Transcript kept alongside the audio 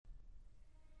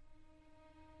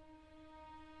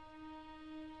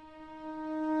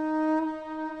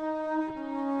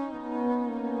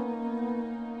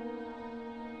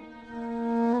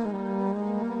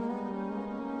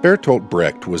Bertolt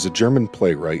Brecht was a German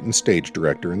playwright and stage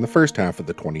director in the first half of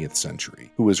the 20th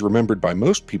century, who is remembered by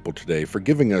most people today for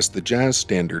giving us the jazz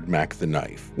standard Mac the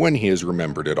Knife, when he is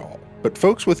remembered at all. But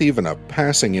folks with even a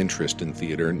passing interest in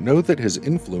theater know that his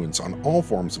influence on all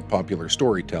forms of popular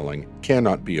storytelling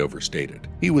cannot be overstated.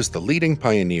 He was the leading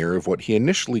pioneer of what he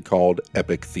initially called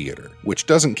epic theater, which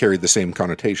doesn't carry the same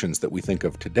connotations that we think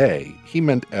of today. He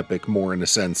meant epic more in a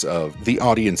sense of the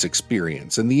audience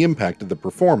experience and the impact of the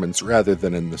performance rather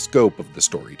than in the scope of the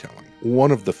storytelling. One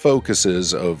of the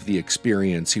focuses of the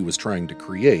experience he was trying to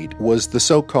create was the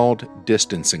so-called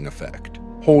distancing effect,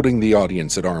 holding the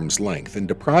audience at arm's length and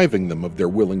depriving them of their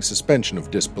willing suspension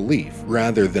of disbelief,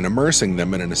 rather than immersing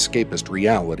them in an escapist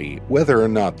reality, whether or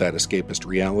not that escapist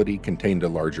reality contained a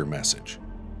larger message.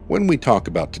 When we talk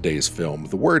about today's film,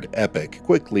 the word epic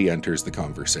quickly enters the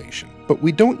conversation, but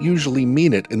we don't usually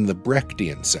mean it in the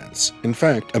Brechtian sense. In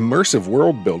fact, immersive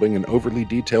world building and overly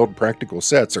detailed practical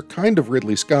sets are kind of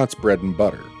Ridley Scott's bread and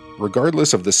butter.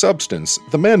 Regardless of the substance,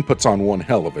 the man puts on one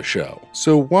hell of a show.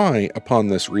 So why, upon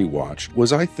this rewatch,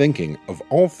 was I thinking, of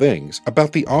all things,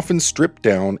 about the often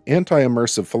stripped-down,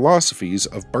 anti-immersive philosophies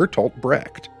of Bertolt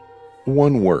Brecht?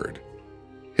 One word: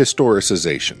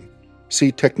 historicization. See,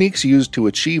 techniques used to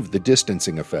achieve the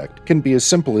distancing effect can be as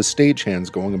simple as stagehands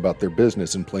going about their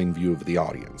business in plain view of the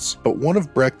audience. But one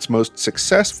of Brecht's most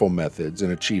successful methods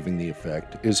in achieving the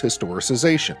effect is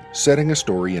historicization, setting a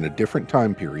story in a different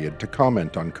time period to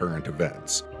comment on current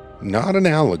events. Not an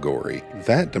allegory,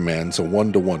 that demands a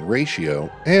 1-to-1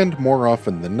 ratio, and more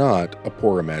often than not, a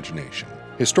poor imagination.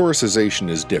 Historicization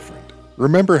is different.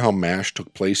 Remember how MASH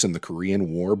took place in the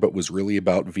Korean War but was really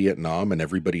about Vietnam and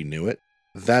everybody knew it?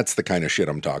 That's the kind of shit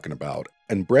I'm talking about,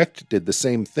 and Brecht did the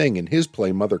same thing in his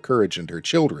play Mother Courage and Her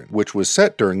Children, which was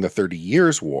set during the 30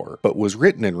 Years' War, but was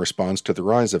written in response to the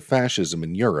rise of fascism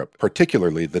in Europe,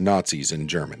 particularly the Nazis in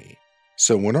Germany.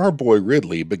 So when our boy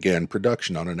Ridley began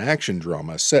production on an action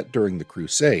drama set during the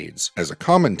Crusades, as a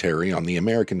commentary on the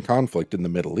American conflict in the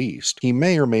Middle East, he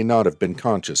may or may not have been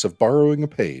conscious of borrowing a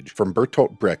page from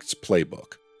Bertolt Brecht's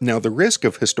playbook. Now, the risk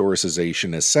of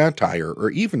historicization as satire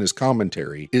or even as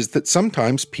commentary is that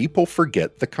sometimes people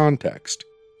forget the context.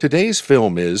 Today's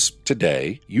film is,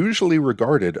 today, usually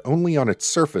regarded only on its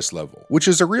surface level, which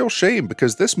is a real shame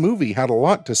because this movie had a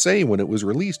lot to say when it was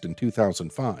released in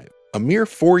 2005. A mere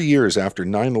 4 years after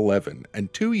 9/11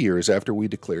 and 2 years after we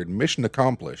declared mission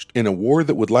accomplished in a war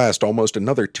that would last almost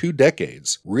another 2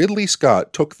 decades, Ridley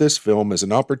Scott took this film as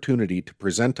an opportunity to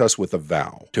present us with a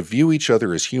vow, to view each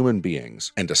other as human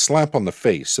beings, and a slap on the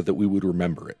face so that we would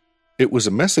remember it. It was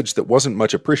a message that wasn't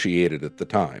much appreciated at the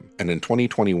time, and in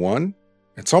 2021,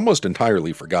 it's almost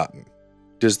entirely forgotten.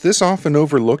 Does this often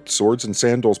overlooked Swords and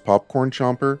Sandals popcorn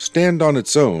chomper stand on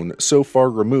its own so far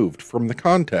removed from the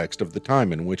context of the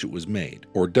time in which it was made?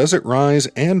 Or does it rise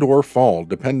and or fall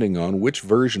depending on which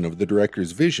version of the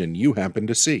director's vision you happen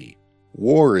to see?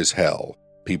 War is hell.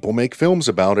 People make films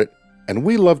about it, and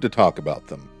we love to talk about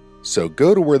them. So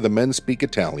go to where the men speak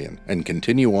Italian and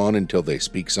continue on until they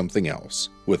speak something else,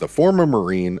 with a former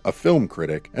Marine, a film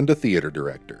critic, and a theater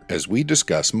director, as we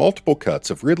discuss multiple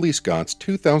cuts of Ridley Scott's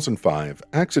 2005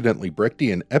 accidentally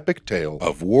Brechtian epic tale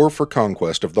of war for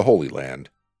conquest of the Holy Land,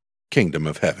 Kingdom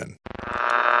of Heaven.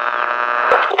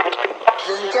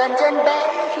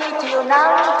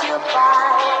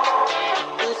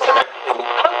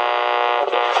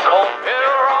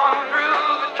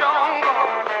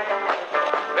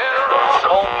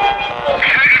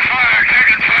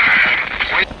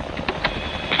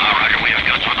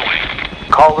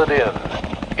 Call it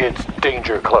in. It's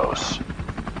danger close.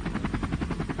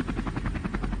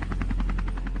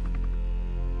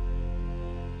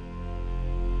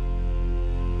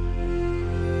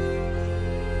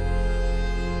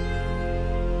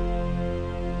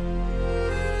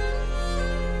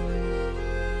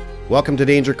 Welcome to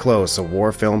Danger Close, a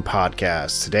war film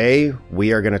podcast. Today,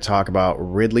 we are going to talk about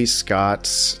Ridley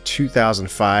Scott's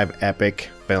 2005 epic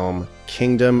film,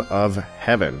 Kingdom of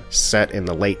Heaven, set in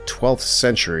the late 12th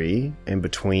century, in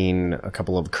between a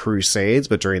couple of crusades,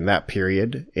 but during that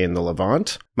period in the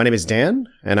Levant. My name is Dan,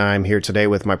 and I'm here today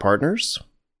with my partners,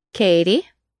 Katie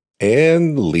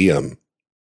and Liam.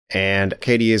 And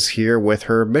Katie is here with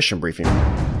her mission briefing.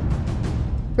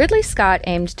 Ridley Scott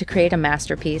aimed to create a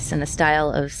masterpiece in the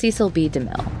style of Cecil B.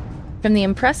 DeMille. From the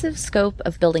impressive scope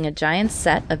of building a giant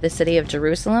set of the city of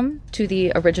Jerusalem to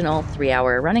the original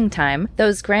 3-hour running time,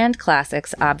 those grand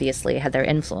classics obviously had their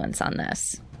influence on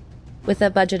this. With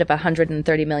a budget of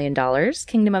 $130 million,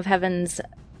 Kingdom of Heaven's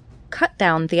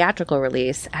cut-down theatrical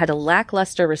release had a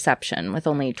lackluster reception with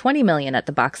only $20 million at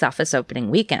the box office opening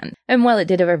weekend. And while it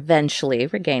did eventually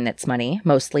regain its money,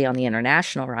 mostly on the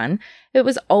international run, it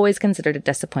was always considered a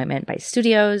disappointment by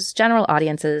studios, general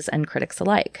audiences, and critics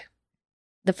alike.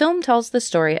 The film tells the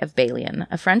story of Balian,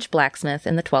 a French blacksmith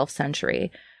in the 12th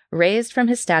century, raised from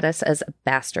his status as a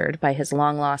bastard by his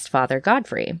long-lost father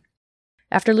Godfrey.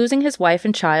 After losing his wife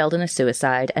and child in a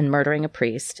suicide and murdering a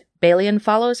priest, Balian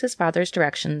follows his father's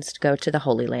directions to go to the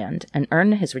Holy Land and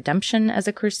earn his redemption as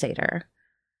a crusader.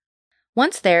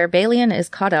 Once there, Balian is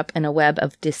caught up in a web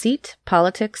of deceit,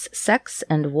 politics, sex,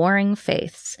 and warring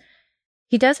faiths.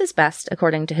 He does his best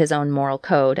according to his own moral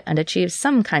code and achieves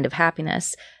some kind of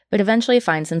happiness, but eventually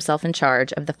finds himself in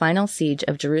charge of the final siege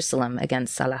of Jerusalem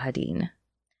against Salah ad-Din.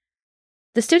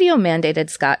 The studio mandated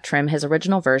Scott trim his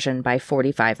original version by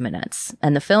 45 minutes,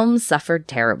 and the film suffered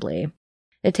terribly.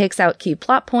 It takes out key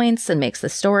plot points and makes the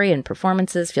story and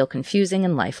performances feel confusing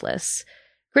and lifeless.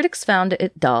 Critics found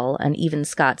it dull, and even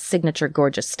Scott's signature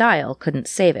gorgeous style couldn't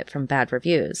save it from bad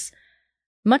reviews.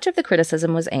 Much of the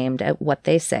criticism was aimed at what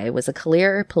they say was a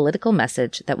clear political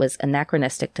message that was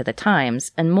anachronistic to the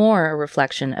times and more a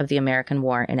reflection of the American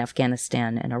war in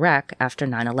Afghanistan and Iraq after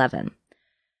 9/11.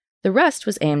 The rest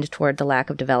was aimed toward the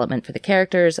lack of development for the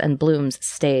characters and Bloom's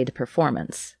staid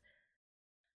performance.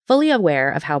 Fully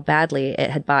aware of how badly it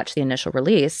had botched the initial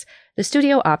release, the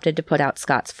studio opted to put out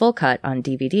Scott's full cut on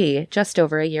DVD just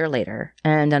over a year later,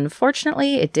 and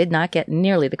unfortunately it did not get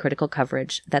nearly the critical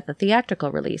coverage that the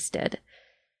theatrical release did.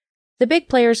 The big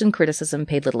players in criticism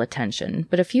paid little attention,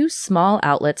 but a few small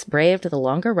outlets braved the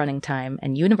longer running time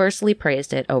and universally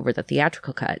praised it over the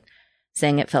theatrical cut,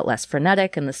 saying it felt less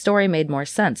frenetic and the story made more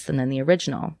sense than in the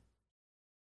original.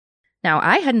 Now,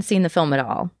 I hadn't seen the film at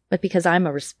all, but because I'm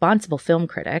a responsible film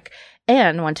critic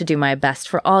and want to do my best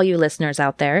for all you listeners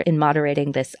out there in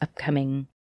moderating this upcoming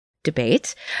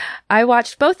debate, I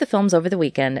watched both the films over the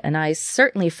weekend and I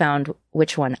certainly found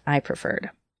which one I preferred.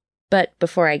 But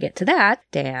before I get to that,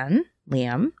 Dan,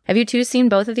 Liam, have you two seen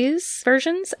both of these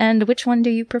versions, and which one do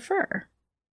you prefer?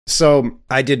 So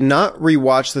I did not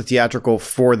rewatch the theatrical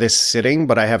for this sitting,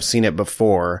 but I have seen it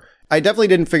before. I definitely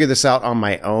didn't figure this out on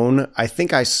my own. I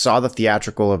think I saw the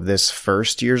theatrical of this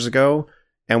first years ago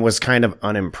and was kind of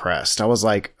unimpressed. I was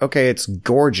like, okay, it's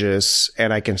gorgeous,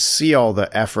 and I can see all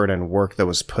the effort and work that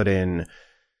was put in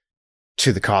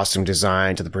to the costume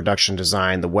design, to the production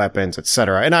design, the weapons,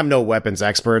 etc. And I'm no weapons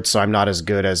expert, so I'm not as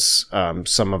good as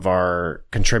some of our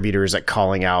contributors at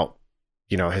calling out,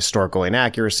 historical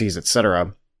inaccuracies,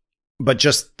 etc. But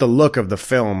just the look of the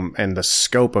film and the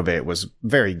scope of it was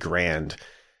very grand.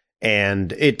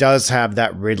 And it does have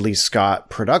that Ridley Scott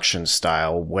production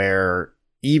style where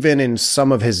even in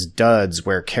some of his duds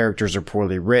where characters are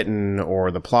poorly written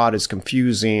or the plot is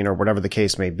confusing or whatever the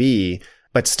case may be,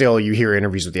 but still you hear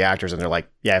interviews with the actors and they're like,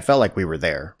 yeah, I felt like we were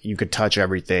there. You could touch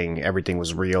everything. Everything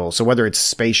was real. So whether it's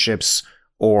spaceships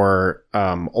or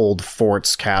old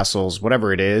forts, castles,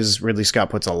 whatever it is, Ridley Scott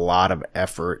puts a lot of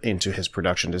effort into his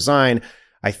production design.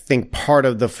 I think part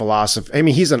of the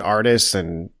philosophy, he's an artist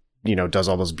and, does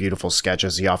all those beautiful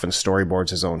sketches. He often storyboards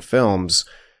his own films.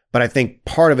 But I think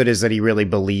part of it is that he really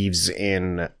believes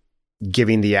in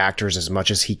giving the actors as much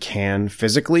as he can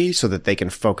physically so that they can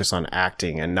focus on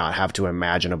acting and not have to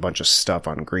imagine a bunch of stuff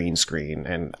on green screen.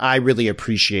 And I really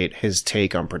appreciate his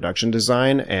take on production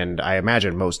design. And I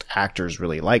imagine most actors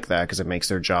really like that because it makes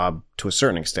their job to a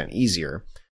certain extent easier.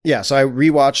 Yeah, so I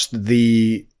rewatched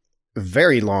the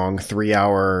very long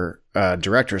 3-hour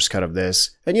director's cut of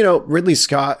this. And, Ridley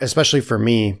Scott, especially for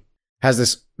me, has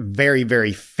this very,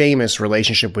 very famous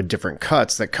relationship with different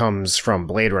cuts that comes from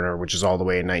Blade Runner, which is all the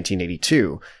way in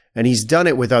 1982. And he's done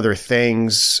it with other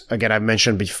things. Again, I've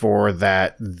mentioned before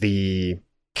that The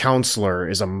Counselor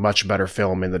is a much better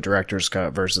film in the director's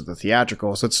cut versus the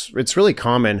theatrical. So it's really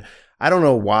common. I don't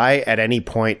know why at any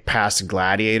point past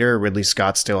Gladiator, Ridley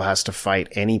Scott still has to fight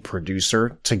any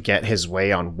producer to get his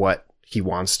way on what he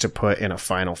wants to put in a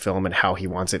final film and how he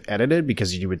wants it edited,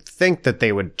 because you would think that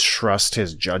they would trust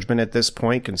his judgment at this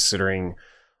point, considering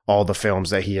all the films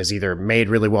that he has either made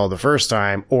really well the first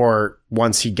time, or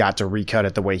once he got to recut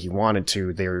it the way he wanted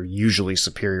to, they were usually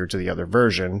superior to the other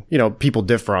version. People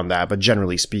differ on that, but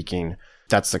generally speaking,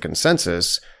 that's the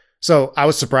consensus. So I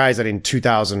was surprised that in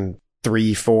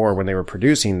 2003-4, when they were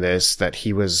producing this, that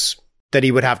he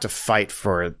would have to fight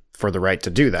for the right to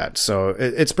do that. So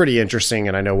it's pretty interesting,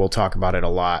 and I know we'll talk about it a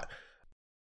lot.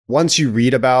 Once you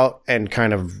read about and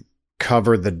kind of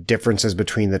cover the differences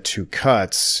between the two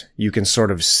cuts, you can sort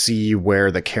of see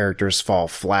where the characters fall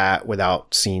flat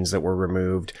without scenes that were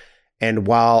removed. And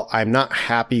while I'm not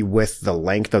happy with the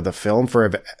length of the film, for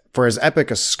for as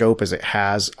epic a scope as it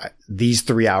has, these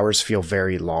 3 hours feel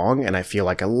very long, and I feel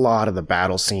like a lot of the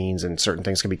battle scenes and certain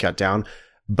things can be cut down.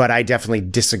 But I definitely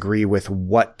disagree with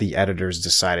what the editors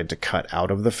decided to cut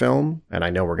out of the film, and I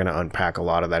know we're going to unpack a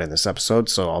lot of that in this episode,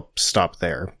 so I'll stop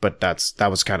there. But that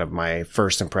was kind of my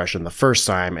first impression the first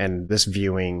time, and this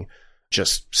viewing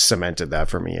just cemented that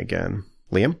for me again.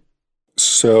 Liam?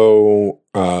 So,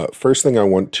 first thing I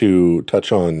want to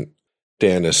touch on,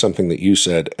 Dan, is something that you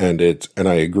said, and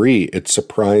I agree. It's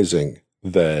surprising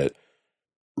that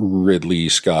Ridley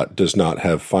Scott does not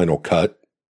have final cut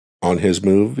on his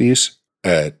movies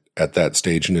at that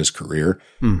stage in his career,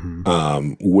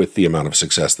 with the amount of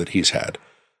success that he's had.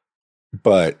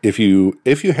 But if you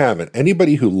haven't,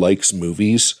 anybody who likes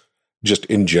movies, just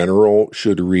in general,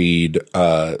 should read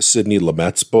Sidney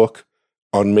Lumet's book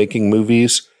on making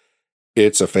movies.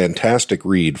 It's a fantastic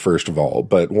read, first of all,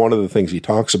 but one of the things he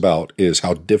talks about is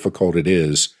how difficult it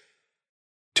is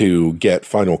to get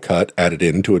final cut added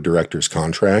into a director's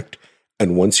contract.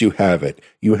 And once you have it,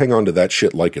 you hang on to that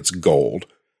shit like it's gold.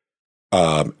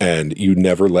 And you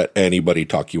never let anybody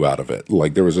talk you out of it.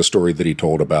 Like, there was a story that he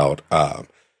told about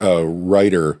a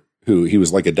writer who he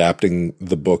was like adapting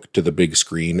the book to the big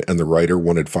screen, and the writer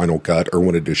wanted final cut or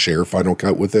wanted to share final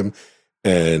cut with him.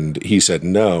 And he said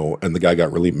no, and the guy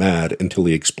got really mad until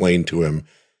he explained to him,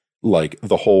 like,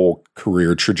 the whole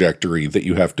career trajectory that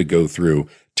you have to go through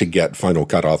to get final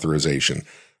cut authorization.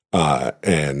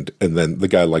 And then the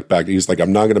guy he's like,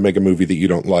 I'm not going to make a movie that you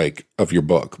don't like of your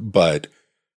book, but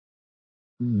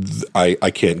I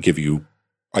can't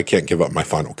give up my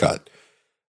final cut,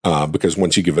 because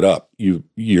once you give it up,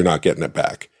 you're not getting it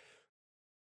back.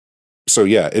 So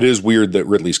yeah, it is weird that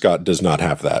Ridley Scott does not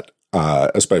have that.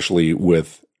 Especially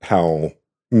with how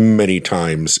many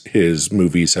times his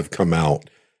movies have come out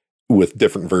with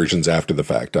different versions after the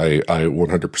fact. I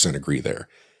 100% agree there.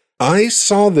 I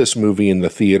saw this movie in the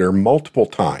theater multiple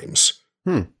times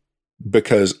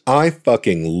because I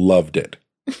fucking loved it.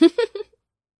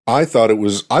 I thought it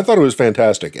was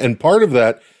fantastic. And part of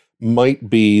that might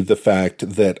be the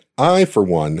fact that I, for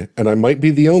one, and I might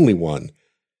be the only one,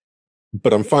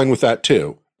 but I'm fine with that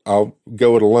too. I'll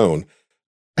go it alone.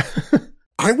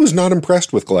 I was not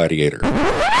impressed with Gladiator.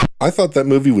 I thought that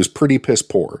movie was pretty piss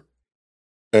poor.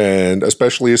 And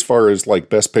especially as far as like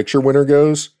Best Picture winner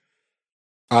goes,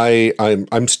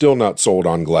 I'm still not sold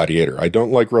on Gladiator. I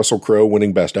don't like Russell Crowe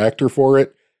winning Best Actor for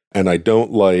it, and I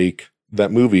don't like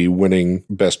that movie winning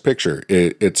Best Picture.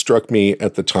 It struck me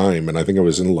at the time, and I think I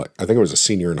was a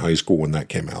senior in high school when that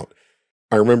came out.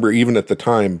 I remember even at the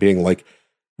time being like,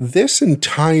 this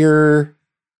entire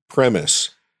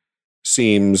premise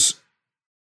seems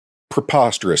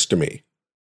preposterous to me.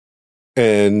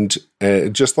 And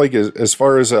just like as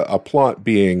far as a plot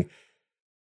being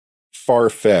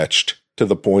far-fetched to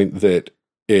the point that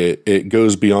it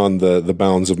goes beyond the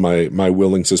bounds of my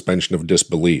willing suspension of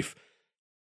disbelief,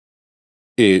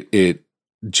 it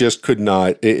just could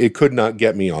not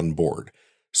get me on board.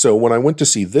 So when I went to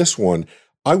see this one,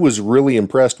 I was really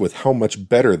impressed with how much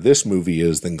better this movie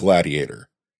is than Gladiator.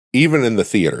 Even in the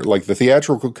theater, like the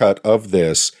theatrical cut of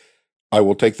this, I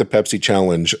will take the Pepsi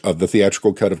challenge of the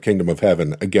theatrical cut of Kingdom of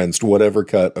Heaven against whatever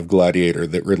cut of Gladiator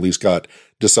that Ridley Scott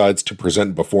decides to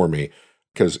present before me,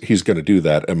 because he's going to do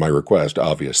that at my request,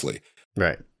 obviously.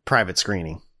 Right. Private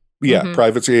screening. Yeah,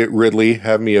 private Ridley,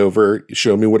 have me over,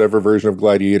 show me whatever version of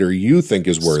Gladiator you think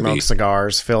is worthy. Smoke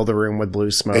cigars, fill the room with blue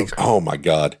smoke. Oh my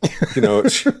God. You know,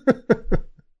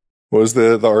 what was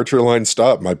the Archer line?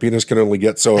 Stop, my penis can only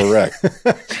get so erect.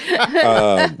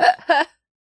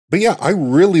 But yeah, I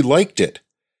really liked it.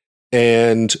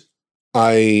 And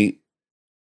I'm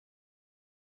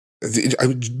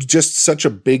just such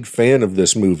a big fan of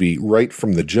this movie right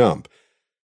from the jump.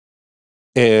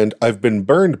 And I've been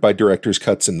burned by director's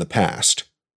cuts in the past.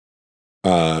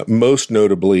 Most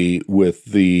notably with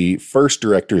the first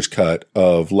director's cut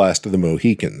of Last of the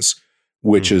Mohicans,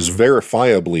 which is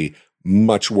verifiably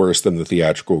much worse than the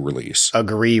theatrical release.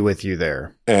 Agree with you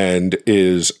there. And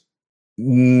is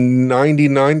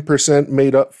 99%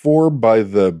 made up for by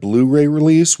the Blu-ray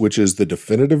release, which is the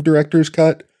definitive director's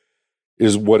cut,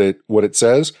 is what it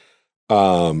says.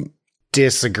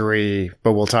 Disagree,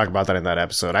 but we'll talk about that in that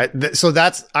episode. I'm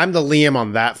the Liam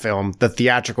on that film. The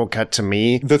theatrical cut, to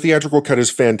me, the theatrical cut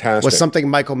is fantastic. Was something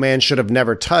Michael Mann should have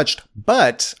never touched.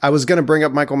 But I was going to bring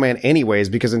up Michael Mann anyways,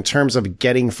 because in terms of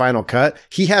getting final cut,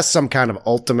 he has some kind of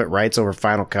ultimate rights over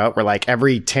final cut, where like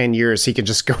every 10 years he can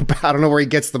just go back. I don't know where he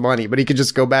gets the money, but he can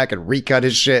just go back and recut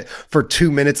his shit for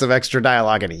 2 minutes of extra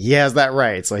dialogue, and he has that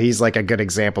right. So he's like a good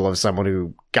example of someone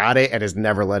who got it and is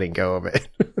never letting go of it.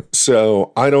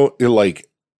 So I don't like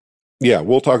Yeah,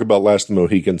 we'll talk about Last of the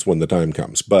Mohicans when the time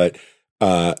comes. But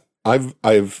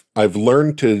I've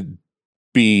learned to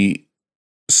be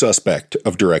suspect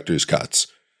of director's cuts.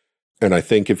 And I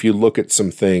think if you look at some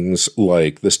things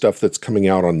like the stuff that's coming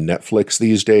out on Netflix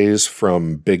these days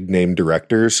from big name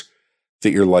directors, that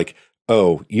you're like,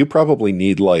 oh, you probably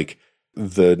need like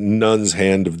the nun's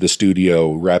hand of the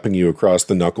studio wrapping you across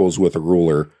the knuckles with a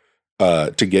ruler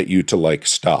to get you to like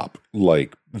stop,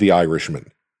 like The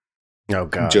Irishman. Oh,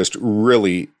 God. Just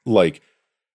really like,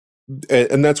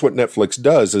 and that's what Netflix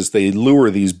does, is they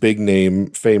lure these big name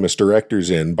famous directors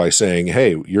in by saying,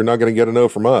 hey, you're not going to get a no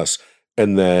from us.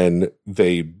 And then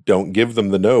they don't give them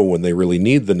the no when they really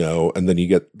need the no. And then you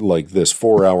get like this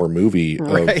 4-hour movie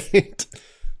Right. of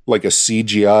like a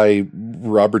CGI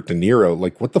Robert De Niro.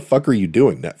 Like, what the fuck are you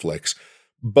doing, Netflix?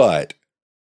 But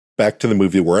back to the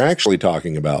movie we're actually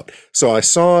talking about. So I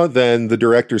saw then the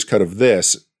director's cut of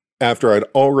this after I'd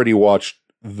already watched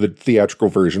the theatrical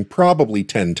version probably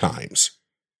 10 times.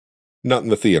 Not in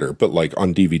the theater, but like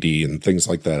on DVD and things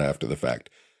like that after the fact.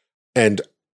 And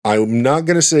I'm not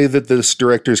going to say that this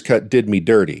director's cut did me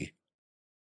dirty.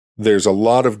 There's a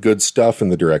lot of good stuff in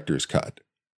the director's cut.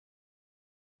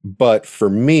 But for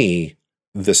me,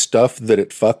 the stuff that it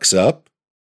fucks up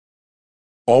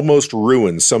almost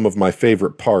ruins some of my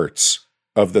favorite parts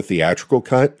of the theatrical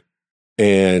cut.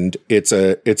 And it's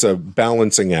a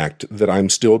balancing act that I'm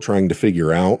still trying to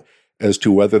figure out as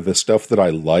to whether the stuff that I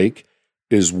like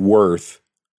is worth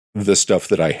the stuff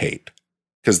that I hate.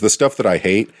 Because the stuff that I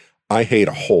hate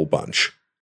a whole bunch.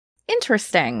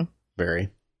 Interesting. Very.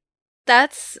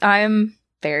 I'm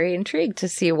very intrigued to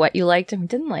see what you liked and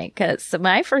didn't like. Because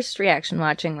my first reaction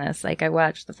watching this, like I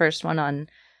watched the first one on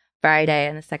Friday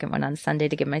and the second one on Sunday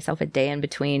to give myself a day in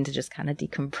between to just kind of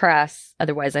decompress.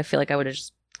 Otherwise, I feel like I would have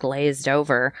just glazed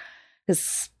over,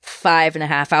 because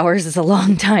 5.5 hours is a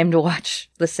long time to watch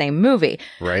the same movie.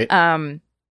 Right. And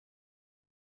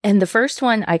the first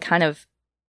one I kind of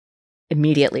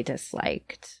immediately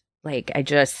disliked. Like, I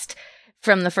just,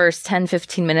 from the first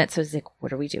 10-15 minutes, I was like,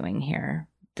 what are we doing here?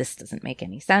 This doesn't make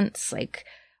any sense. Like,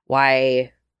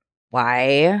 why?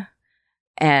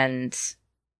 And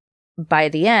by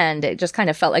the end, it just kind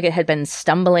of felt like it had been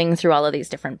stumbling through all of these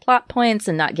different plot points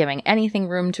and not giving anything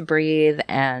room to breathe.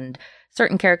 And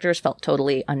certain characters felt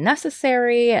totally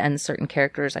unnecessary, and certain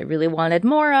characters I really wanted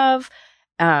more of.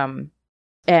 And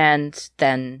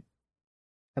then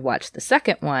I watched the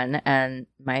second one, and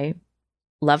my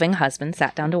loving husband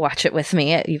sat down to watch it with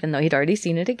me, even though he'd already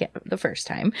seen it again the first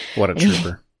time. What a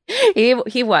trooper.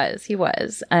 He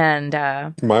was. And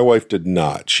my wife did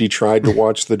not. She tried to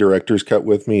watch the director's cut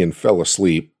with me and fell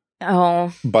asleep.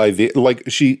 Oh.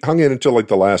 She hung in until like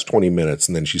the last 20 minutes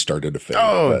and then she started to fade.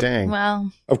 Oh, dang.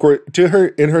 Well, of course,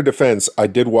 in her defense, I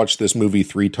did watch this movie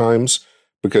 3 times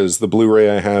because the Blu-ray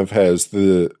I have has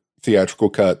the theatrical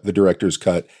cut, the director's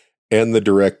cut, and the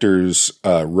director's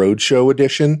Roadshow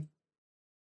edition,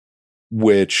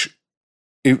 which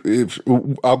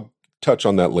I'll touch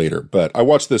on that later. But I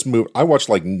watched this movie. I watched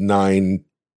like 9-10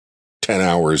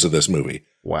 hours of this movie.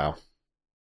 Wow.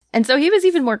 And so he was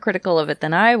even more critical of it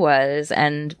than I was.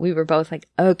 And we were both like,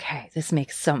 okay, this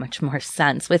makes so much more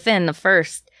sense within the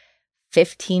first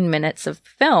 15 minutes of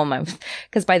film.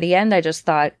 Because by the end, I just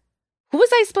thought, who was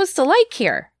I supposed to like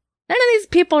here? None of these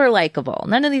people are likable.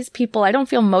 None of these people, I don't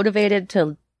feel motivated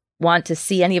to want to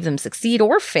see any of them succeed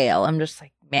or fail. I'm just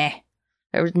like, meh.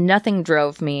 There was nothing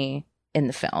drove me in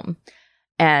the film.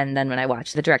 And then when I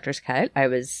watched the director's cut,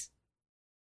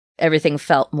 everything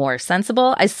felt more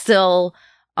sensible.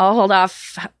 I'll hold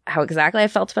off how exactly I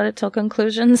felt about it till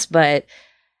conclusions, but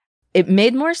it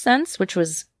made more sense, which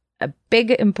was a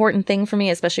big important thing for me,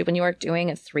 especially when you are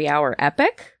doing a 3-hour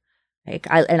epic.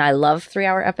 I love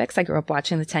 3-hour epics. I grew up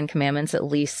watching the 10 Commandments at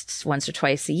least once or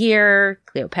twice a year,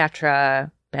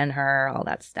 Cleopatra, Ben-Hur, all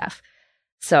that stuff.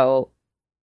 So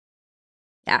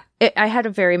yeah, I had a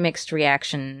very mixed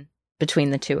reaction between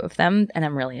the two of them, and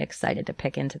I'm really excited to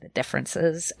pick into the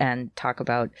differences and talk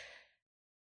about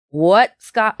what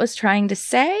Scott was trying to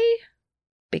say,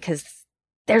 because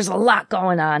there's a lot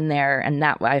going on there, and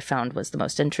that I found was the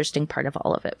most interesting part of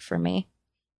all of it for me.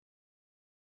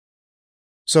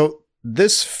 So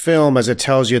this film, as it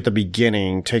tells you at the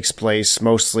beginning, takes place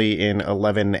mostly in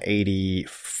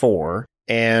 1184.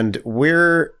 And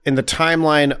we're in the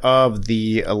timeline of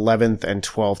the 11th and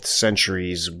 12th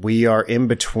centuries. We are in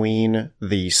between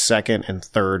the Second and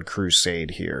Third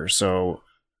Crusade here. So,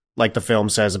 like the film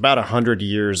says, about 100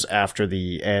 years after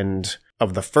the end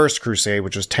of the First Crusade,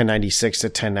 which was 1096 to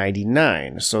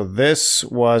 1099. So this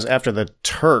was after the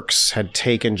Turks had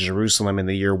taken Jerusalem in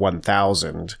the year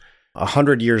 1000.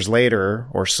 100 years later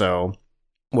or so,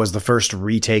 was the first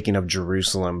retaking of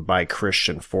Jerusalem by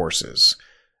Christian forces.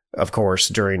 Of course,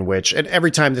 during which, and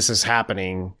every time this is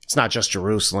happening, it's not just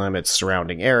Jerusalem, it's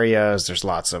surrounding areas. There's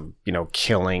lots of,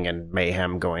 killing and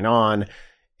mayhem going on.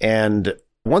 And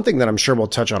one thing that I'm sure we'll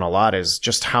touch on a lot is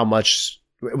just how much,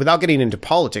 without getting into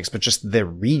politics, but just the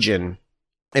region,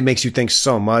 it makes you think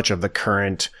so much of the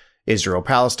current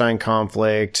Israel-Palestine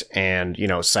conflict and,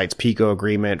 Sykes-Picot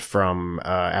agreement from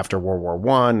after World War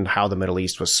I, how the Middle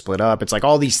East was split up. It's like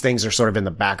all these things are sort of in the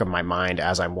back of my mind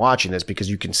as I'm watching this because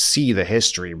you can see the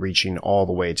history reaching all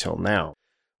the way till now.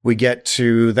 We get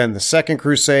to then the Second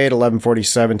Crusade,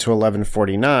 1147 to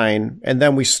 1149, and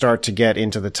then we start to get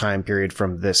into the time period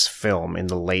from this film in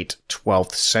the late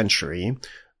 12th century,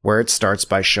 where it starts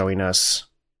by showing us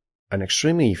an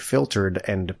extremely filtered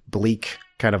and bleak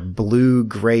kind of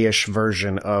blue-grayish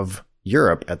version of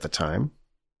Europe at the time.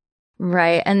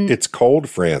 Right. And it's cold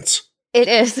France. It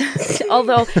is.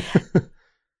 Although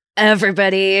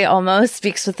everybody almost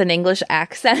speaks with an English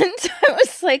accent. I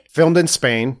was like... Filmed in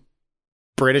Spain.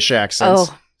 British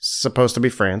accents. Oh. Supposed to be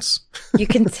France. you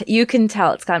can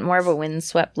tell it's got more of a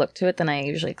windswept look to it than I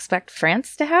usually expect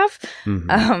France to have.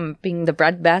 Mm-hmm. Being the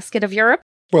breadbasket of Europe.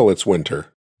 Well, it's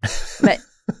winter. But...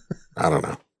 I don't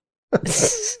know.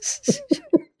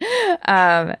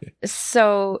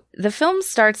 So the film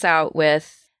starts out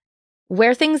with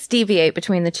where things deviate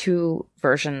between the two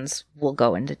versions. We'll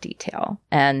go into detail.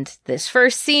 And this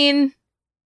first scene,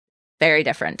 very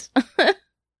different.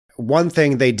 One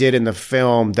thing they did in the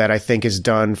film that I think is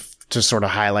done to sort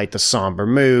of highlight the somber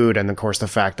mood and, of course, the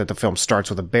fact that the film starts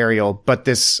with a burial. But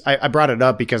this, I brought it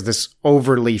up because this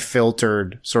overly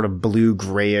filtered sort of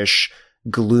blue-grayish,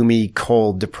 gloomy,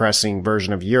 cold, depressing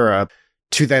version of Europe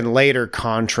to then later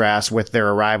contrast with their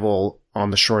arrival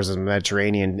on the shores of the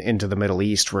Mediterranean into the Middle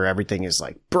East, where everything is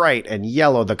like bright and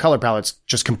yellow. The color palette's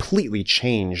just completely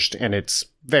changed, and it's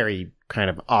very kind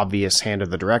of obvious hand of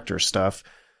the director stuff.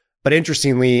 But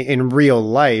interestingly, in real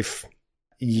life,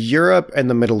 Europe and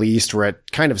the Middle East were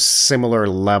at kind of similar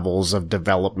levels of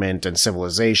development and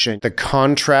civilization. The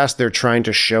contrast they're trying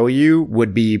to show you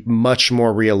would be much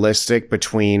more realistic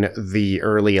between the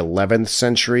early 11th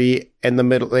century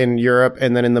in Europe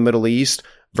and then in the Middle East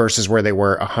versus where they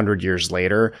were 100 years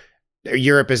later.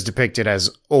 Europe is depicted as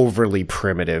overly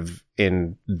primitive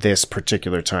in this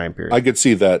particular time period. I could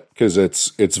see that because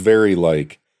it's very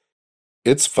like,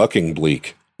 it's fucking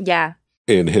bleak. Yeah.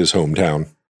 In his hometown.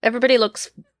 Everybody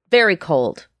looks very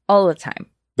cold all the time.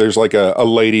 There's like a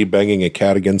lady banging a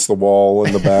cat against the wall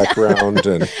in the background.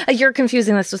 And you're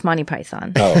confusing this with Monty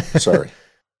Python. Oh, sorry.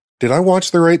 Did I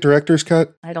watch the right director's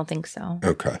cut? I don't think so.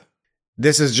 Okay.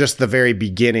 This is just the very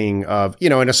beginning of,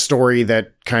 in a story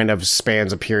that kind of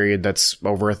spans a period that's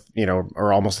over,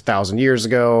 or almost 1,000 years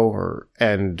ago,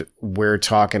 and we're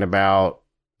talking about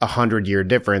 100-year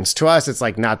difference. To us, it's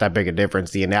like not that big a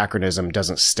difference. The anachronism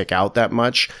doesn't stick out that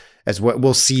much. As what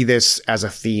we'll see this as a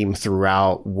theme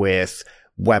throughout with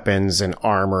weapons and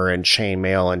armor and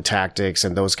chainmail and tactics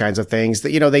and those kinds of things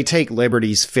that, they take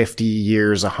liberties 50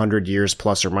 years, 100 years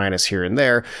plus or minus here and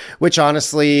there, which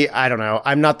honestly, I don't know.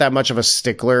 I'm not that much of a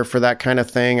stickler for that kind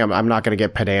of thing. I'm not going to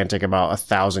get pedantic about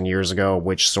 1,000 years ago,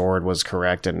 which sword was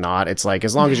correct and not. It's like,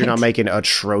 as long as you're not making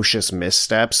atrocious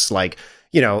missteps, like,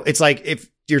 it's like if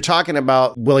you're talking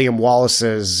about William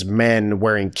Wallace's men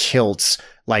wearing kilts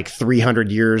like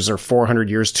 300 years or 400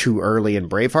 years too early in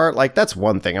Braveheart, like that's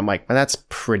one thing. I'm like, man, that's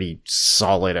pretty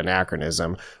solid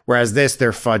anachronism. Whereas this,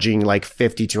 they're fudging like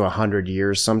 50 to 100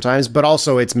 years sometimes, but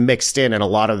also it's mixed in and a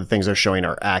lot of the things they're showing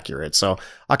are accurate. So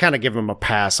I'll kind of give them a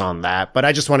pass on that. But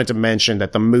I just wanted to mention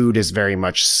that the mood is very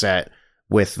much set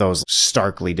with those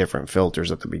starkly different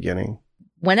filters at the beginning.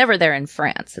 Whenever they're in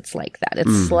France, it's like that.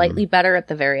 It's slightly better at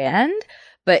the very end.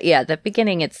 But yeah, the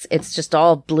beginning, it's just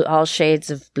all blue, all shades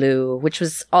of blue, which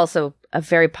was also a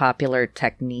very popular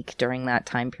technique during that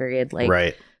time period. Like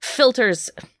right. Filters,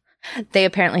 they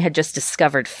apparently had just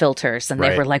discovered filters and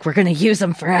they were like, we're going to use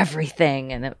them for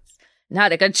everything. And it's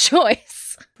not a good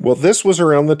choice. Well, this was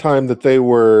around the time that they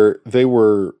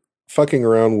were fucking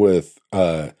around with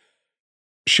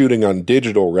shooting on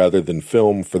digital rather than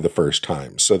film for the first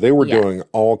time. So they were doing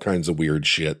all kinds of weird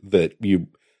shit that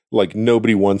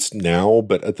nobody wants now,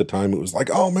 but at the time it was like,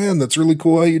 oh man, that's really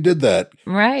cool how you did that.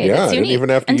 Right. Yeah, I didn't even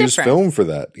have to use film for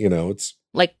that. It's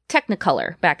like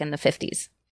Technicolor back in the 50s.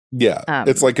 Yeah.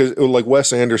 It's like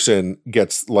Wes Anderson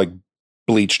gets like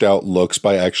bleached out looks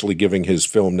by actually giving his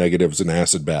film negatives an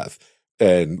acid bath.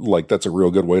 And like, that's a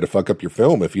real good way to fuck up your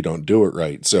film if you don't do it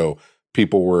right. So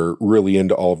people were really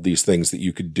into all of these things that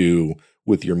you could do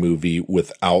with your movie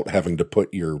without having to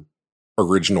put your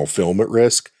original film at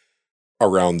risk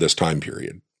around this time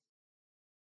period.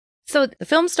 So the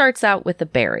film starts out with the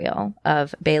burial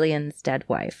of Balian's dead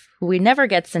wife, who we never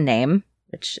gets a name,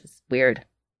 which is weird,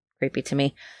 creepy to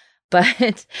me.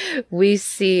 But we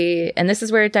see, and this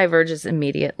is where it diverges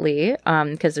immediately,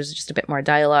 because there's just a bit more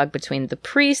dialogue between the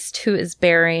priest who is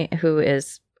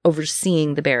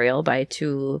overseeing the burial by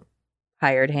two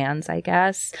hired hands, I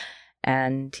guess.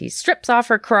 And he strips off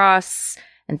her cross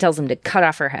and tells him to cut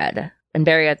off her head and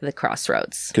bury her at the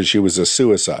crossroads. Because she was a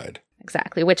suicide.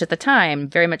 Exactly, which at the time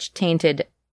very much tainted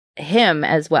him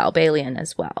as well, Balian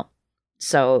as well.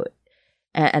 So,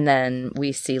 and then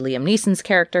we see Liam Neeson's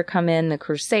character come in, the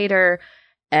Crusader,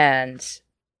 and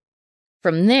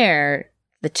from there,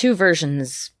 the two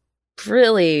versions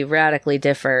really radically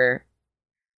differ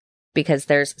because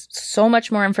there's so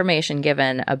much more information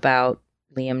given about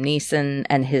Liam Neeson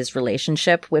and his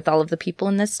relationship with all of the people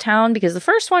in this town, because the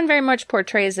first one very much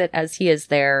portrays it as he is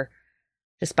there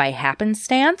just by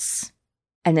happenstance.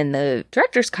 And in the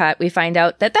director's cut, we find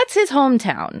out that that's his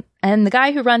hometown. And the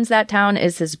guy who runs that town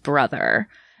is his brother.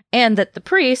 And that the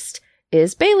priest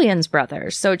is Balian's brother.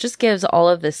 So it just gives all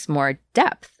of this more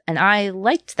depth. And I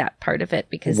liked that part of it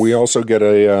because... We also get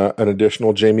an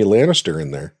additional Jaime Lannister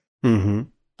in there. Mm-hmm.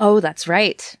 Oh, that's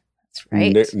right. That's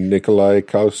right. Nikolai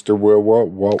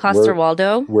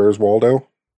Coster-Waldau. Where's Waldo?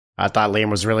 I thought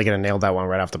Liam was really going to nail that one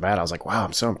right off the bat. I was like, wow,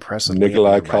 I'm so impressed with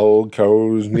Nikolai Liam.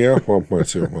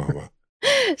 Koznia.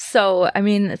 So, I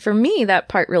mean, for me, that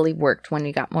part really worked when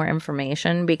you got more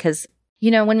information because,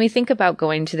 you know, when we think about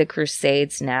going to the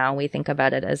Crusades now, we think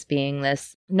about it as being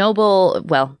this noble,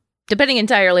 well, depending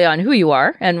entirely on who you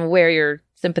are and where your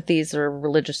sympathies or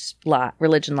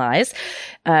religion lies.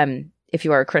 If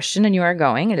you are a Christian and you are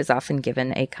going, it is often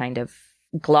given a kind of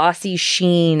glossy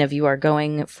sheen of you are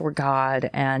going for God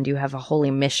and you have a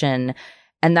holy mission.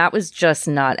 And that was just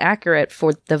not accurate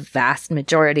for the vast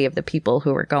majority of the people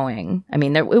who were going. I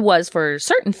mean, it was for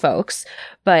certain folks,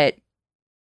 but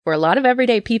for a lot of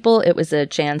everyday people, it was a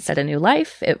chance at a new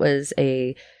life. It was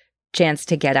a chance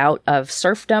to get out of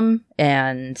serfdom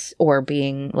or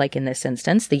being, like in this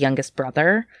instance, the youngest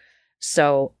brother.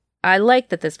 So I like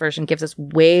that this version gives us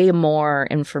way more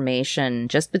information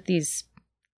just with these,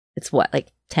 it's what, like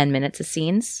 10 minutes of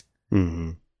scenes?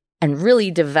 Mm-hmm. And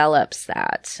really develops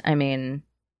that. I mean,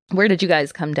 where did you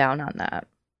guys come down on that?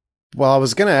 Well, I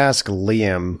was going to ask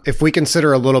Liam, if we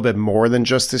consider a little bit more than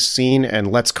just this scene,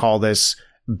 and let's call this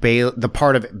the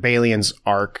part of Balian's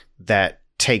arc that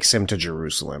takes him to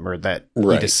Jerusalem, or that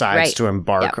he decides to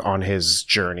embark on his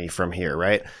journey from here,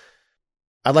 right?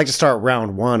 I'd like to start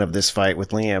round one of this fight with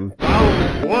Liam.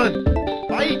 Round one,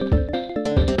 fight!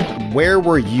 Where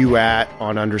were you at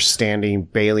on understanding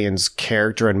Balian's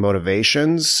character and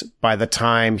motivations by the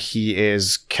time he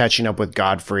is catching up with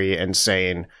Godfrey and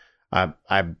saying,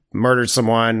 I murdered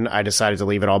someone, I decided to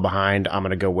leave it all behind, I'm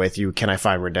going to go with you, can I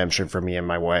find redemption for me and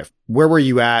my wife? Where were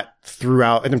you at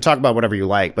throughout, and talk about whatever you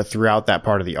like, but throughout that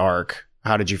part of the arc,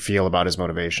 how did you feel about his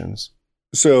motivations?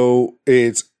 So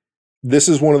this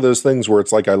is one of those things where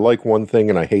it's like I like one thing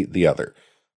and I hate the other,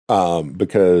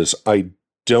 because I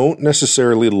don't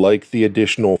necessarily like the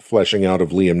additional fleshing out of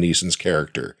Liam Neeson's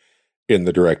character in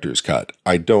the director's cut.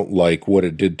 I don't like what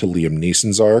it did to Liam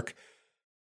Neeson's arc,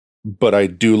 but I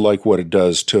do like what it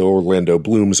does to Orlando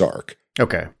Bloom's arc.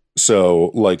 Okay.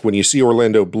 So, like, when you see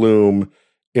Orlando Bloom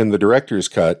in the director's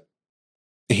cut,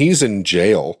 he's in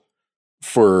jail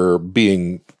for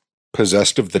being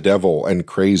possessed of the devil and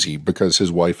crazy because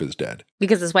his wife is dead.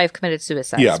 Because his wife committed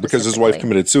suicide. Yeah, because his wife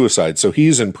committed suicide. So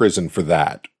he's in prison for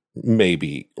that,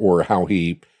 maybe, or how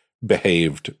he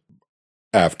behaved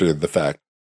after the fact.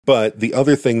 But the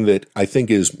other thing that I think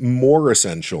is more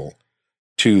essential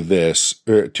to this,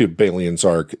 to Balian's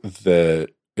arc,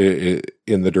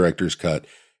 in the director's cut,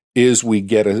 is we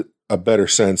get a better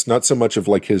sense, not so much of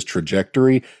like his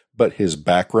trajectory, but his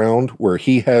background, where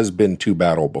he has been to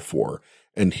battle before.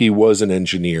 And he was an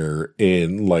engineer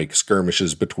in like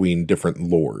skirmishes between different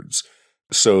lords.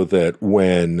 So that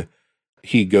when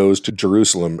he goes to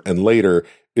Jerusalem and later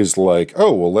is like,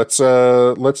 oh, well,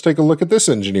 let's take a look at this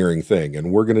engineering thing.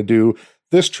 And we're going to do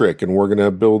this trick. And we're going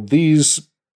to build these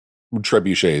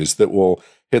trebuchets that will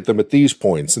hit them at these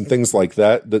points and things like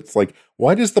that. That's like,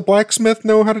 why does the blacksmith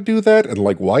know how to do that? And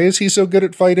like, why is he so good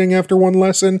at fighting after one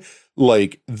lesson?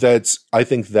 Like, I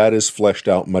think that is fleshed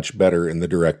out much better in the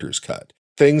director's cut.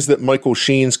 Things that Michael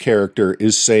Sheen's character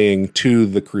is saying to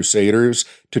the Crusaders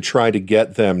to try to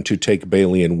get them to take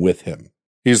Balian with him.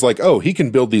 He's like, oh, he can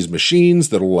build these machines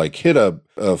that'll like hit a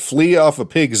flea off a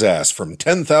pig's ass from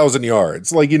 10,000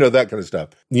 yards. Like, that kind of stuff,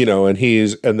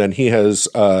 and then he has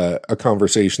a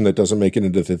conversation that doesn't make it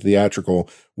into the theatrical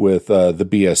with the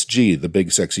BSG, the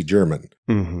big sexy German.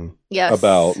 Mm-hmm. Yes.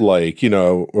 About like,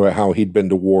 how he'd been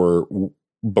to war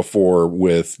before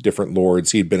with different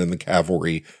lords. He'd been in the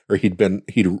cavalry, or he'd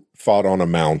fought on a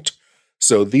mount.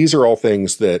 So these are all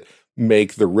things that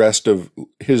make the rest of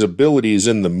his abilities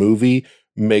in the movie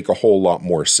make a whole lot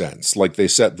more sense. Like they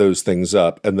set those things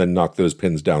up and then knock those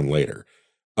pins down later.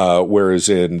 Whereas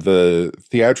in the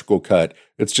theatrical cut,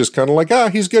 it's just kind of like,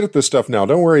 he's good at this stuff now.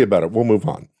 Don't worry about it. We'll move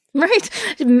on. Right.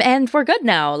 And we're good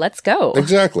now. Let's go.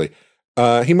 Exactly.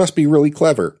 He must be really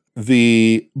clever.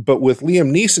 But with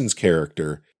Liam Neeson's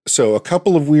character, so a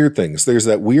couple of weird things. There's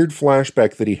that weird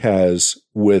flashback that he has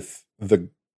with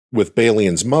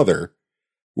Balian's mother,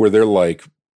 where they're like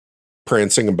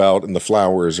prancing about in the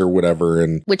flowers or whatever,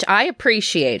 and which I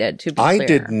appreciated, to be clear. I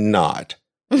did not.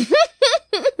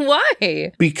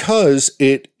 Why? Because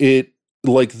it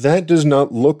like that does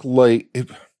not look like it,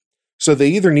 so they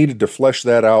either needed to flesh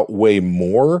that out way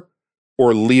more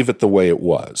or leave it the way it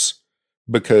was,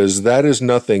 because that is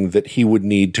nothing that he would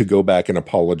need to go back and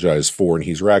apologize for, and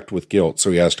he's racked with guilt,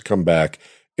 so he has to come back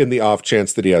in the off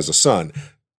chance that he has a son.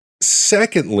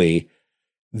 Secondly,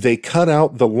 they cut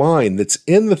out the line that's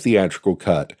in the theatrical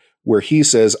cut where he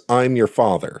says, "I'm your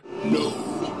father." No,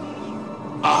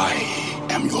 I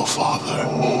am your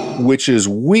father. Which is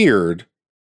weird,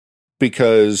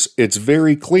 because it's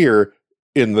very clear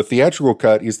in the theatrical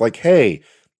cut. He's like, hey,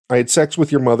 I had sex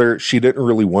with your mother. She didn't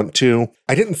really want to.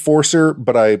 I didn't force her,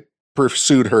 but I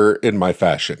pursued her in my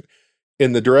fashion.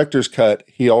 In the director's cut,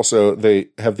 they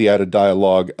have the added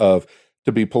dialogue of,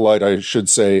 to be polite, I should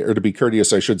say, or to be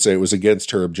courteous, I should say, it was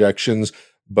against her objections,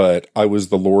 but I was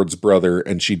the Lord's brother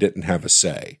and she didn't have a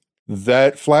say.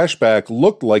 That flashback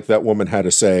looked like that woman had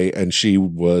a say and she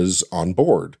was on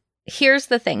board. Here's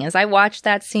the thing, is I watched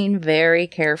that scene very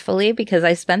carefully because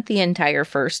I spent the entire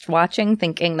first watching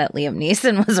thinking that Liam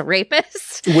Neeson was a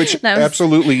rapist. Which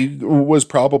absolutely was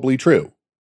probably true.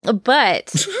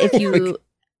 But if you...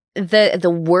 The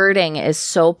wording is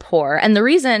so poor. And the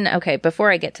reason, okay,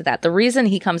 before I get to that, the reason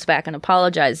he comes back and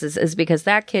apologizes is because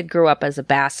that kid grew up as a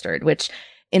bastard, which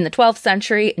in the 12th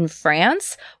century in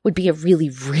France would be a really,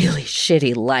 really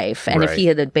shitty life. And if he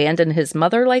had abandoned his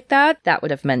mother like that, that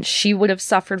would have meant she would have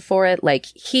suffered for it. Like,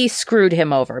 he screwed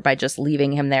him over by just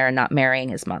leaving him there and not marrying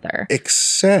his mother.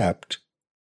 Except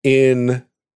in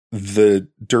the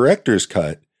director's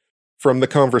cut, from the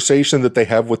conversation that they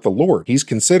have with the Lord, he's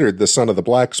considered the son of the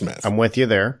blacksmith. I'm with you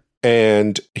there.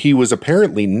 And he was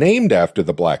apparently named after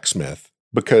the blacksmith,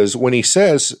 because when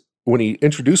he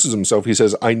introduces himself, he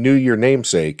says, "I knew your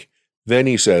namesake." Then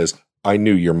he says, "I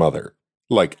knew your mother."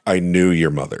 Like, I knew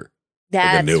your mother.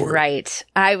 That's right.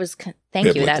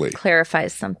 Thank you. That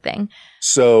clarifies something.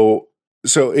 So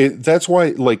that's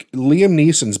why, like, Liam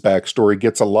Neeson's backstory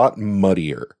gets a lot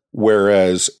muddier.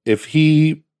 Whereas if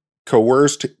he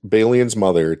coerced Balian's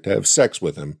mother to have sex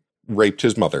with him, raped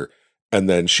his mother, and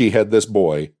then she had this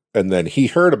boy, and then he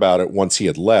heard about it once he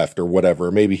had left or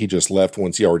whatever. Maybe he just left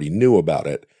once he already knew about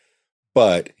it.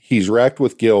 But he's racked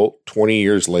with guilt 20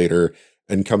 years later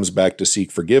and comes back to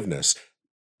seek forgiveness.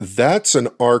 That's an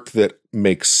arc that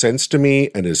makes sense to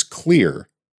me and is clear.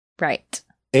 Right.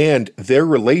 And their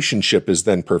relationship is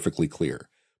then perfectly clear.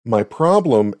 My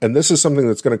problem, and this is something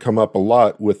that's going to come up a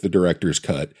lot with the director's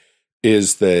cut,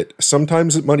 is that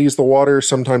sometimes it muddies the water,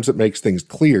 sometimes it makes things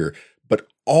clear, but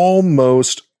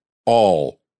almost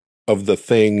all of the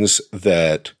things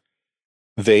that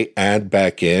they add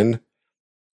back in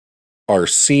are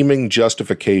seeming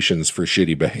justifications for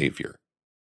shitty behavior.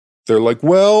 They're like,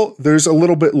 well, there's a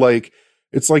little bit like,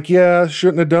 it's like, yeah,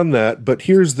 shouldn't have done that, but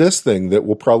here's this thing that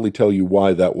will probably tell you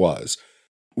why that was.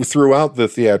 Throughout the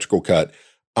theatrical cut,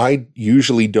 I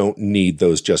usually don't need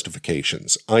those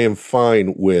justifications. I am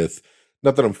fine with,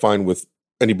 not that I'm fine with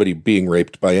anybody being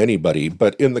raped by anybody,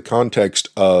 but in the context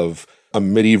of a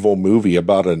medieval movie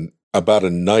about a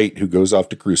knight who goes off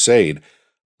to crusade,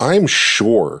 I'm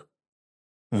sure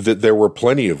that there were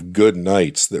plenty of good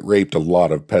knights that raped a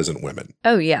lot of peasant women.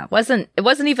 Oh yeah, it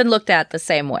wasn't even looked at the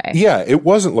same way. Yeah, it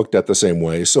wasn't looked at the same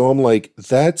way. So I'm like,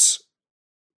 that's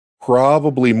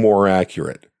probably more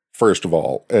accurate, first of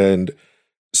all. And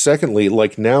secondly,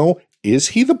 like, now, is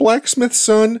he the blacksmith's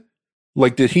son?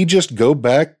 Like, did he just go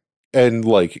back and,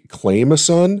 like, claim a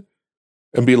son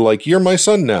and be like, you're my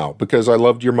son now because I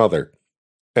loved your mother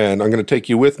and I'm going to take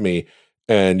you with me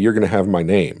and you're going to have my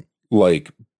name?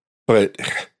 Like, but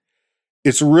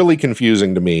it's really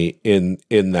confusing to me in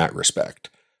that respect.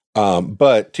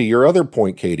 But to your other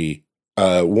point, Katie,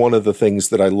 one of the things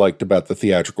that I liked about the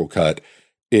theatrical cut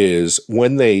is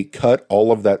when they cut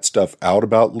all of that stuff out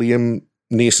about Liam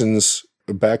Neeson's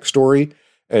backstory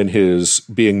and his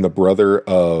being the brother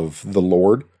of the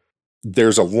Lord,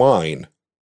 there's a line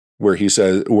where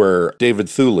where David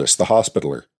Thewlis, the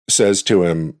Hospitaller, says to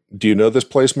him, "Do you know this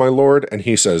place, my lord?" And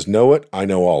he says, "Know it, I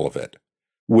know all of it,"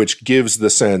 which gives the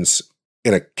sense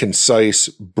in a concise,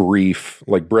 brief,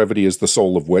 like brevity is the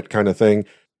soul of wit kind of thing.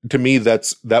 To me,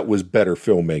 that was better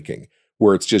filmmaking,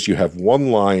 where it's just you have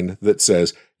one line that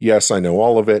says, "Yes, I know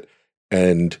all of it,"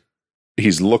 and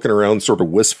he's looking around sort of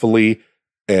wistfully,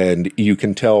 and you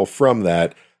can tell from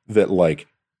that like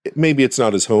maybe it's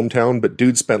not his hometown, but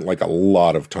dude spent like a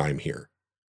lot of time here.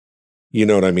 You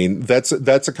know what I mean? That's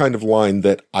a kind of line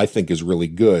that I think is really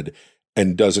good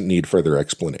and doesn't need further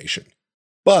explanation.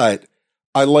 But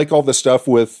I like all the stuff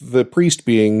with the priest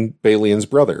being Balion's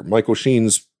brother. Michael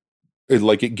Sheen's,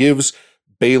 like, it gives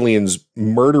Balion's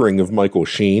murdering of Michael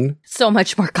Sheen so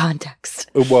much more context.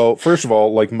 Well, first of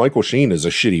all, like, Michael Sheen is a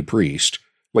shitty priest.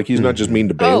 Like, he's not just mean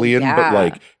to Balion, but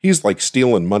like he's like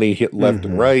stealing money hit left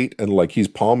and right, and like he's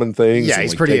palming things. Yeah, and,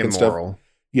 he's like, pretty taking immoral. Stuff.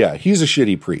 Yeah, he's a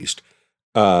shitty priest.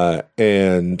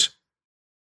 And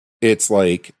it's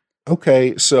like,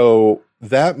 okay, so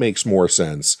that makes more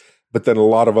sense. But then a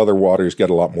lot of other waters get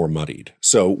a lot more muddied.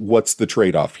 So what's the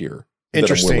trade-off here that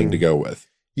I'm willing to go with?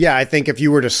 Yeah, I think if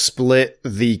you were to split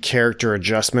the character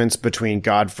adjustments between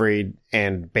Gottfried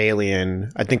and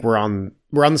Balion, I think we're on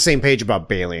the same page about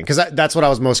Balion, because that's what I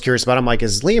was most curious about. I'm like,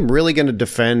 is Liam really going to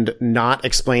defend not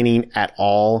explaining at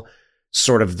all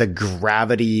sort of the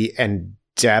gravity and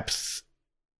depth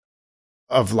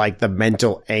of like the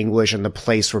mental anguish and the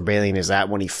place where Balion is at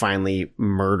when he finally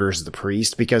murders the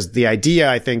priest? Because the idea,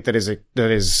 I think, that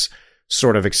is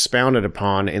sort of expounded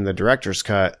upon in the director's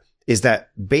cut is that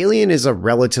Balion is a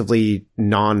relatively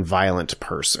non-violent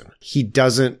person. He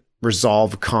doesn't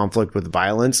resolve conflict with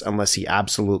violence unless he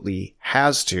absolutely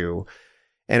has to.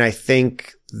 And I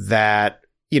think that,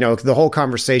 the whole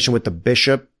conversation with the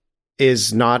bishop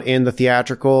is not in the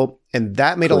theatrical. And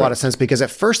that made a lot of sense, because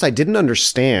at first I didn't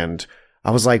understand.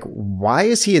 I was like, why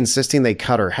is he insisting they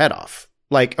cut her head off?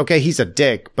 Like, okay, he's a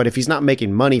dick, but if he's not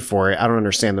making money for it, I don't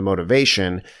understand the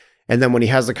motivation. And then when he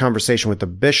has the conversation with the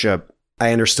bishop,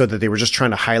 I understood that they were just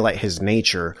trying to highlight his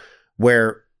nature,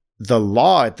 where the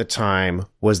law at the time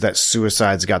was that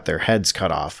suicides got their heads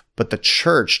cut off, but the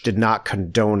church did not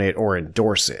condone it or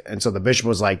endorse it. And so the bishop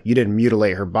was like, "You didn't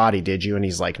mutilate her body, did you?" And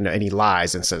he's like, "No," and he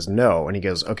lies and says no. And he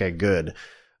goes, "Okay, good."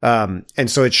 And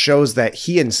so it shows that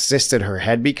he insisted her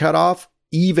head be cut off,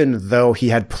 even though he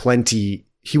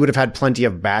would have had plenty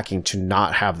of backing to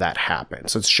not have that happen.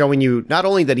 So it's showing you not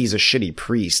only that he's a shitty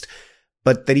priest,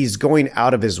 but that he's going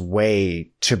out of his way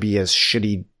to be as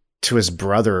shitty to his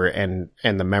brother and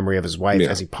the memory of his wife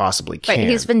as he possibly can. Right,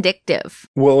 he's vindictive.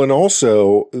 Well, and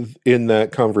also in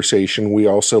that conversation, we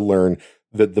also learn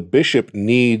that the bishop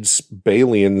needs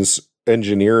Balion's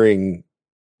engineering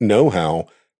know-how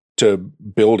to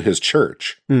build his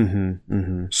church.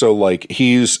 So, like,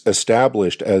 he's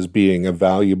established as being a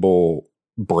valuable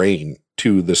brain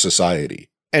to the society.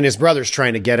 And his brother's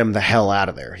trying to get him the hell out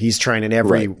of there. He's trying in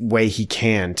every way he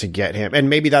can to get him. And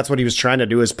maybe that's what he was trying to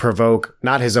do, is provoke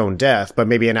not his own death, but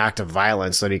maybe an act of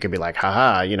violence, so that he could be like,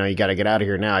 haha, you got to get out of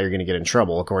here now. You're going to get in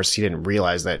trouble. Of course, he didn't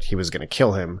realize that he was going to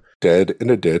kill him. Dead in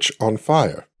a ditch on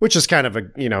fire. Which is kind of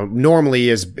normally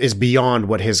is beyond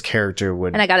what his character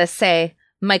would. And I got to say,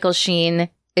 Michael Sheen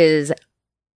is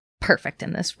perfect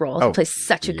in this role. He plays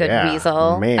such a good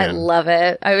Weasel. Man. I love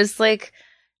it. I was like,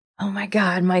 oh my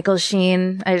God, Michael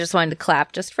Sheen. I just wanted to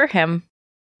clap just for him.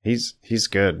 He's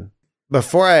good.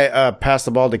 Before I pass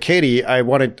the ball to Katie, I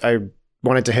wanted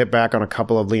to hit back on a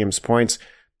couple of Liam's points.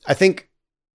 I think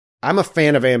I'm a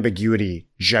fan of ambiguity,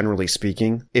 generally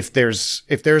speaking. If there's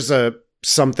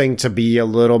something to be a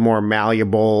little more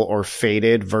malleable or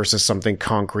faded versus something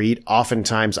concrete,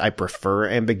 oftentimes I prefer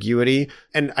ambiguity.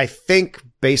 And I think,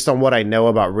 based on what I know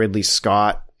about Ridley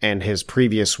Scott and his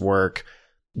previous work,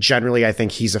 generally, I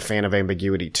think he's a fan of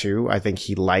ambiguity too. I think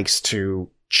he likes to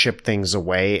chip things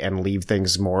away and leave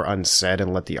things more unsaid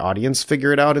and let the audience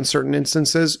figure it out in certain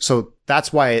instances. So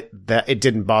that's why it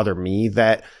didn't bother me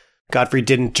that Gottfried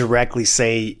didn't directly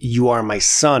say, "You are my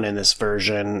son" in this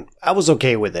version. I was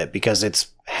okay with it because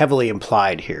it's heavily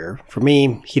implied here. For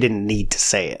me, he didn't need to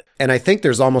say it. And I think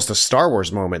there's almost a Star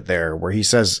Wars moment there where he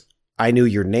says, "I knew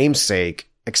your namesake,"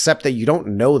 except that you don't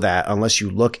know that unless you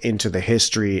look into the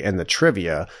history and the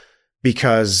trivia,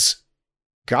 because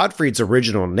Gottfried's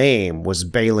original name was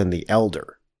Balin the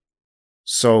Elder.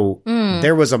 So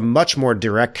there was a much more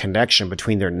direct connection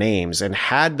between their names. And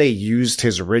had they used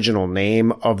his original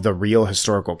name of the real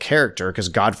historical character, because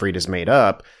Godfried is made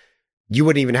up, you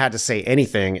wouldn't even have to say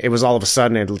anything. It was all of a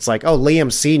sudden, it's like, oh,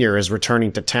 Liam Sr. is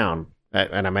returning to town.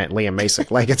 And I meant Liam Mason.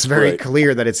 Like, it's very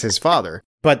clear that it's his father.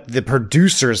 But the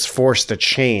producers forced a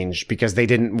change because they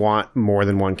didn't want more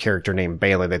than one character named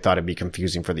Bailey. They thought it'd be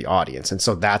confusing for the audience. And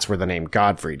so that's where the name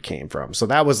Godfried came from. So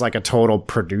that was like a total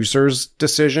producer's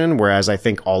decision, whereas I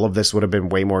think all of this would have been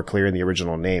way more clear in the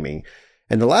original naming.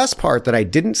 And the last part that I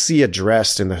didn't see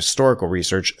addressed in the historical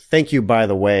research, thank you, by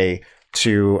the way,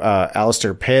 to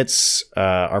Alistair Pitts,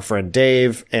 our friend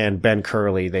Dave, and Ben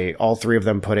Curley. All three of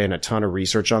them put in a ton of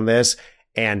research on this,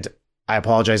 and I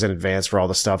apologize in advance for all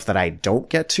the stuff that I don't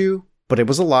get to, but it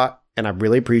was a lot, and I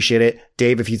really appreciate it.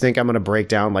 Dave, if you think I'm going to break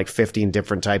down like 15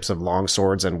 different types of long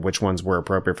swords and which ones were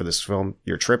appropriate for this film,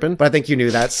 you're tripping. But I think you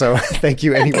knew that, so thank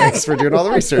you anyways for doing all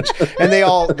the research. And they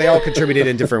all contributed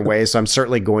in different ways, so I'm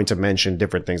certainly going to mention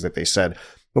different things that they said.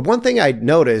 But one thing I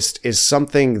noticed is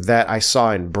something that I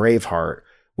saw in Braveheart,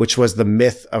 which was the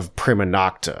myth of Prima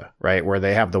Nocta, right? Where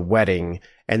they have the wedding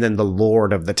and then the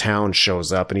lord of the town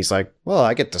shows up and he's like, well,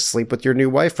 I get to sleep with your new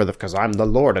wife because I'm the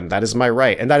lord and that is my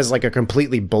right. And that is like a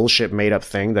completely bullshit made up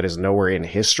thing that is nowhere in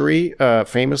history,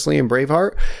 famously in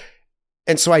Braveheart.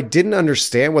 And so I didn't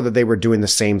understand whether they were doing the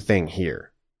same thing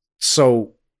here.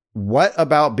 So what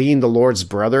about being the lord's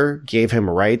brother gave him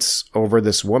rights over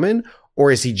this woman?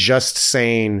 Or is he just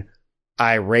saying,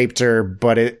 I raped her,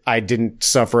 but I didn't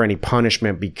suffer any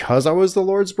punishment because I was the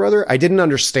Lord's brother? I didn't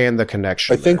understand the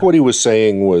connection. I think what he was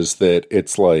saying was that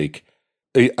it's like,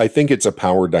 I think it's a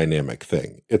power dynamic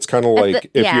thing. It's kind of like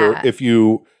if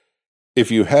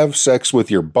you have sex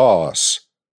with your boss,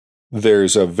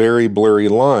 there's a very blurry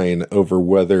line over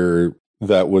whether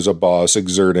that was a boss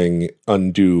exerting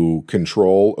undue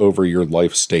control over your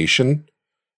life station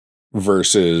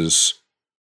versus,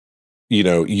 you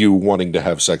know, you wanting to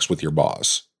have sex with your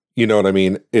boss. You know what I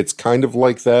mean? It's kind of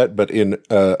like that, but in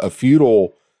a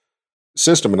feudal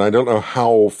system, and I don't know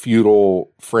how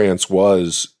feudal France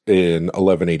was in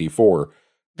 1184.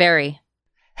 Very.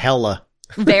 Hella.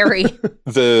 Very.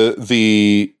 There was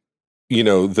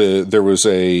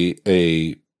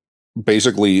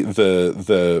basically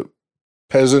the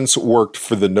peasants worked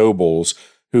for the nobles,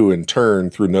 who in turn,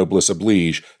 through noblesse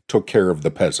oblige, took care of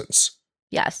the peasants.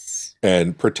 Yes.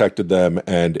 And protected them,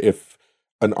 and if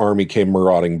an army came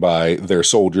marauding by, their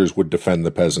soldiers would defend the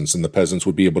peasants, and the peasants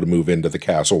would be able to move into the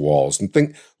castle walls, and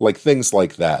things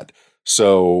like that.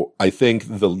 So I think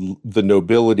the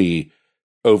nobility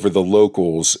over the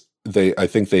locals, I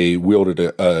think they wielded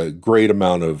a great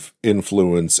amount of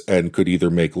influence and could either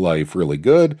make life really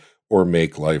good or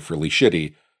make life really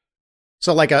shitty.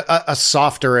 So like a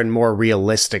softer and more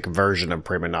realistic version of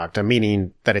Prima Nocta,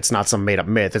 meaning that it's not some made-up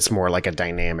myth. It's more like a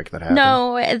dynamic that happened.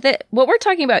 No, what we're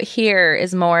talking about here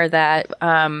is more that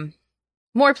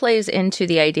more plays into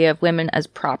the idea of women as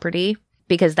property,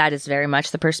 because that is very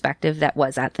much the perspective that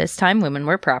was at this time. Women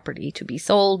were property to be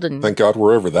sold. And thank God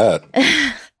we're over that.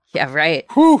 Yeah, right.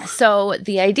 Whew. So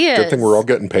the idea Good thing we're all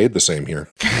getting paid the same here.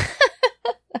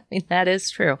 I mean, that is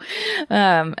true.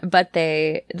 But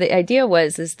the idea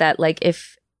is that, like,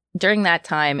 if during that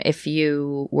time, if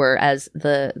you were as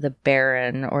the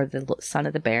Baron or the son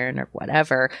of the Baron or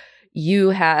whatever, you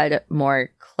had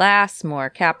more class, more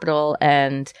capital,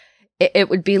 and it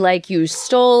would be like you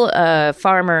stole a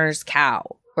farmer's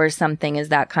cow or something. Is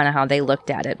that kind of how they looked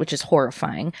at it, which is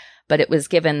horrifying. But it was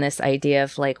given this idea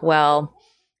of like, well,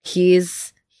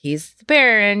 he's the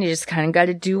Baron, you just kind of got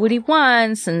to do what he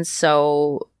wants. And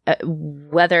so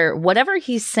whatever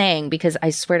he's saying, because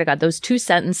I swear to God, those two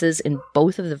sentences in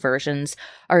both of the versions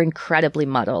are incredibly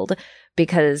muddled,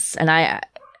 because, and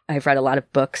I've read a lot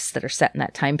of books that are set in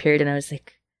that time period, and I was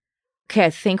like, okay,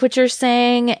 I think what you're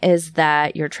saying is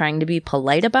that you're trying to be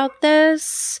polite about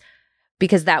this,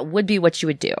 because that would be what you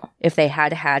would do. If they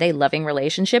had had a loving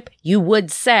relationship, you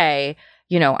would say,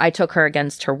 you know, I took her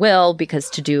against her will, because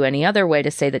to do any other way to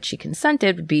say that she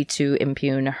consented would be to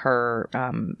impugn her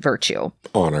virtue.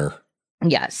 Honor.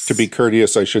 Yes. To be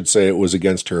courteous, I should say it was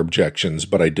against her objections,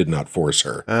 but I did not force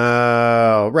her.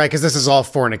 Oh, right, because this is all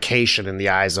fornication in the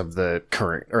eyes of the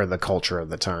current, or the culture of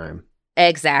the time.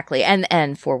 Exactly.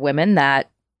 And for women,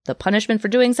 that the punishment for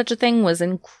doing such a thing was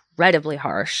incredibly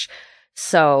harsh.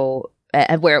 So,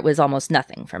 where it was almost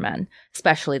nothing for men,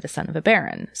 especially the son of a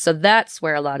baron. So that's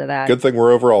where a lot of that. Good thing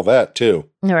we're over all that too.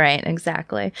 Right,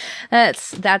 exactly.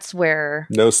 That's where.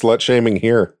 No slut shaming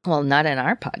here. Well, not in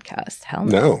our podcast. Hell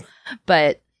no. No.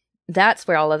 But that's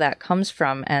where all of that comes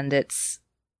from, and it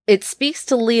speaks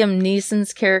to Liam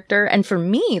Neeson's character. And for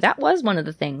me, that was one of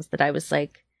the things that I was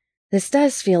like, this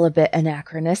does feel a bit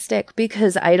anachronistic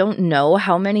because I don't know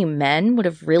how many men would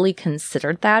have really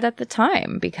considered that at the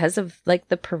time because of like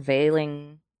the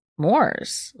prevailing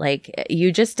mores. Like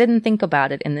you just didn't think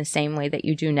about it in the same way that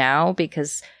you do now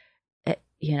because,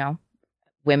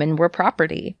 women were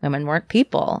property, women weren't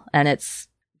people. And it's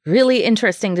really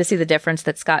interesting to see the difference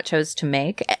that Scott chose to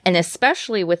make. And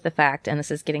especially with the fact, and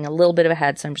this is getting a little bit of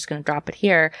ahead, so I'm just going to drop it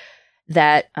here,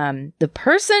 that the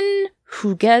person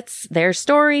who gets their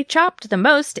story chopped the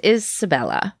most is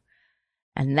Sabella.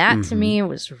 And that to me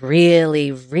was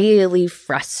really, really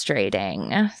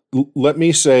frustrating. Let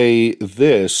me say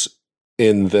this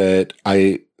in that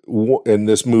and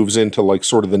this moves into like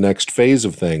sort of the next phase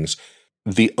of things.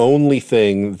 The only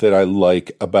thing that I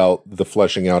like about the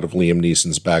fleshing out of Liam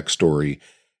Neeson's backstory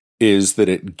is that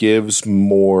it gives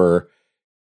more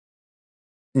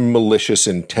malicious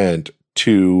intent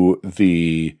to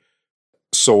the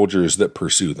soldiers that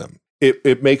pursue them.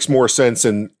 It makes more sense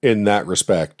in that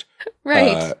respect.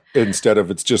 Right. Instead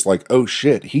of it's just like, oh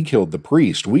shit, he killed the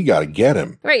priest. We got to get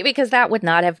him. Right, because that would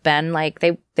not have been like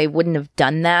they wouldn't have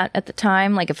done that at the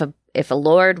time. Like if a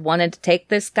lord wanted to take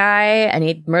this guy and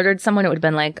he'd murdered someone, it would have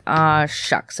been like,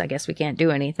 shucks, I guess we can't do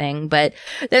anything. But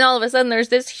then all of a sudden there's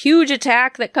this huge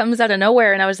attack that comes out of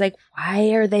nowhere. And I was like,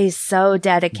 why are they so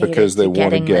dedicated because they to want to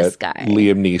getting get this guy?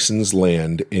 Liam Neeson's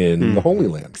land in the Holy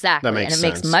Land. Exactly. That makes and it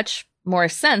sense. makes much more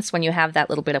sense when you have that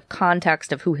little bit of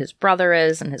context of who his brother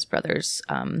is and his brother's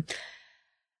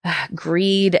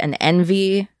greed and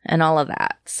envy and all of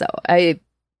that. So I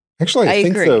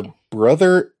think agree. the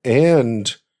brother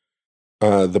and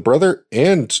the brother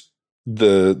and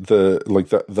the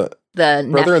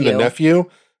brother and the nephew.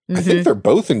 I think they're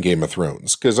both in Game of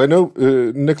Thrones because I know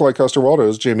Nikolai Coster-Waldau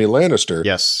is Jaime Lannister.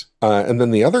 Yes, and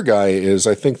then the other guy is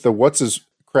I think the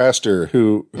Craster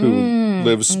who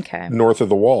lives north of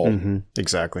the wall. Mm-hmm.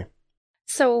 Exactly.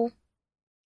 So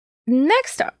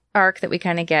next arc that we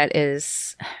kind of get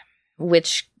is,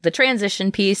 which the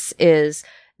transition piece is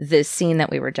this scene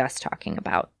that we were just talking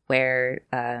about, where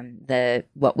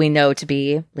what we know to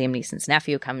be Liam Neeson's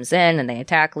nephew comes in and they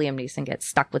attack. Liam Neeson gets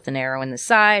stuck with an arrow in the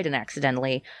side and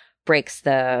accidentally breaks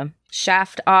the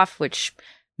shaft off, which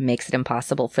makes it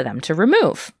impossible for them to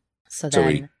remove. So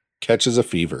he catches a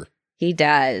fever. He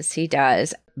does.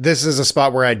 This is a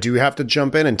spot where I do have to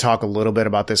jump in and talk a little bit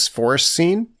about this forest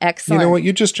scene. Excellent. You know what?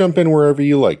 You just jump in wherever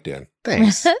you like, Dan.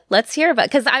 Thanks. Let's hear about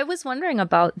it, because I was wondering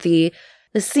about the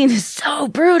scene is so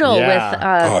brutal with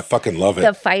I fucking love it.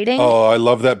 The fighting. Oh, I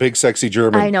love that big sexy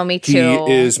German. I know, me too.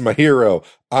 He is my hero.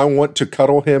 I want to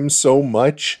cuddle him so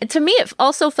much. To me, it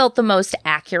also felt the most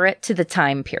accurate to the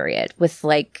time period with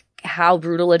like how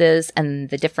brutal it is and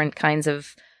the different kinds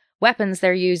of weapons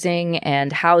they're using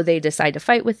and how they decide to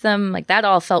fight with them. Like that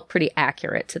all felt pretty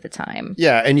accurate to the time.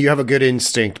 Yeah, and you have a good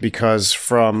instinct because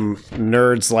from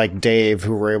nerds like Dave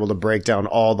who were able to break down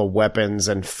all the weapons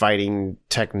and fighting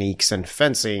techniques and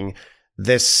fencing,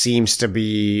 this seems to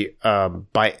be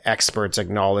by experts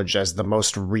acknowledged as the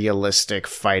most realistic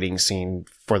fighting scene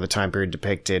for the time period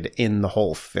depicted in the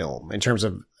whole film in terms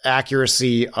of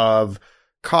accuracy of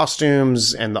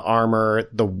costumes and the armor,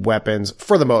 the weapons,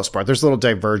 for the most part. There's little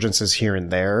divergences here and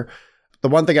there. The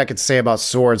one thing I could say about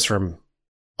swords from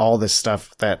all this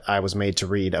stuff that I was made to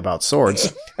read about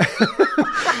swords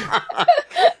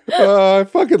I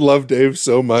fucking love Dave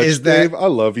so much. Is that Dave, I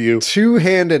love you.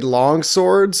 Two-handed long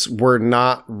swords were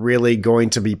not really going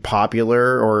to be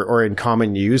popular or in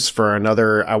common use for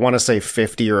another, I want to say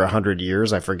 50 or 100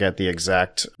 years. I forget the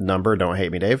exact number. Don't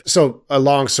hate me, Dave. So a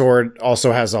long sword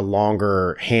also has a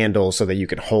longer handle so that you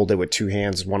can hold it with two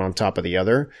hands, one on top of the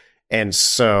other. And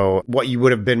so what you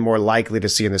would have been more likely to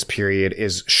see in this period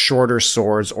is shorter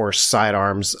swords or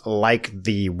sidearms like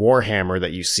the Warhammer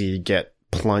that you see get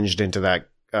plunged into that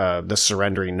the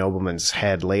surrendering nobleman's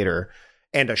head later,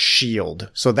 and a shield.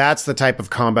 So that's the type of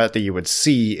combat that you would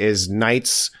see is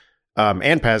knights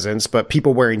and peasants, but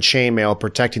people wearing chainmail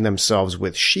protecting themselves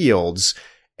with shields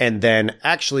and then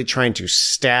actually trying to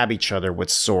stab each other with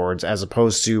swords, as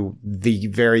opposed to the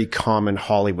very common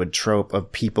Hollywood trope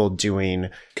of people doing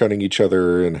cutting each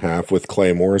other in half with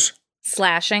claymores.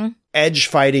 Slashing. Edge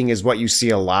fighting is what you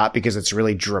see a lot because it's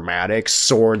really dramatic.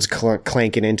 Swords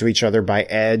clanking into each other by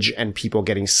edge and people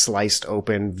getting sliced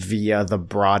open via the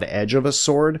broad edge of a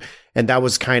sword. And that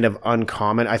was kind of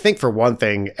uncommon. I think for one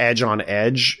thing, edge on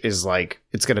edge is like,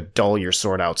 it's going to dull your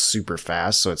sword out super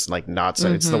fast. So it's like not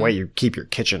so, it's the way you keep your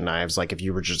kitchen knives. Like if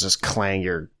you were just clang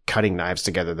your cutting knives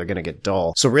together, they're going to get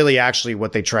dull. So really actually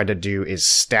what they tried to do is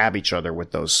stab each other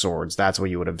with those swords. That's what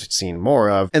you would have seen more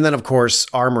of. And then of course,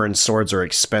 armor and swords are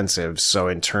expensive. relative. So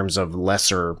in terms of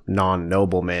lesser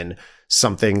non-noblemen,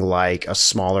 something like a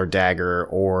smaller dagger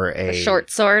or A short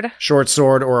sword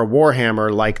or a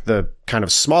warhammer, like the kind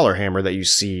of smaller hammer that you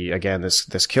see, again,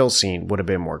 this kill scene would have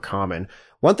been more common.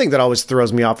 One thing that always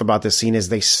throws me off about this scene is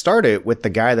they start it with the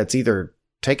guy that's either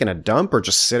taking a dump or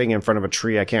just sitting in front of a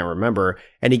tree, I can't remember,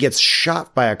 and he gets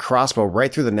shot by a crossbow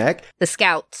right through the neck. The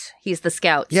scout. He's the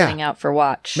scout sitting out for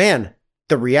watch. Man,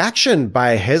 the reaction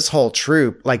by his whole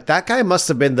troop, like that guy must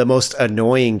have been the most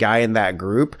annoying guy in that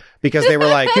group, because they were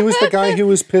like, he was the guy who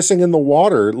was pissing in the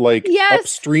water, like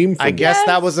upstream from I guess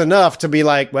that was enough to be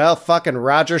like, well, fucking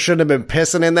Roger shouldn't have been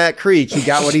pissing in that creek. He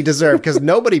got what he deserved, because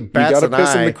nobody bats an eye. You gotta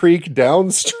piss in the creek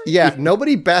downstream. Yeah,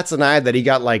 nobody bats an eye that he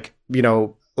got like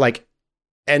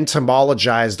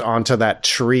entomologized onto that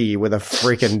tree with a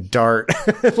freaking dart,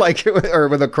 or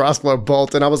with a crossbow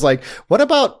bolt. And I was like, what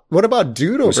about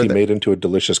dude over there? Was he made into a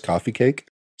delicious coffee cake?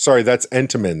 Sorry, that's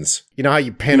Entenmann's. You know how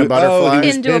you pin a butterfly?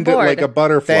 Into a board. Like a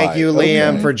butterfly. Thank you,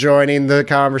 Liam, for joining the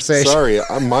conversation. Sorry,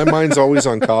 my mind's always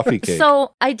on coffee cake.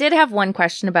 So I did have one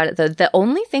question about it, though. The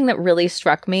only thing that really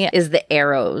struck me is the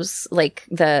arrows, like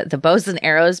the bows and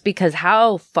arrows, because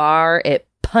how far it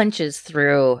punches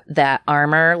through that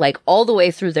armor, like all the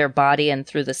way through their body and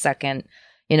through the second,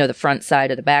 the front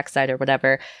side or the back side or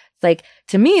whatever. It's like,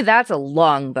 to me, that's a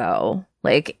longbow.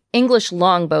 Like, English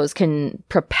longbows can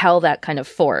propel that kind of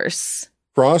force.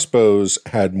 Crossbows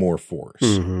had more force.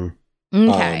 Mm-hmm.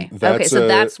 Okay. So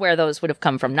that's where those would have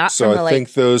come from. Not so from I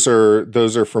think those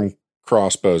are from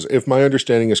crossbows. If my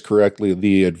understanding is correctly,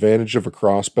 the advantage of a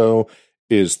crossbow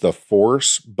is the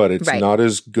force, but it's not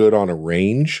as good on a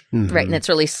range. Mm-hmm. Right, and it's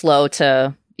really slow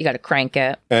you got to crank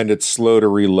it. And it's slow to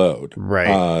reload.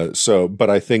 Right. But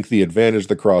I think the advantage of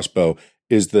the crossbow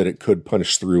is that it could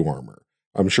punch through armor.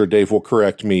 I'm sure Dave will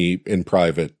correct me in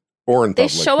private or in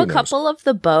public. They show a couple of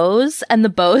the bows, and the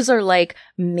bows are like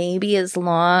maybe as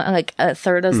long, like a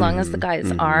third as long as the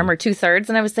guy's arm, or 2/3.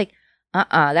 And I was like,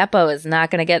 that bow is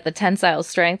not going to get the tensile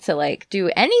strength to like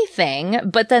do anything.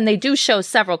 But then they do show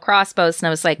several crossbows, and I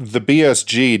was like, the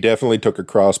BSG definitely took a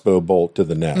crossbow bolt to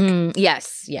the neck.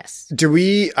 Yes.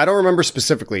 I don't remember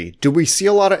specifically, do we see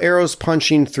a lot of arrows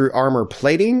punching through armor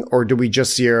plating, or do we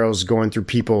just see arrows going through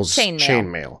people's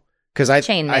chainmail? Because I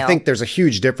think there's a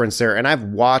huge difference there. And I've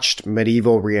watched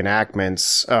medieval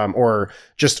reenactments, or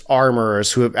just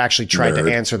armorers who have actually tried to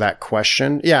answer that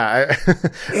question. Yeah,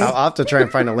 I'll have to try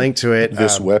and find a link to it.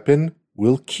 This weapon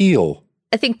will kill.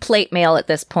 I think plate mail at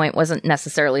this point wasn't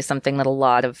necessarily something that a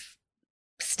lot of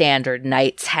standard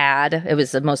knights had. It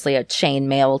was mostly a chain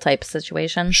mail type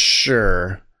situation.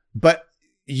 Sure. But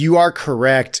you are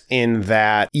correct in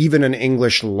that even an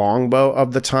English longbow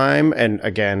of the time, and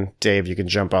again, Dave, you can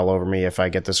jump all over me if I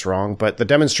get this wrong, but the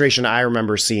demonstration I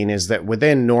remember seeing is that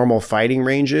within normal fighting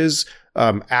ranges,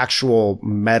 actual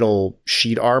metal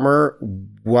sheet armor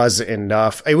was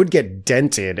enough. It would get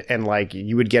dented, and like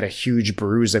you would get a huge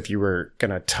bruise if you were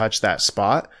going to touch that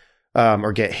spot,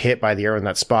 or get hit by the arrow in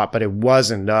that spot, but it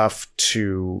was enough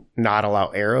to not allow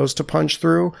arrows to punch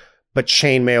through. But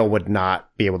chainmail would not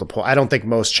be able to pull. I don't think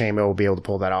most chainmail will be able to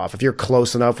pull that off. If you're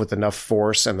close enough with enough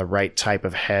force and the right type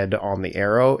of head on the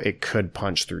arrow, it could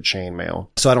punch through chainmail.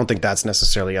 So I don't think that's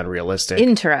necessarily unrealistic.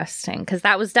 Interesting, because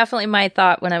that was definitely my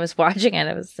thought when I was watching it.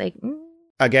 I was like,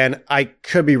 Again, I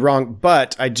could be wrong,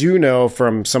 but I do know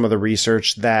from some of the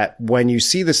research that when you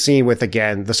see the scene with,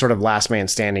 again, the sort of last man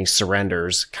standing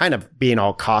surrenders, kind of being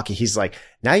all cocky, he's like,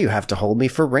 now you have to hold me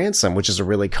for ransom, which is a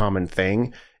really common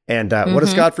thing. And what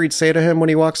does Gottfried say to him when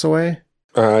he walks away?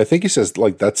 I think he says,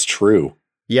 like, that's true.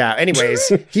 Yeah,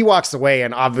 anyways, he walks away,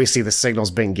 and obviously the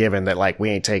signal's been given that, like, we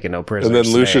ain't taking no prisoners. And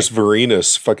then Lucius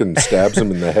Vorenus fucking stabs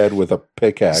him in the head with a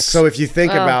pickaxe. So if you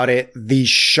think about it, the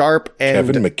sharp end...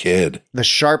 Kevin McKidd. The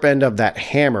sharp end of that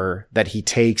hammer that he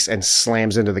takes and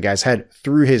slams into the guy's head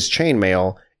through his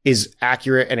chainmail is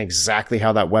accurate and exactly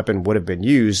how that weapon would have been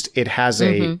used. It has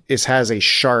a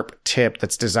sharp tip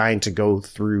that's designed to go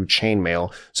through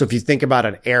chainmail. So if you think about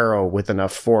an arrow with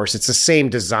enough force, it's the same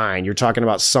design. You're talking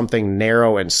about something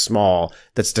narrow and small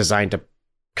that's designed to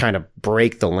kind of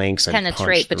break the links and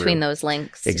penetrate between those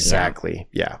links. Exactly.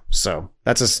 Yeah. So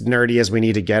that's as nerdy as we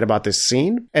need to get about this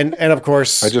scene. And of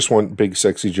course, I just want big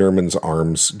sexy German's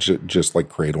arms just like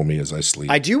cradle me as I sleep.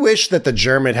 I do wish that the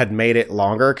German had made it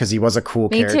longer, because he was a cool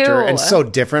character too. And so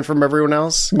different from everyone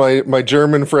else. My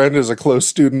German friend is a close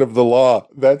student of the law.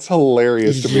 That's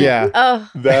hilarious to me. Yeah.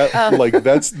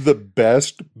 That's the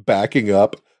best backing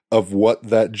up of what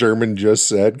that German just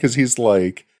said, because he's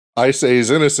like, I say he's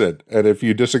innocent, and if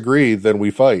you disagree, then we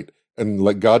fight, and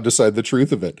let God decide the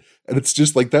truth of it. And it's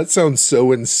just like, that sounds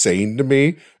so insane to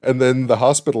me. And then the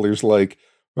hospitaler's like,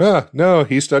 Yeah, no,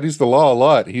 he studies the law a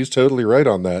lot. He's totally right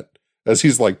on that, as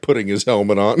he's like putting his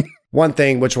helmet on. One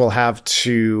thing which we'll have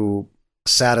to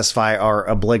satisfy our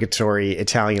obligatory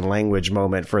Italian language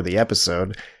moment for the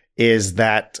episode is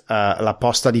that La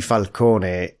Posta di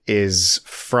Falcone is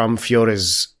from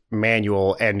Fiore's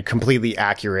manual and completely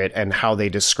accurate, and how they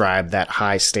describe that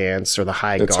high stance or the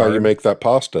high That's guard. how you make that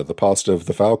pasta, the pasta of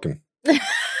the falcon.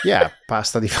 Yeah,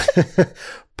 pasta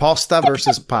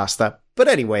versus pasta. But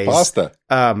anyways, Pasta.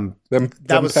 Them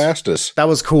was pastas. That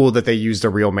was cool that they used a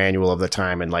real manual of the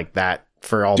time and like that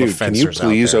for all the Dude, can fencers you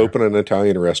please out there. open an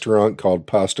Italian restaurant called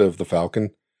Pasta of the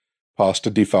Falcon? Pasta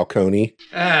di Falcone.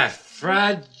 Ah,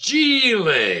 fragile.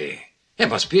 It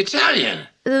must be Italian.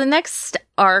 The next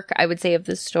arc, I would say, of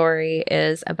the story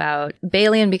is about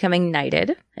Balian becoming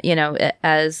knighted. You know,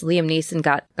 as Liam Neeson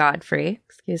got Godfrey,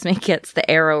 gets the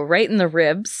arrow right in the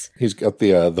ribs. He's got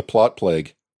the plot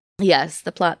plague. Yes,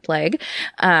 the plot plague.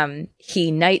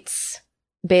 He knights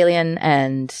Balian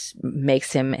and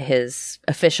makes him his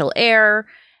official heir,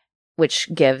 which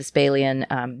gives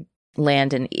Balian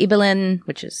land in Ibelin,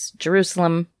 which is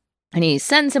Jerusalem. And he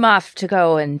sends him off to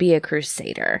go and be a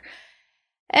crusader.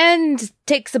 And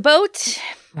takes a boat,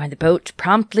 where the boat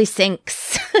promptly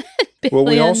sinks. Well,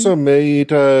 we also made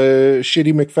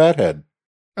Shitty McFathead.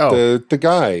 Oh, The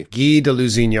guy. Guy de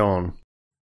Lusignan.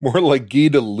 More like Guy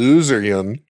de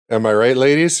Loserian. Am I right,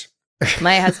 ladies?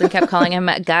 My husband kept calling him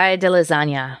Guy de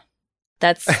Lasagna.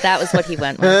 That was what he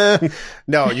went with.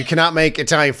 No, you cannot make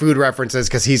Italian food references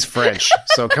because he's French.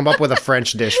 So come up with a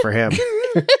French dish for him.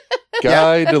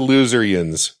 Guy de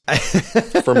Loserians.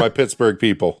 For my Pittsburgh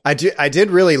people. I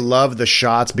did really love the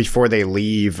shots before they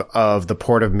leave of the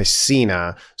port of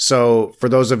Messina. So for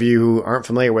those of you who aren't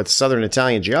familiar with Southern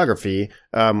Italian geography,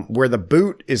 where the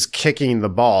boot is kicking the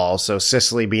ball, so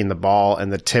Sicily being the ball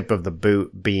and the tip of the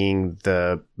boot being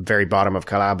the very bottom of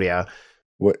Calabria.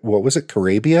 What was it?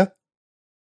 Carabia?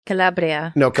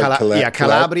 Calabria. No, Calabria.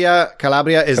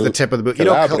 Calabria is the tip of the boot.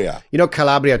 Calabria. You know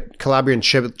Calabrian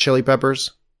chili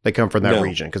peppers? They come from that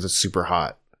region because it's super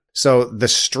hot. So the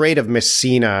Strait of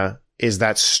Messina is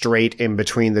that strait in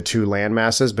between the two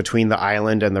landmasses, between the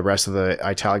island and the rest of the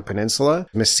Italic peninsula.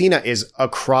 Messina is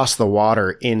across the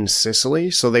water in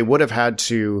Sicily, so they would have had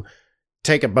to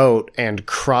take a boat and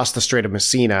cross the Strait of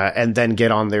Messina and then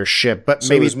get on their ship. But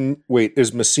So is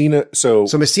Messina... So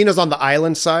Messina's on the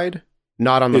island side,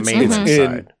 not on the mainland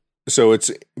side. So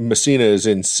Messina is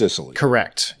in Sicily.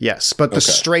 Correct. Yes. But the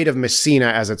Strait of Messina,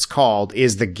 as it's called,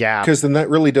 is the gap. Because then that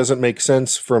really doesn't make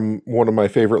sense from one of my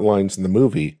favorite lines in the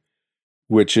movie,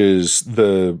 which is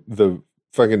the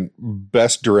fucking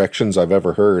best directions I've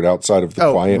ever heard outside of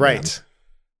the Quiet Man.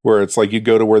 Where it's like you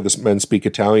go to where the men speak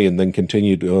Italian, then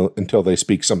continue until they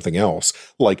speak something else.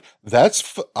 Like,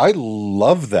 I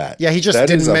love that. Yeah, he just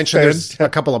didn't mention there's a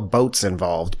couple of boats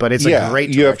involved, but it's a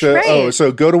great you have to. Right. Oh,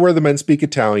 so go to where the men speak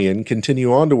Italian,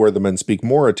 continue on to where the men speak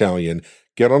more Italian,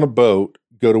 get on a boat,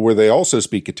 go to where they also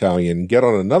speak Italian, get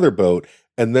on another boat,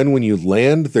 and then when you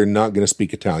land, they're not going to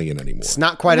speak Italian anymore. It's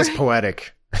not quite as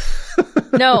poetic.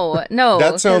 No.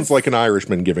 That sounds like an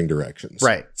Irishman giving directions.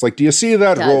 Right. It's like, do you see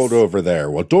that road over there?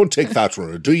 Well, don't take that one.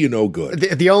 It'll do you no good.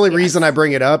 The only reason I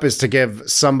bring it up is to give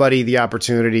somebody the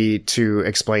opportunity to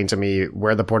explain to me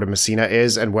where the port of Messina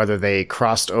is and whether they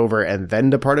crossed over and then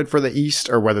departed for the east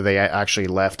or whether they actually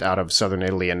left out of southern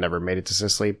Italy and never made it to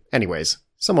Sicily. Anyways,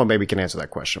 someone maybe can answer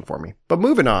that question for me. But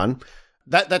moving on,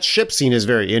 that ship scene is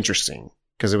very interesting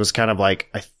because it was kind of like,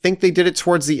 I think they did it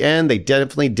towards the end. They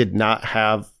definitely did not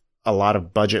have a lot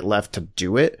of budget left to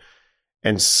do it.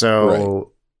 And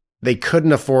so they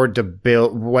couldn't afford to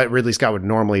build what Ridley Scott would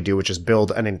normally do, which is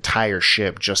build an entire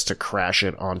ship just to crash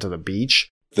it onto the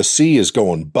beach. The sea is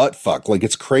going butt fuck. Like,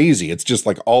 it's crazy. It's just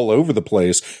like all over the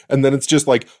place. And then it's just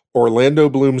like Orlando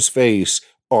Bloom's face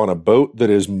on a boat that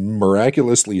is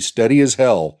miraculously steady as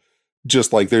hell.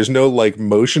 Just like there's no like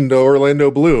motion to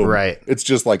Orlando Bloom. Right. It's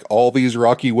just like all these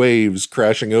rocky waves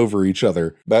crashing over each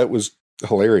other. That was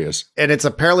hilarious. And it's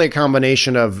apparently a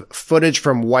combination of footage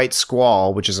from White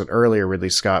Squall, which is an earlier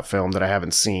Ridley Scott film that I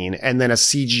haven't seen, and then a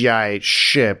CGI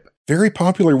ship. Very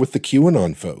popular with the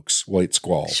QAnon folks, White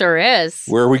Squall. Sure is.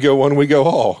 Where we go one, we go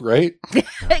all, right?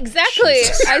 Exactly.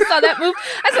 I saw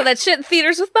that shit in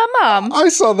theaters with my mom. I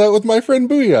saw that with my friend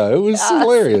Booyah. It was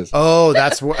hilarious. Oh,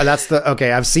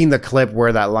 okay. I've seen the clip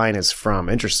where that line is from.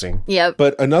 Interesting. Yep.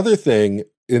 But another thing,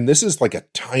 and this is like a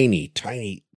tiny,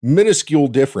 minuscule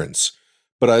difference,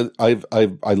 but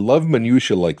I love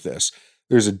minutia like this.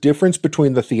 There's a difference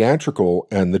between the theatrical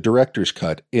and the director's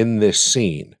cut in this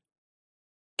scene.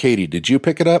 Katie, did you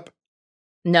pick it up?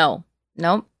 No.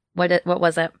 Nope. What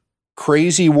was it?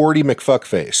 Crazy Warty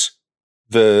McFuckface.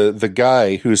 The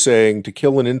guy who's saying to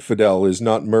kill an infidel is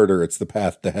not murder, it's the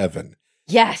path to heaven.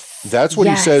 Yes. That's what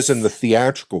he says in the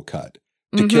theatrical cut.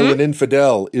 To kill an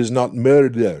infidel is not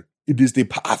murder, it is the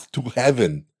path to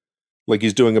heaven. Like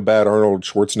he's doing a bad Arnold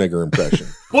Schwarzenegger impression.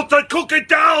 Put the cookie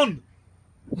down!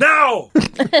 Now!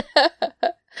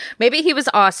 Maybe he was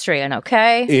Austrian,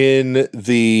 okay? In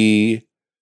the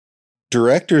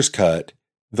director's cut,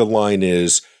 the line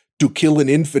is, to kill an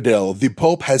infidel, the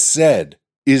Pope has said,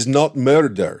 is not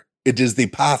murder. It is the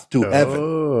path to heaven.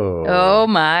 Oh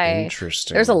my.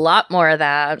 Interesting. There's a lot more of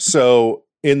that. So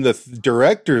in the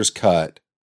director's cut,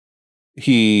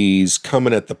 he's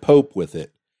coming at the Pope with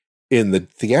it. In the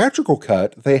theatrical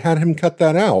cut, they had him cut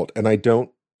that out.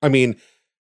 And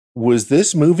was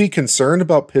this movie concerned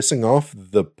about pissing off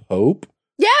the Pope?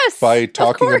 Yes. By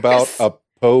talking about a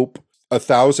Pope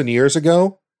 1,000 years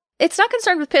ago? It's not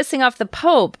concerned with pissing off the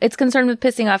Pope. It's concerned with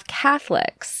pissing off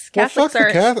Catholics. Well, fuck the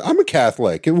Catholic. I'm a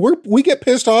Catholic. We get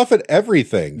pissed off at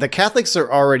everything. The Catholics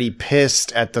are already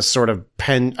pissed at the sort of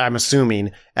I'm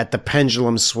assuming, at the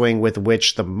pendulum swing with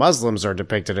which the Muslims are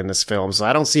depicted in this film. So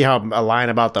I don't see how a line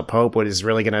about the Pope is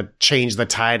really going to change the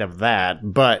tide of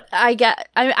that. But I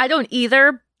don't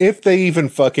either. If they even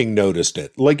fucking noticed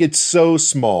it. Like, it's so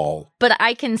small. But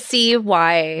I can see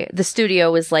why the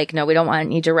studio was like, no, we don't want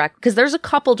any direct, because there's a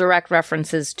couple direct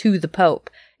references to the Pope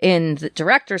in the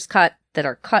director's cut that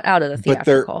are cut out of the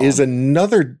theatrical. But there is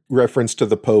another reference to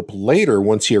the Pope later,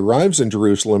 once he arrives in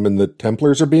Jerusalem and the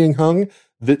Templars are being hung,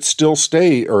 that still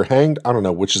stay or hanged. I don't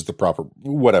know which is the proper,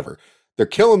 whatever. They're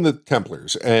killing the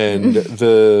Templars, and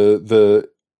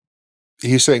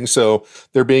he's saying so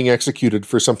they're being executed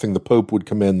for something the Pope would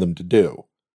command them to do.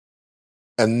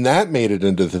 And that made it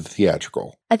into the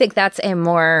theatrical. I think that's a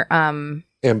more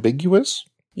ambiguous?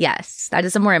 Yes, that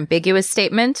is a more ambiguous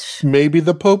statement. Maybe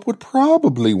the Pope would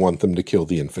probably want them to kill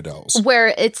the infidels.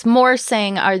 Where it's more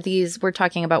saying, we're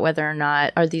talking about whether or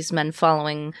not are these men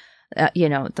following,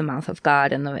 the mouth of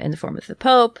God in the form of the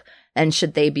Pope, and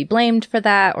should they be blamed for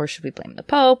that, or should we blame the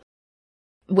Pope?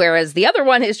 Whereas the other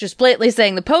one is just blatantly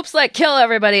saying the Pope's like, kill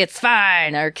everybody, it's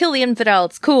fine, or kill the infidel,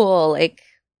 it's cool. Like,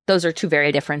 those are two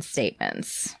very different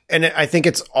statements. And I think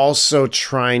it's also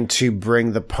trying to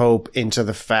bring the Pope into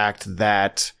the fact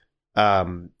that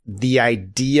the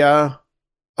idea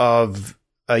of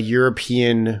a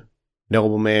European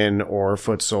nobleman or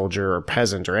foot soldier or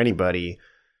peasant or anybody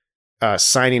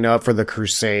signing up for the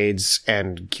Crusades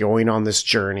and going on this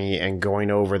journey and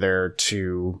going over there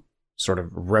to sort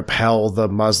of repel the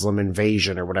Muslim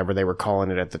invasion or whatever they were calling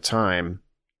it at the time,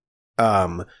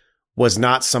 was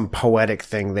not some poetic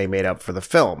thing they made up for the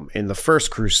film. In the First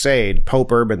Crusade,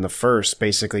 Pope Urban I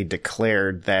basically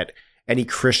declared that any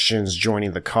Christians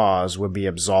joining the cause would be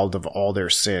absolved of all their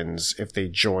sins if they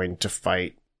joined to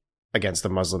fight against the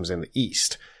Muslims in the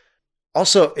East.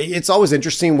 Also, it's always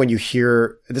interesting when you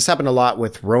hear, this happened a lot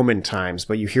with Roman times,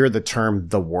 but you hear the term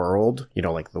the world,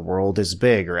 like the world is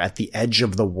big, or at the edge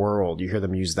of the world. You hear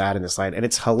them use that in this line. And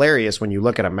it's hilarious when you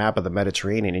look at a map of the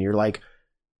Mediterranean and you're like,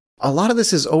 a lot of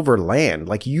this is over land.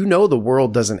 Like, the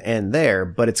world doesn't end there,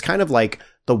 but it's kind of like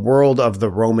the world of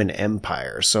the Roman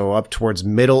Empire. So up towards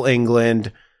Middle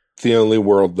England. The only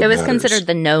world that matters. Considered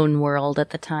the known world at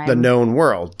the time. The known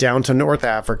world, down to North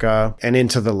Africa and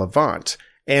into the Levant.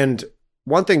 And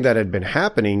one thing that had been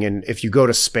happening, and if you go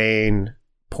to Spain,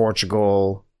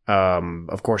 Portugal,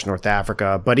 of course, North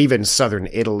Africa, but even southern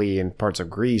Italy and parts of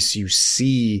Greece, you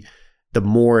see the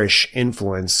Moorish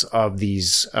influence of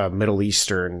these Middle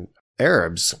Eastern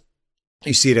Arabs.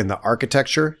 You see it in the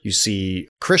architecture. You see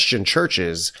Christian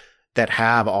churches that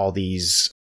have all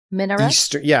these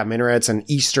minarets. Minarets and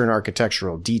Eastern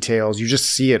architectural details. You just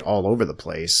see it all over the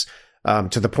place.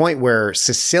 To the point where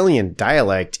Sicilian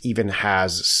dialect even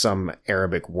has some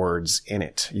Arabic words in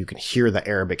it. You can hear the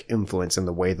Arabic influence in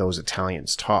the way those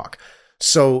Italians talk.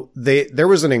 So there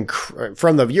was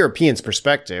from the Europeans'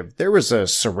 perspective, there was a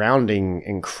surrounding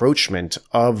encroachment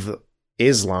of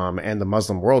Islam and the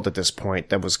Muslim world at this point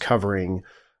that was covering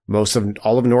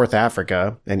all of North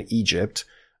Africa and Egypt,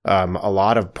 a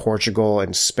lot of Portugal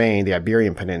and Spain, the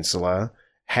Iberian Peninsula,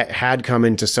 had come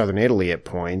into southern Italy at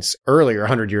points.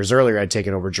 100 years earlier, had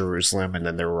taken over Jerusalem, and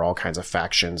then there were all kinds of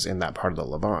factions in that part of the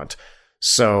Levant.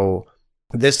 So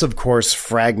this, of course,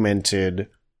 fragmented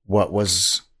what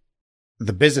was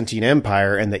the Byzantine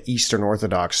Empire and the Eastern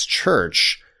Orthodox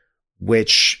Church,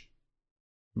 which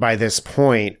by this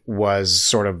point was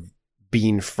sort of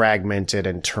being fragmented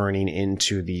and turning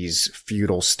into these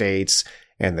feudal states,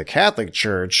 and the Catholic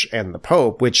Church and the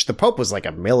Pope, which the Pope was like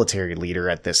a military leader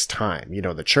at this time.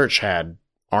 The church had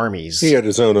armies. He had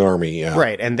his own army, yeah.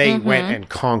 Right, and they went and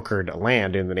conquered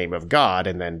land in the name of God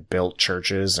and then built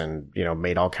churches and,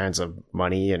 made all kinds of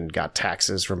money and got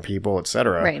taxes from people,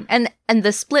 etc. Right. And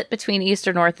the split between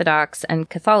Eastern Orthodox and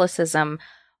Catholicism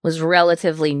was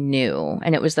relatively new,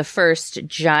 and it was the first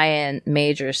giant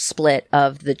major split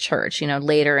of the church.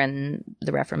 Later in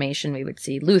the Reformation, we would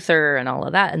see Luther and all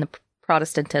of that and the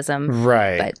Protestantism.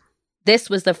 Right. But this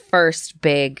was the first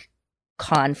big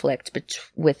conflict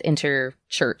with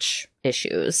inter-church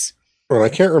issues. Well, I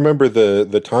can't remember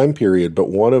the time period, but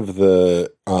one of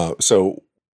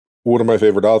my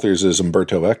favorite authors is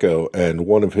Umberto Eco, and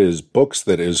one of his books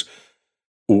that is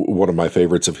one of my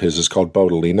favorites of his is called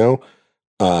Baudolino,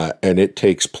 and it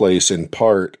takes place in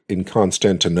part in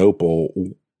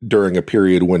Constantinople during a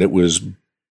period when it was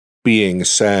being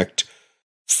sacked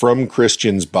from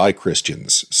Christians by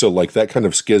Christians. So like that kind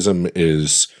of schism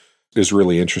is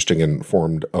really interesting and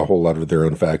formed a whole lot of their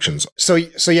own factions. So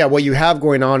yeah, what you have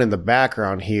going on in the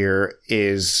background here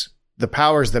is the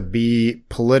powers that be,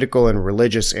 political and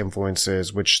religious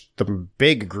influences, which the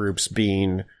big groups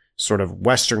being sort of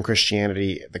Western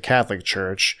Christianity, the Catholic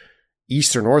Church,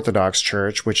 Eastern Orthodox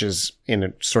Church, which is in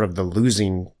a sort of the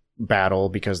losing battle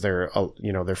because they're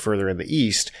further in the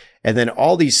East, and then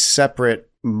all these separate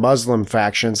Muslim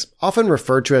factions, often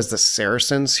referred to as the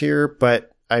Saracens here,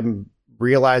 but I'm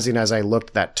realizing as I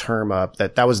looked that term up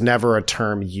that was never a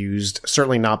term used,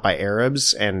 certainly not by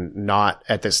Arabs and not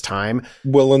at this time.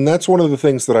 Well, and that's one of the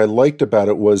things that I liked about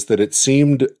it was that it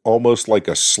seemed almost like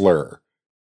a slur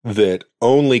that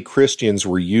only Christians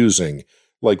were using.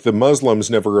 Like the Muslims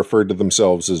never referred to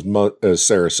themselves as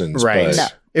Saracens. Right. But no.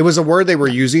 It was a word they were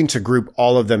using to group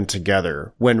all of them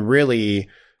together when really,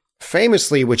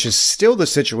 famously, which is still the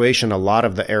situation a lot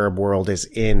of the Arab world is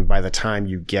in by the time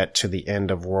you get to the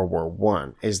end of World War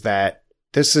I, is that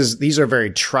these are very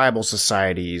tribal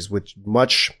societies with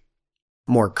much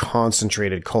more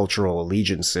concentrated cultural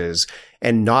allegiances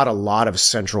and not a lot of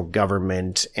central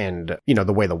government and,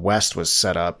 the way the West was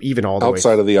set up, even all the way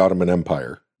outside of the Ottoman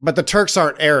Empire. But the Turks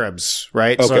aren't Arabs,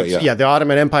 right? Okay, so the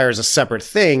Ottoman Empire is a separate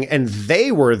thing, and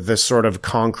they were the sort of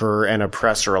conqueror and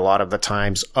oppressor a lot of the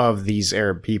times of these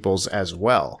Arab peoples as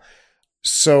well.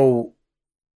 So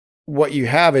what you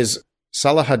have is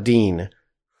Salah ad-Din,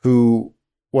 who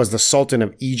was the Sultan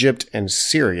of Egypt and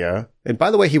Syria. And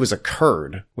by the way, he was a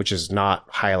Kurd, which is not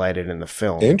highlighted in the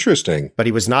film. Interesting. But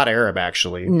he was not Arab,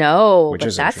 actually. No, which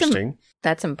is interesting.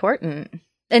 That's important.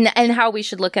 And how we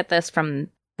should look at this from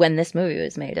when this movie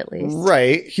was made, at least.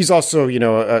 Right. He's also,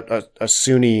 a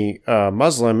Sunni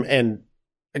Muslim. And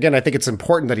again, I think it's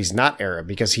important that he's not Arab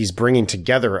because he's bringing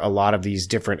together a lot of these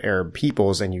different Arab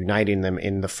peoples and uniting them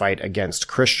in the fight against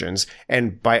Christians.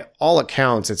 And by all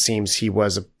accounts, it seems he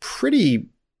was a pretty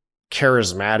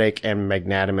charismatic and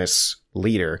magnanimous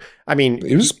leader. I mean,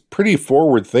 he was pretty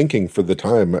forward thinking for the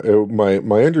time.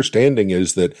 My understanding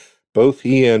is that both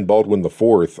he and Baldwin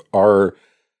IV are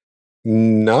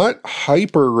not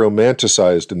hyper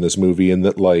romanticized in this movie, and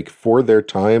that like for their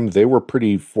time they were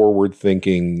pretty forward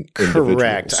thinking individuals.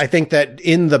 Correct. I think that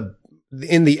in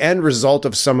the end result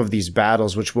of some of these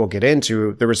battles, which we'll get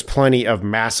into, there was plenty of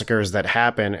massacres that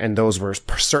happened, and those were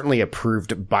certainly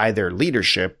approved by their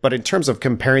leadership. But in terms of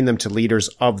comparing them to leaders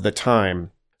of the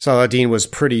time, Salah ad-Din was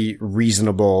pretty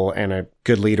reasonable and a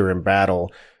good leader in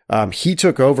battle. He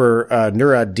took over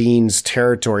Nur ad-Din's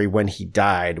territory when he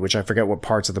died, which I forget what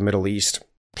parts of the Middle East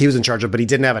he was in charge of, but he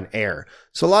didn't have an heir.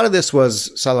 So a lot of this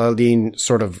was Salah ad-Din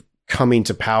sort of coming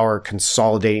to power,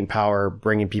 consolidating power,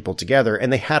 bringing people together,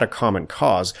 and they had a common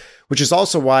cause, which is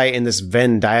also why in this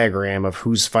Venn diagram of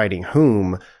who's fighting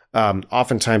whom,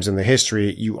 oftentimes in the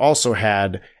history, you also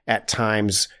had at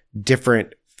times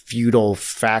different feudal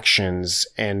factions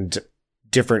and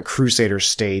different crusader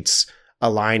states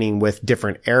aligning with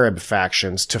different Arab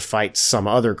factions to fight some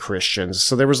other Christians.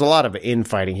 So there was a lot of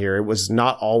infighting here. It was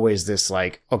not always this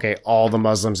like, okay, all the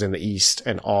Muslims in the East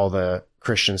and all the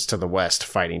Christians to the West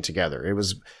fighting together. It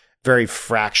was very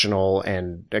fractional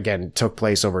and, again, took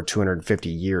place over 250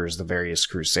 years, the various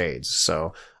crusades.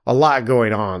 So a lot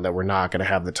going on that we're not going to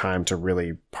have the time to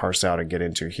really parse out and get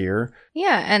into here.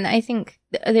 Yeah, and I think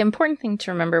the important thing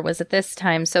to remember was at this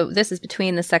time, so this is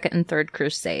between the Second and Third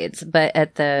Crusades, but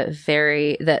at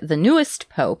the newest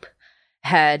pope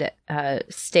had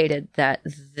stated that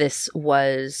this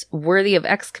was worthy of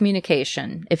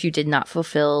excommunication if you did not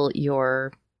fulfill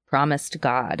your promise to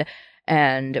God,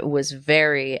 and was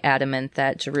very adamant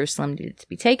that Jerusalem needed to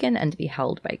be taken and to be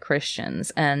held by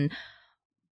Christians. And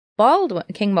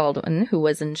King Baldwin, who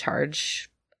was in charge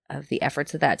of the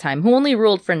efforts at that time, who only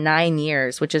ruled for 9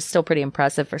 years, which is still pretty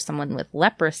impressive for someone with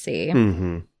leprosy,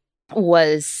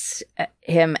 was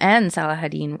him and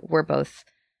Saladin were both,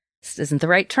 this isn't the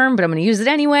right term, but I'm going to use it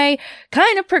anyway,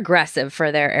 kind of progressive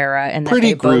for their era. And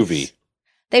pretty groovy.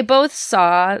 They both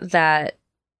saw that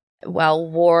while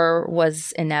war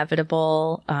was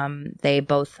inevitable, they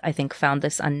both, I think, found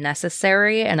this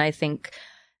unnecessary. And I think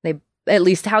they, at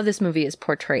least how this movie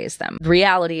portrays them.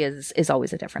 Reality is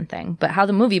always a different thing. But how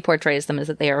the movie portrays them is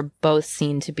that they are both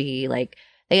seen to be like,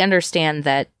 they understand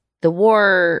that the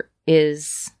war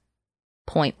is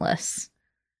pointless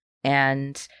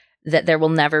and that there will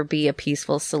never be a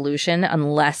peaceful solution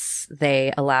unless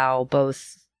they allow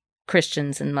both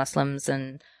Christians and Muslims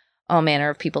and all manner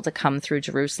of people to come through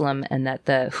Jerusalem, and that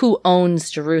the who owns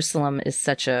Jerusalem is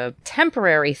such a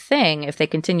temporary thing if they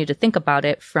continue to think about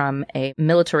it from a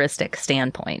militaristic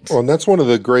standpoint. Well, and that's one of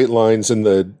the great lines in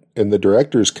the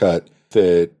director's cut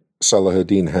that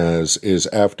Saladin has, is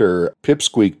after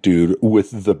Pipsqueak dude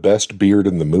with the best beard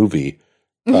in the movie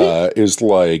is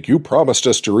like, you promised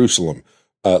us Jerusalem.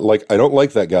 Like, I don't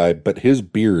like that guy, but his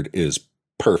beard is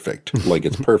perfect. Like,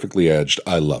 it's perfectly edged.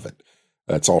 I love it.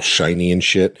 It's all shiny and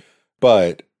shit.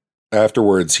 But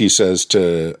afterwards, he says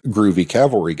to Groovy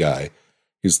Cavalry guy,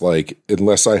 he's like,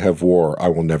 unless I have war, I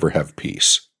will never have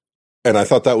peace. And I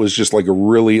thought that was just like a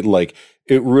really, like,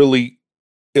 it really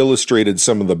illustrated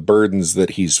some of the burdens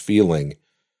that he's feeling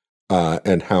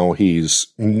and how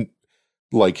he's,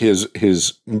 like,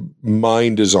 his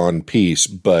mind is on peace,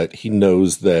 but he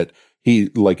knows that he,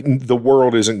 like, the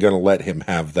world isn't going to let him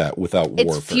have that without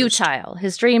war. It's futile.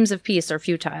 His dreams of peace are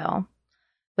futile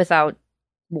without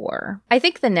war. I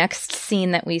think the next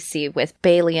scene that we see with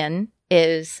Balian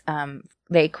is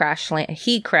he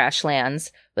crash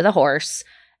lands with a horse,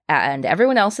 and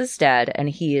everyone else is dead, and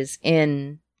he is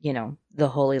in, the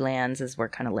Holy Lands, as we're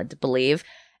kind of led to believe,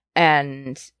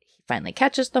 and he finally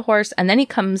catches the horse, and then he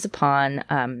comes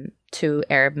upon two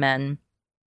Arab men,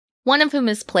 one of whom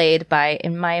is played by,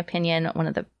 in my opinion, one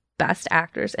of the best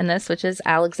actors in this, which is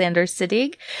Alexander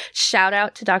Siddig. Shout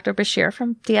out to Dr. Bashir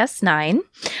from DS9,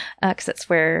 because that's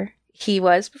where he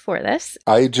was before this.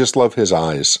 I just love his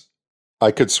eyes. I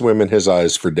could swim in his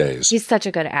eyes for days. He's such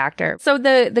a good actor. So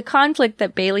the conflict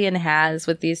that Balian has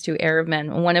with these two Arab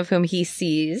men, one of whom he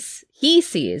sees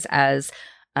as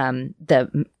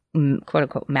the quote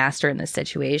unquote master in this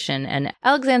situation, and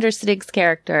Alexander Siddig's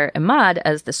character Imad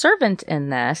as the servant in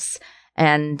this.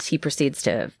 And he proceeds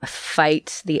to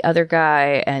fight the other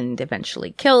guy and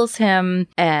eventually kills him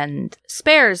and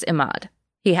spares Imad.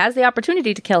 He has the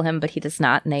opportunity to kill him, but he does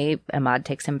not. And Imad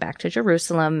takes him back to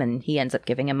Jerusalem, and he ends up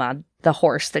giving Imad the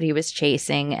horse that he was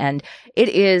chasing. And it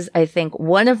is, I think,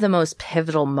 one of the most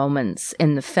pivotal moments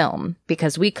in the film,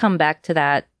 because we come back to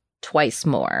that twice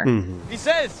more. He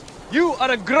says, you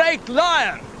are a great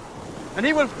liar, and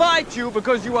he will fight you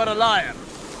because you are a liar.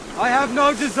 I have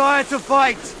no desire to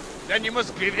fight. Then you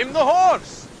must give him the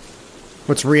horse.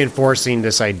 What's reinforcing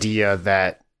this idea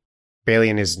that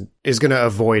Balian is going to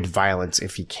avoid violence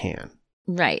if he can.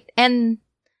 Right. And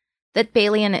that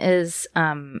Balian is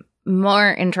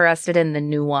more interested in the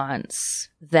nuance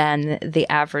than the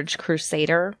average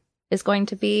crusader is going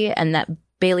to be, and that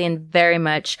Balian very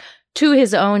much, to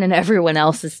his own and everyone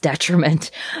else's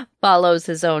detriment, follows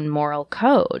his own moral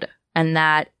code. And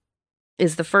that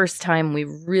is the first time we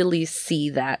really see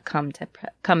that come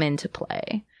into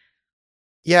play.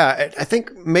 Yeah, I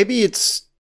think maybe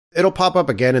it'll pop up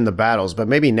again in the battles, but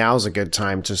maybe now's a good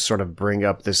time to sort of bring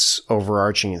up this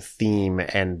overarching theme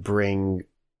and bring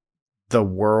the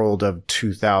world of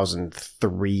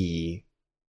 2003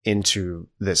 into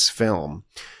this film.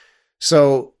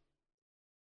 So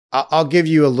I'll give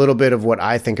you a little bit of what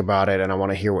I think about it, and I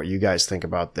want to hear what you guys think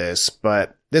about this.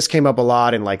 But this came up a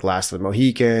lot in like Last of the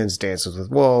Mohicans, Dances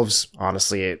with Wolves.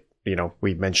 Honestly,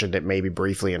 we mentioned it maybe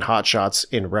briefly in Hot Shots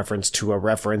in reference to a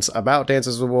reference about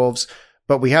Dances with Wolves.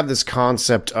 But we have this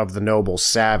concept of the noble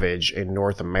savage in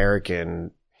North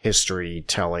American history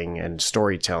telling and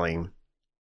storytelling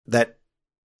that,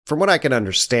 from what I can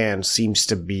understand, seems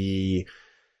to be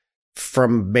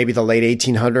from maybe the late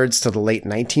 1800s to the late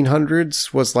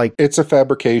 1900s. Was like, it's a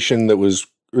fabrication that was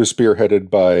spearheaded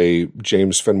by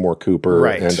James Fenimore Cooper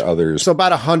and others. So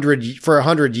about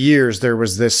 100 years, there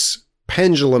was this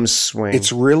pendulum swing.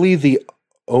 It's really the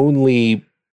only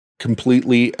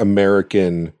completely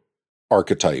American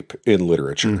archetype in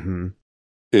literature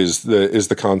is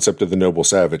the concept of the noble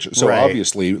savage. So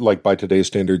obviously, like by today's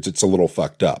standards, it's a little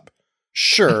fucked up.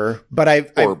 Sure, but I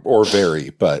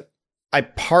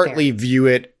partly view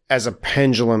it as a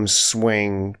pendulum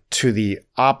swing to the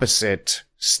opposite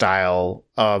style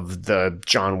of the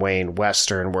John Wayne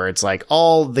Western, where it's like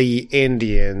all the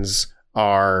Indians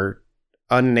are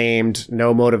unnamed,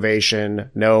 no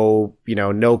motivation, no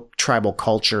tribal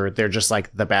culture. They're just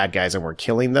like the bad guys and we're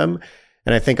killing them.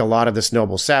 And I think a lot of this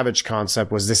noble savage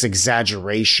concept was this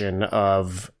exaggeration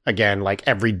of, again, like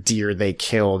every deer they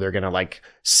kill, they're going to like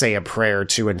say a prayer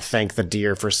to and thank the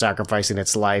deer for sacrificing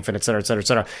its life, and et cetera, et cetera, et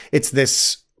cetera. It's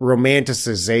this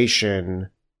romanticization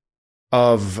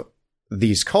of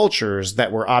these cultures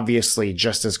that were obviously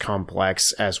just as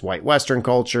complex as white Western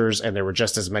cultures, and there were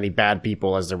just as many bad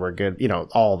people as there were good,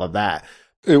 all of that.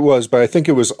 It was, but I think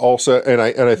it was also, and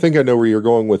I think I know where you're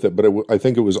going with it, but I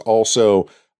think it was also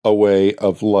a way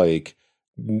of like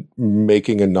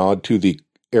making a nod to the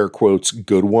air quotes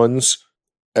good ones,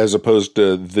 as opposed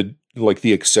to the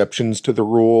exceptions to the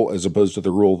rule, as opposed to the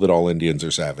rule that all Indians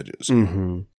are savages.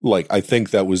 Mm-hmm. Like, I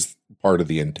think that was part of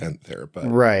the intent there.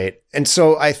 But right. And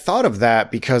so I thought of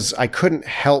that because I couldn't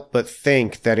help but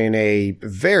think that in a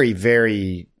very,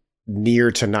 very near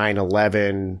to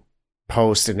 9/11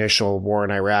 post initial war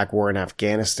in Iraq, war in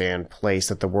Afghanistan place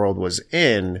that the world was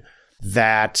in,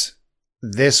 that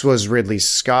this was Ridley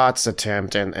Scott's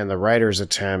attempt and the writer's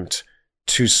attempt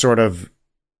to sort of,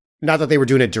 not that they were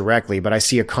doing it directly, but I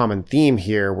see a common theme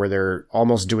here where they're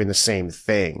almost doing the same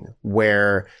thing,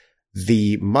 where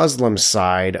the Muslim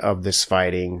side of this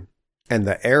fighting and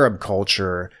the Arab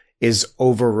culture is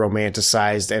over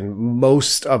romanticized, and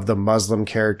most of the Muslim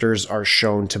characters are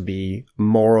shown to be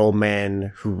moral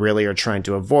men who really are trying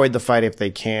to avoid the fight if they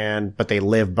can, but they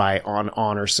live by an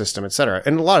honor system, etc.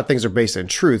 And a lot of things are based in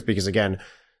truth because, again,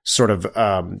 sort of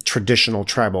traditional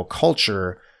tribal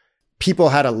culture, people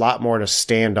had a lot more to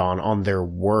stand on their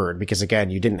word because, again,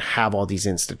 you didn't have all these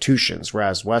institutions,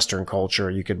 whereas Western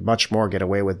culture, you could much more get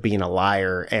away with being a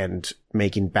liar and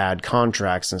making bad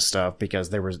contracts and stuff because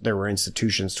there were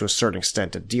institutions to a certain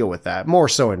extent to deal with that, more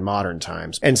so in modern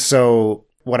times. And so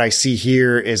what I see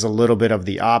here is a little bit of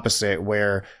the opposite,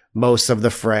 where most of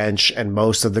the French and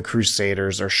most of the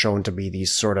Crusaders are shown to be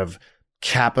these sort of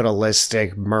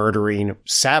capitalistic, murdering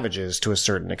savages to a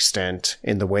certain extent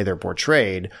in the way they're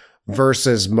portrayed,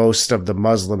 versus most of the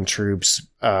Muslim troops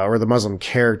or the Muslim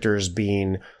characters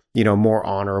being, more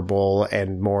honorable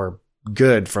and more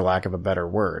good, for lack of a better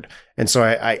word. And so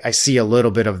I see a little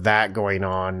bit of that going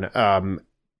on,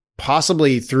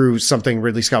 possibly through something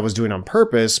Ridley Scott was doing on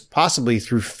purpose, possibly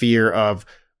through fear of,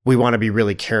 we want to be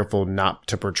really careful not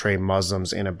to portray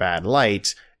Muslims in a bad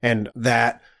light, and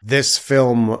that this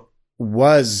film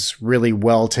was really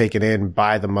well taken in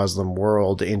by the Muslim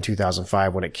world in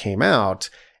 2005 when it came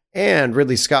out. And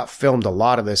Ridley Scott filmed a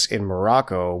lot of this in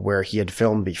Morocco, where he had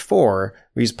filmed before.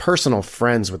 He's personal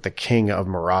friends with the King of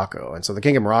Morocco. And so the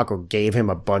King of Morocco gave him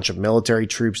a bunch of military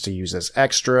troops to use as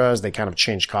extras. They kind of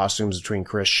changed costumes between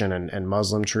Christian and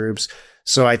Muslim troops.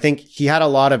 So I think he had a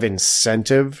lot of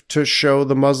incentive to show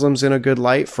the Muslims in a good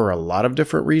light for a lot of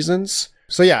different reasons.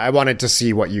 So yeah, I wanted to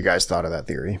see what you guys thought of that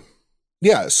theory.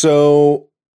 Yeah,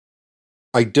 so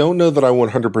I don't know that I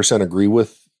 100% agree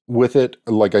with it.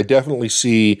 Like, I definitely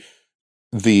see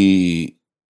I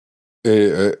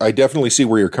definitely see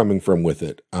where you're coming from with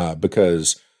it,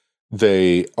 because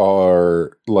they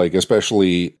are, like,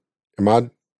 especially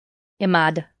Imad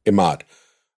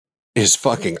is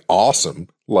fucking awesome.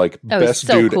 Like, best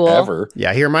so dude cool. ever.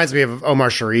 Yeah, he reminds me of Omar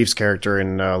Sharif's character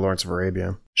in Lawrence of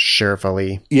Arabia, Sheriff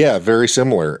Ali. Yeah, very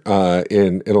similar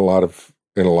in a lot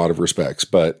of respects,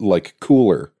 but like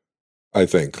cooler, I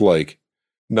think. Like,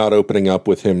 not opening up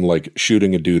with him like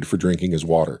shooting a dude for drinking his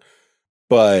water.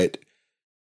 But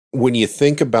when you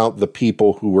think about the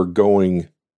people who were going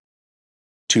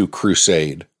to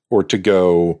crusade or to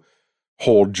go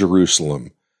hold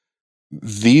Jerusalem,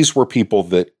 these were people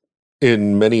that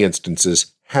in many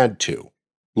instances had to.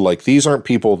 Like, these aren't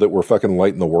people that were fucking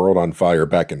lighting the world on fire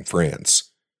back in France.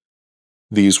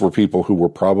 These were people who were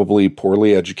probably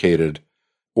poorly educated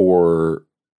or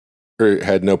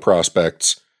had no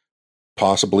prospects,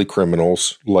 possibly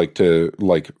criminals, like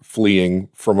fleeing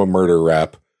from a murder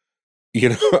rap,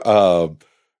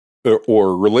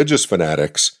 or religious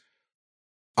fanatics.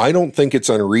 I don't think it's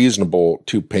unreasonable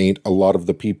to paint a lot of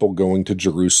the people going to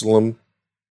Jerusalem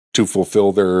to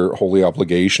fulfill their holy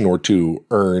obligation or to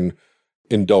earn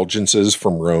indulgences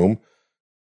from Rome.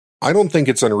 I don't think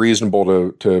it's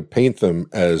unreasonable to paint them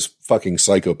as fucking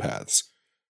psychopaths,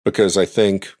 because I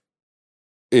think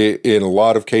in a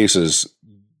lot of cases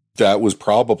that was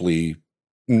probably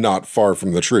not far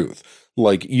from the truth.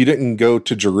 Like, you didn't go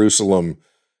to Jerusalem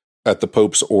at the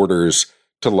Pope's orders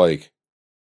to like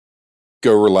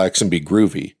go relax and be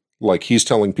groovy. Like, he's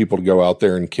telling people to go out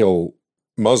there and kill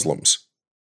Muslims.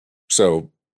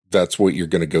 So that's what you're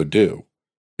going to go do.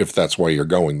 if that's why you're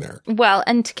going there. Well,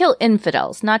 and to kill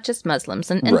infidels, not just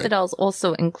Muslims. And infidels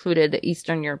also included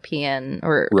Eastern European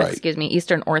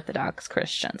Eastern Orthodox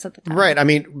Christians at the time. Right. I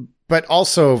mean, but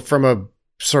also from a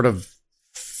sort of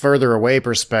further away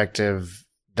perspective,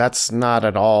 that's not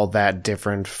at all that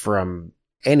different from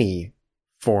any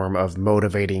form of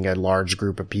motivating a large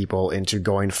group of people into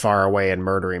going far away and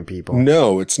murdering people.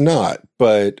 No, it's not.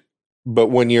 But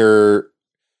when you're,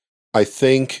 I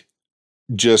think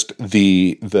just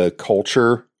the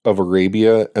culture of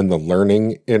Arabia and the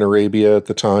learning in Arabia at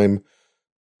the time,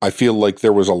 I feel like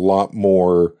there was a lot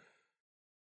more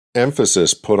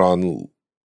emphasis put on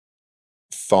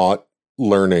thought,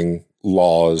 learning,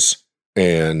 laws,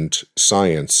 and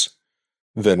science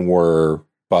than were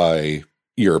by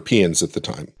Europeans at the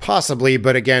time. Possibly,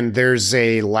 but again, there's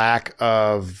a lack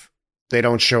of, they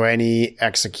don't show any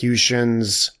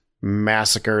executions,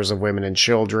 massacres of women and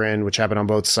children, which happen on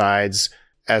both sides,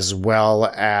 as well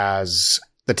as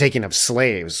the taking of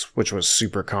slaves, which was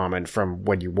super common from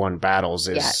when you won battles.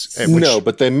 No,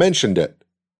 but they mentioned it.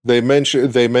 They mentioned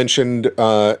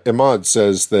Imad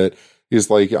says that he's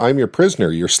like, I'm your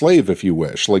prisoner, your slave if you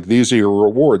wish. Like, these are your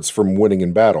rewards from winning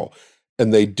in battle.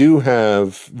 And they do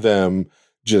have them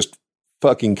just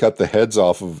fucking cut the heads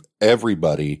off of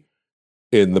everybody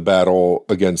in the battle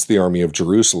against the army of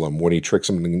Jerusalem when he tricks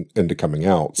them into coming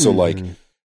out. So like,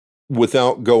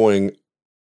 without going,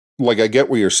 like, I get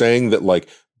what you're saying, that like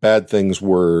bad things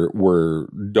were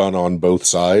done on both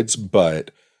sides, but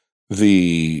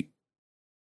as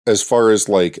far as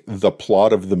like the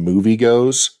plot of the movie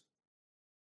goes,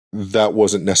 that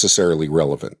wasn't necessarily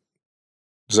relevant.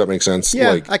 Does that make sense?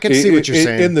 Yeah, like, I can see what you're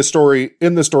saying. In the story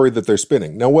that they're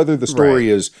spinning. Now, whether the story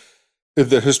is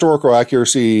the historical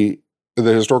accuracy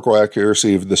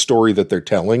of the story that they're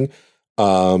telling,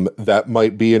 that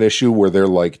might be an issue where they're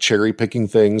like cherry picking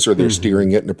things or they're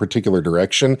steering it in a particular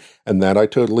direction. And that I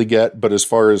totally get. But as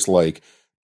far as like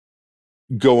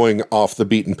going off the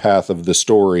beaten path of the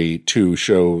story to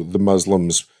show the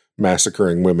Muslims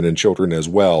massacring women and children as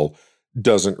well,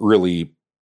 doesn't really,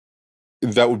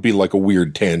 that would be like a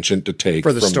weird tangent to take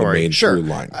for the from story. The main through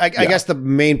line. I guess the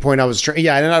main point I was trying,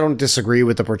 and I don't disagree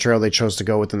with the portrayal they chose to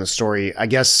go with in the story. I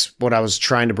guess what I was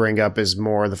trying to bring up is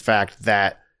more the fact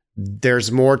that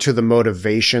there's more to the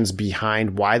motivations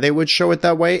behind why they would show it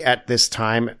that way at this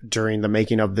time during the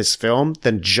making of this film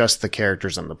than just the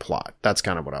characters and the plot. That's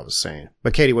kind of what I was saying.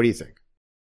 But Katie, what do you think?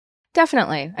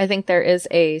 Definitely. I think there's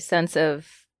a sense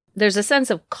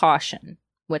of caution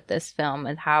with this film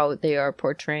and how they are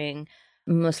portraying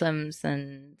Muslims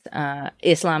and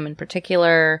Islam in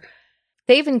particular.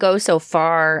 They even go so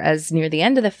far as near the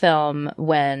end of the film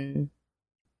when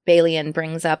Balian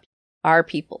brings up our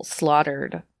people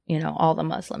slaughtered, all the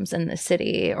Muslims in the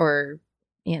city, or,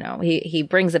 he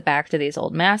brings it back to these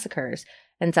old massacres,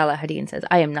 and Saladin says,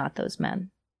 I am not those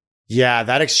men. Yeah,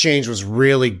 that exchange was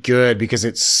really good because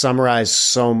it summarized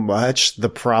so much. The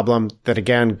problem that,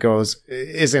 again,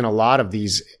 is in a lot of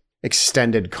these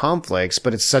extended conflicts,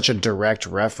 but it's such a direct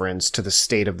reference to the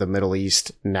state of the Middle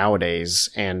East nowadays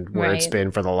and where it's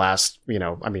been for the last,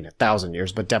 1,000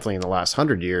 years, but definitely in the last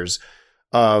 100 years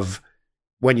of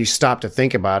when you stop to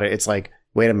think about it, it's like,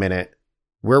 wait a minute,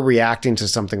 we're reacting to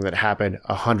something that happened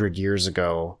 100 years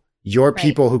ago. Your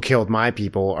people who killed my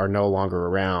people are no longer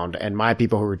around, and my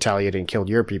people who retaliated and killed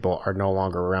your people are no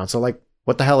longer around. So like,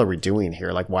 what the hell are we doing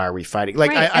here? Like, why are we fighting?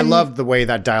 Like, I love the way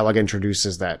that dialogue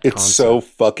introduces that It's concept. so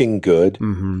fucking good.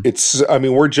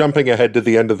 We're jumping ahead to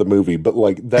the end of the movie, but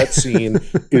like that scene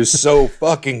is so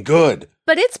fucking good.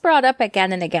 But it's brought up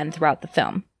again and again throughout the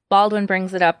film. Baldwin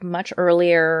brings it up much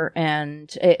earlier, and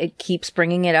it keeps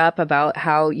bringing it up about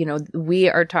how, we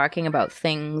are talking about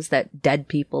things that dead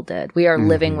people did. We are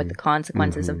living with the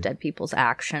consequences of dead people's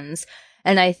actions.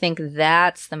 And I think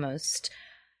that's the most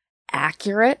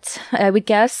accurate, I would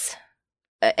guess,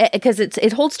 because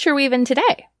it holds true even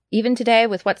today. Even today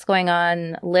with what's going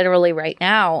on literally right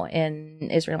now in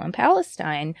Israel and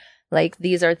Palestine, like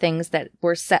these are things that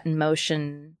were set in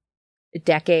motion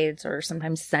decades or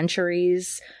sometimes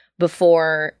centuries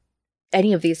before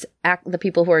any of these the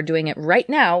people who are doing it right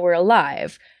now were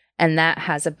alive. And that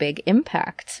has a big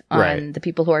impact on the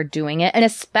people who are doing it, and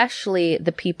especially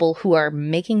the people who are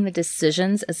making the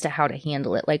decisions as to how to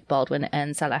handle it, like Baldwin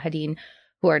and Saladin,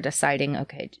 who are deciding,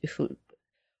 okay,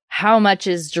 how much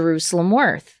is Jerusalem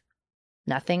worth?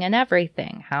 Nothing and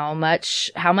everything. How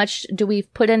much do we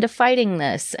put into fighting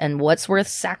this, and what's worth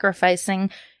sacrificing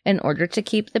in order to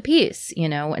keep the peace?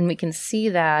 And we can see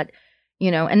that,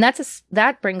 and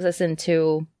that brings us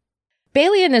into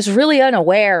Balian is really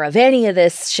unaware of any of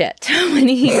this shit when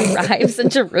he arrives in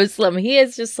Jerusalem. He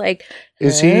is just like,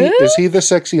 Is he the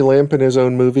sexy lamp in his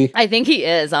own movie? I think he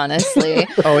is, honestly.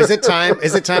 Oh, is it time?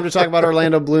 Is it time to talk about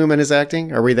Orlando Bloom and his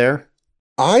acting? Are we there?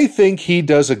 I think he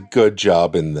does a good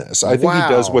job in this. I think he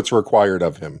does what's required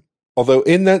of him. Although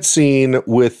in that scene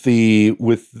with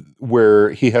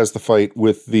where he has the fight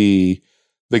with the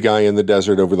guy in the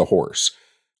desert over the horse,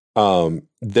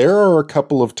 there are a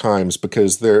couple of times,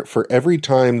 because for every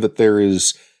time that there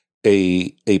is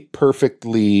a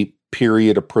perfectly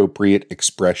period appropriate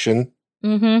expression,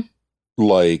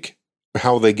 like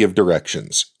how they give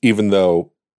directions, even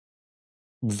though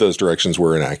those directions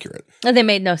were inaccurate. And they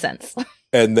made no sense.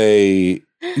 And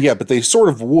but they sort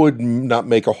of would not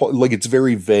make a whole, like, it's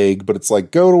very vague, but it's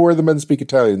like, go to where the men speak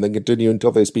Italian, then continue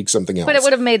until they speak something else. But it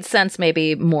would have made sense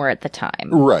maybe more at the time.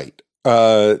 Right.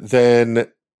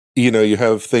 Then, you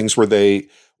have things where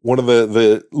one of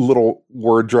the little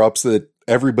word drops that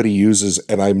everybody uses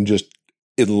and I'm just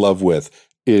in love with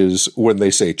is when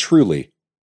they say truly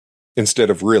instead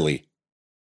of really.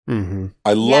 Mm-hmm.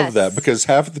 I love that, because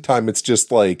half of the time it's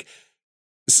just like,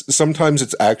 sometimes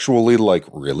it's actually like,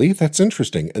 really? That's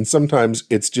interesting. And sometimes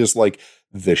it's just like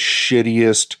the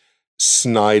shittiest,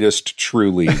 snidest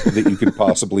truly that you could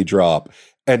possibly drop.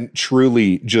 And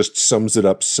truly just sums it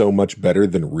up so much better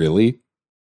than really.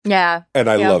 Yeah. And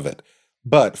I love it.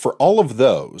 But for all of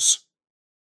those,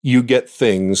 you get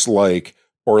things like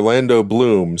Orlando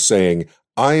Bloom saying,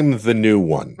 I'm the new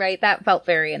one. Right. That felt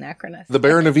very anachronistic. The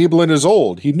Baron of Ebelin is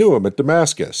old. He knew him at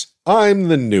Damascus. I'm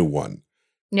the new one.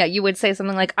 Yeah, you would say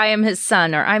something like, I am his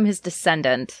son, or I'm his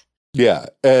descendant. Yeah.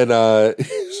 And and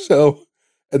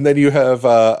then you have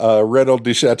Reynald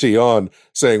de Chatillon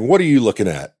saying, what are you looking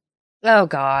at? Oh,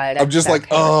 God. I'm just like,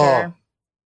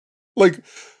 like,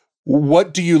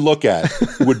 what do you look at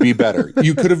would be better.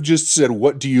 You could have just said,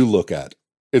 what do you look at?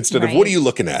 Instead of, what are you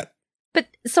looking at? But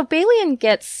so Balian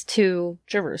gets to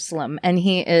Jerusalem, and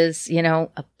he is, a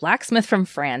blacksmith from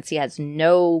France. He has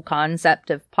no concept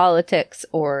of politics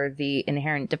or the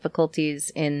inherent difficulties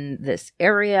in this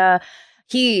area.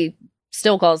 He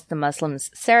still calls the Muslims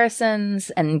Saracens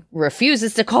and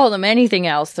refuses to call them anything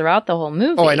else throughout the whole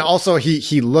movie. Oh, and also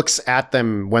he looks at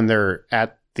them when they're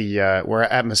at we're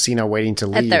at Messina waiting to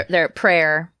leave. At their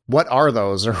prayer. What are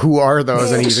those, or who are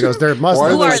those? And he goes, they're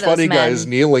Muslims. Why are those funny guys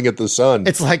kneeling at the sun?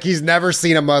 It's like he's never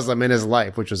seen a Muslim in his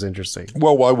life, which was interesting.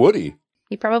 Well, why would he?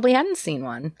 He probably hadn't seen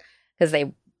one, because they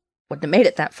wouldn't have made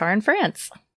it that far in France.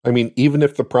 I mean, even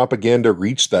if the propaganda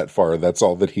reached that far, that's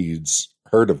all that he's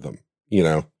heard of them,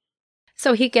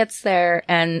 So he gets there,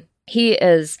 and he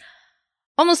is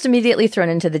almost immediately thrown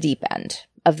into the deep end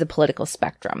of the political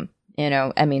spectrum.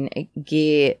 Guy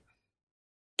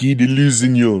de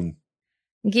Lusignan.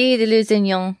 Guy de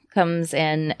Lusignan comes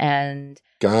in, and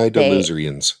Guy de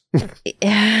Luzerians.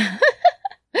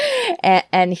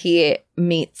 And he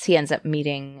ends up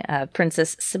meeting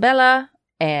Princess Sibella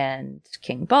and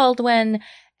King Baldwin,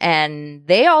 and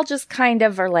they all just kind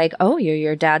of are like, oh, you're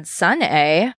your dad's son,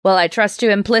 eh? Well, I trust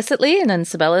you implicitly, and in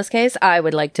Sibella's case, I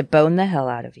would like to bone the hell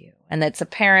out of you. And it's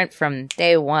apparent from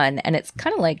day one, and it's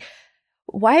kind of like,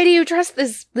 why do you trust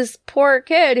this poor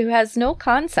kid who has no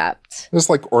concept? It's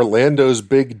like Orlando's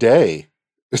big day.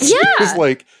 It's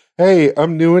like, hey,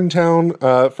 I'm new in town.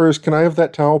 First, can I have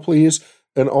that towel, please?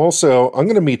 And also, I'm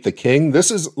going to meet the king. This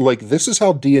is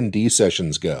how D&D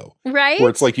sessions go. Right? Where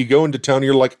it's like you go into town,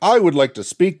 you're like, I would like to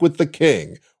speak with the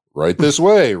king. Right this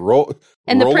way. Roll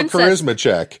a charisma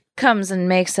check. Comes and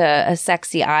makes a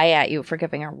sexy eye at you for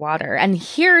giving her water. And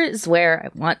here's where I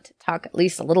want to talk at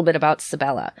least a little bit about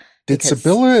Sibella. Did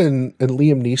Sibella and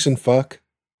Liam Neeson fuck?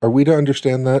 Are we to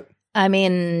understand that? I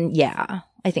mean, yeah,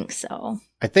 I think so.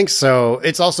 I think so.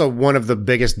 It's also one of the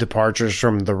biggest departures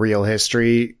from the real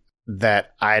history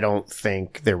that I don't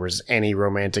think there was any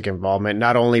romantic involvement,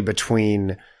 not only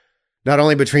between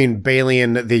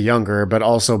Balian the Younger, but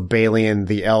also Balian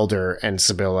the Elder and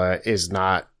Sibella is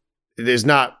not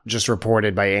just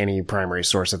reported by any primary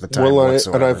source at the time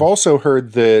whatsoever. And I've also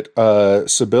heard that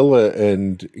Sibella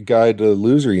and Guy de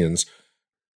Luzerians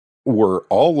were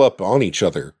all up on each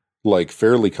other, like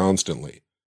fairly constantly.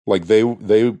 Like they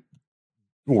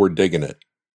were digging it,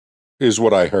 is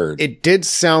what I heard. It did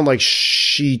sound like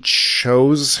she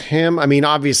chose him. I mean,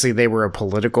 obviously they were a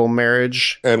political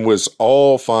marriage. And was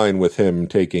all fine with him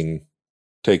taking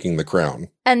the crown.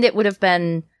 And it would have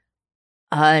been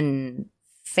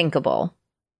unthinkable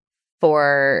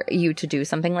for you to do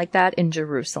something like that in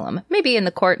Jerusalem. Maybe in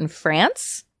the court in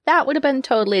France, that would have been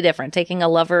totally different. Taking a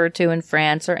lover or two in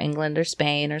France or England or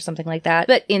Spain or something like that.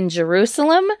 But in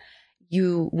Jerusalem,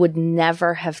 you would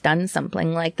never have done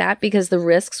something like that, because the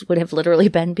risks would have literally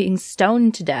been being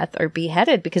stoned to death or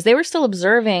beheaded, because they were still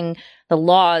observing the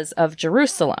laws of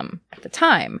Jerusalem at the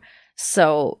time.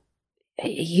 So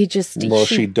you just... Well,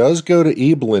 she does go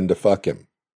to Evelyn to fuck him.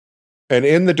 And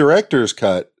in the director's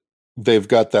cut, they've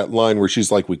got that line where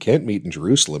she's like, we can't meet in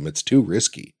Jerusalem. It's too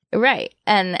risky. Right.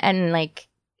 And like,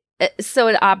 so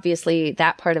it obviously,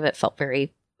 that part of it felt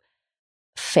very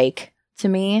fake to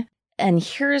me. And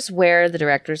here's where the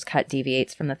director's cut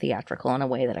deviates from the theatrical in a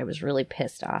way that I was really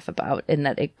pissed off about, in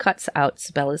that it cuts out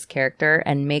Sabella's character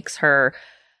and makes her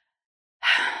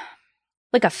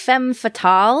like a femme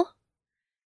fatale.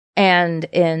 And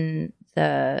in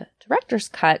the director's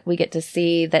cut, we get to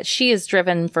see that she is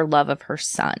driven for love of her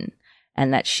son,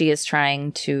 and that she is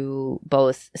trying to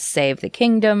both save the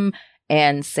kingdom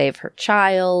and save her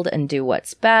child and do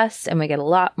what's best. And we get a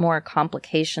lot more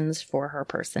complications for her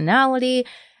personality.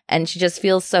 And she just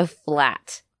feels so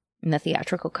flat in the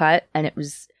theatrical cut. And it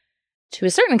was, to a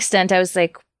certain extent, I was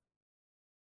like,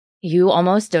 you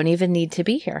almost don't even need to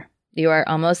be here. You are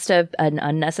almost an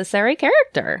unnecessary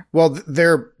character. Well,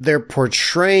 they're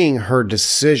portraying her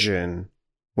decision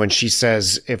when she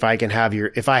says, if I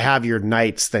have your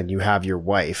knights, then you have your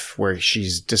wife, where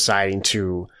she's deciding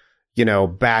to,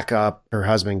 back up her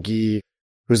husband Guy,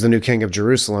 who's the new king of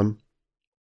Jerusalem.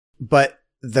 But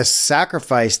the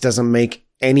sacrifice doesn't make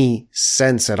any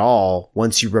sense at all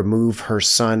once you remove her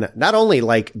son, not only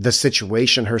like the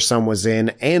situation her son was in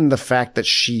and the fact that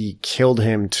she killed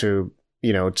him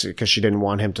because she didn't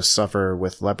want him to suffer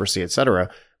with leprosy, etc.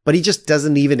 But he just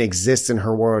doesn't even exist in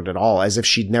her world at all, as if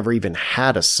she'd never even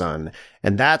had a son.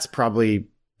 And that's probably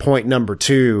point number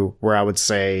 2, where I would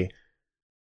say,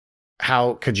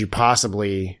 how could you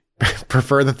possibly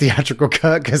prefer the theatrical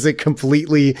cut? Because it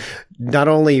completely not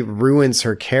only ruins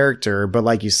her character, but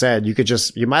like you said,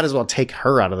 you might as well take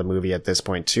her out of the movie at this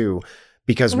point too,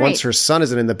 because once her son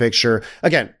isn't in the picture,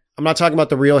 again, I'm not talking about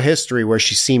the real history where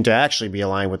she seemed to actually be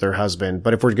aligned with her husband,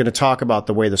 but if we're going to talk about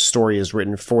the way the story is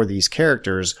written for these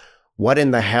characters, what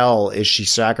in the hell is she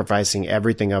sacrificing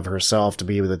everything of herself to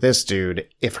be with this dude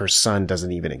if her son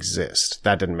doesn't even exist?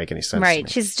 That didn't make any sense. Right. To me.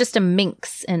 She's just a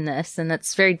minx in this, and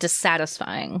that's very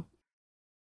dissatisfying.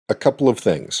 A couple of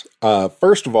things.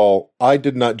 First of all, I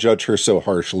did not judge her so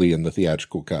harshly in the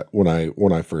theatrical cut when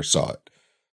I first saw it.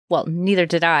 Well, neither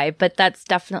did I, but that's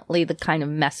definitely the kind of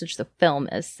message the film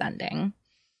is sending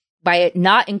by it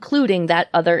not including that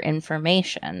other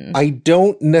information. I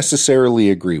don't necessarily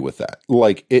agree with that.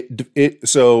 Like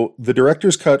so the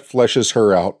director's cut fleshes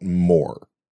her out more.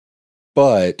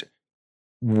 But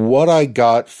what I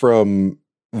got from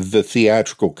the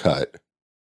theatrical cut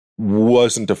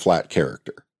wasn't a flat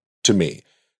character to me.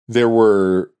 There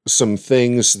were some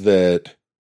things that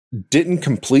didn't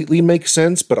completely make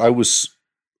sense, but I was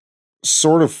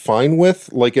sort of fine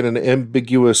with, like in an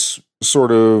ambiguous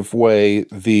sort of way,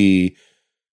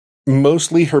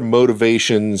 mostly her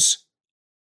motivations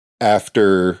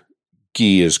after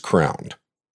Guy is crowned.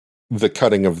 The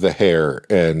cutting of the hair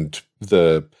and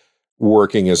the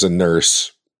working as a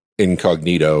nurse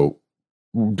incognito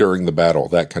during the battle,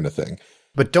 that kind of thing.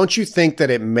 But don't you think that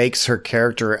it makes her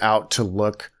character out to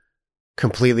look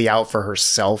completely out for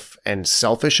herself and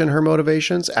selfish in her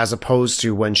motivations, as opposed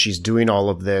to when she's doing all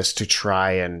of this to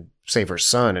try and save her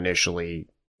son initially?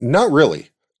 Not really.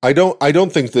 I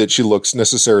don't think that she looks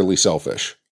necessarily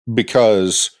selfish,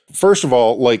 because first of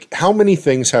all, like, how many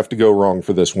things have to go wrong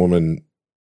for this woman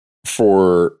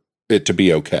for it to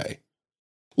be okay?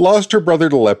 Lost her brother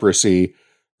to leprosy.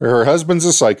 Her husband's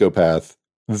a psychopath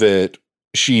that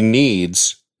she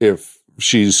needs if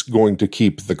she's going to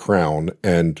keep the crown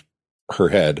and her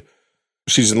head.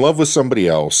 She's in love with somebody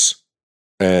else,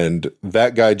 and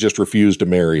that guy just refused to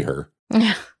marry her.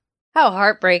 How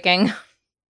heartbreaking.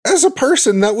 As a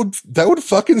person, that would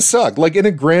fucking suck. Like, in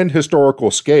a grand historical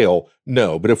scale,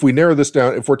 no. But if we narrow this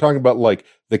down, if we're talking about like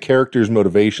the character's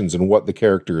motivations and what the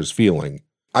character is feeling,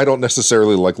 I don't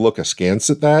necessarily like look askance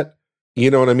at that.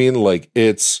 You know what I mean? Like,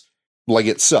 it's like,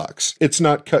 it sucks. It's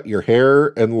not cut your hair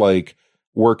and like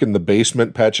work in the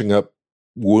basement patching up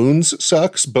wounds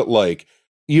sucks, but like,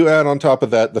 you add on top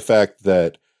of that the fact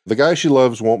that the guy she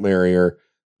loves won't marry her,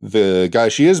 the guy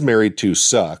she is married to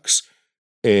sucks,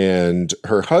 and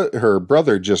her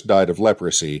brother just died of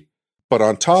leprosy. But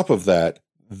on top of that,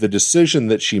 the decision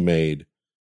that she made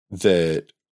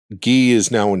that Guy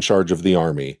is now in charge of the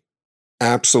army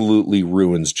absolutely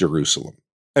ruins Jerusalem.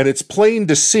 And it's plain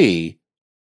to see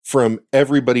from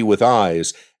everybody with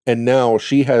eyes, and now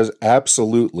she has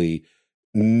absolutely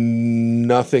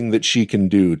nothing that she can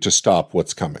do to stop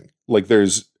what's coming. Like,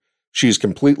 she's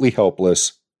completely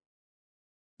helpless.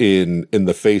 in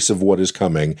the face of what is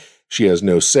coming. She has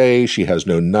no say. She has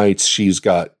no knights. She's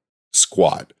got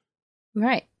squat.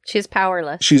 Right. She's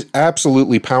powerless. She's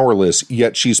absolutely powerless,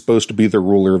 yet she's supposed to be the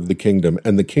ruler of the kingdom,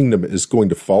 and the kingdom is going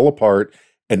to fall apart,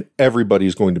 and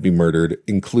everybody's going to be murdered,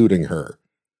 including her.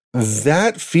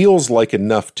 That feels like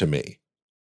enough to me.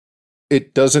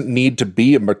 It doesn't need to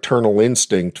be a maternal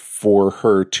instinct for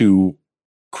her to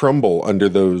crumble under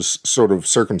those sort of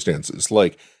circumstances.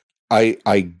 Like,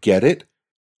 I get it,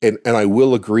 and I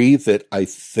will agree that I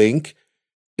think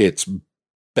it's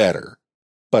better.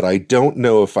 But I don't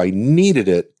know if I needed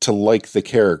it to like the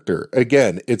character.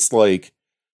 Again, it's like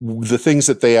the things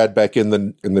that they add back in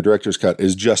the director's cut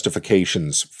is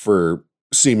justifications for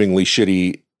seemingly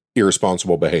shitty,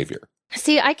 irresponsible behavior.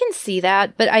 See, I can see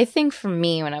that, but I think for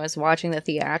me, when I was watching the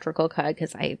theatrical cut,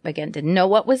 because I, again, didn't know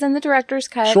what was in the director's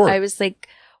cut, Sure. I was like,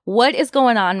 what is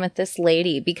going on with this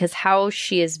lady? Because how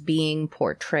she is being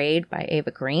portrayed by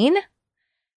Eva Green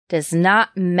does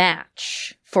not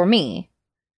match, for me,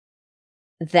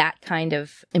 that kind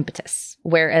of impetus.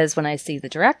 Whereas when I see the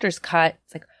director's cut,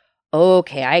 it's like,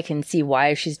 okay, I can see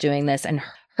why she's doing this. And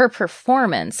her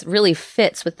performance really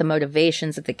fits with the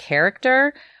motivations of the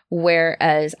character.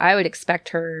 Whereas I would expect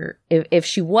her, if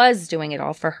she was doing it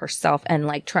all for herself and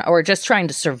like, or just trying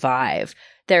to survive,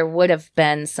 there would have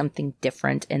been something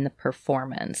different in the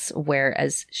performance.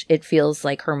 Whereas it feels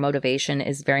like her motivation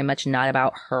is very much not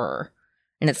about her.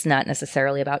 And it's not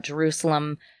necessarily about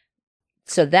Jerusalem.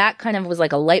 So that kind of was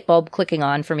like a light bulb clicking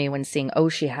on for me when seeing, oh,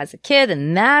 she has a kid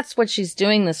and that's what she's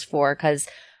doing this for, because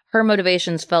her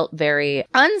motivations felt very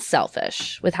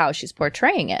unselfish with how she's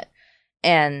portraying it.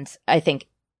 And I think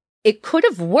it could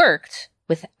have worked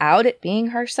without it being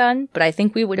her son, but I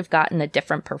think we would have gotten a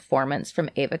different performance from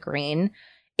Eva Green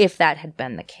if that had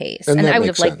been the case. And I would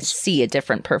have liked to see a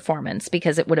different performance,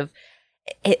 because it would have,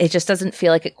 it just doesn't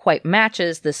feel like it quite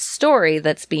matches the story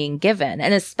that's being given.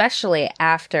 And especially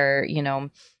after, you know,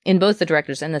 in both the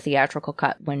director's and the theatrical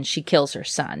cut, when she kills her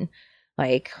son,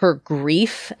 like her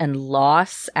grief and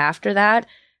loss after that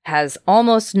has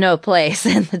almost no place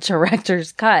in the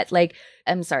director's cut. Like,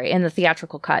 I'm sorry, in the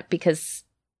theatrical cut, because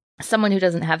someone who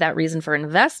doesn't have that reason for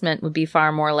investment would be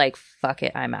far more like, fuck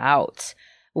it, I'm out.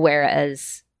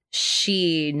 Whereas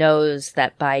she knows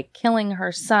that by killing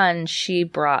her son, she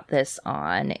brought this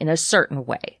on in a certain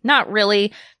way. Not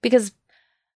really, because,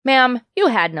 ma'am, you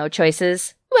had no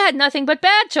choices. You had nothing but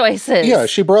bad choices. Yeah,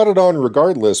 she brought it on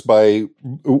regardless by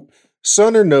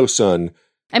son or no son.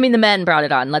 I mean, the men brought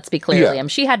it on, let's be clear, Liam.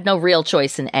 She had no real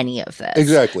choice in any of this.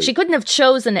 Exactly. She couldn't have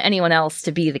chosen anyone else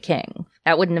to be the king.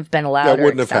 That wouldn't have been allowed. That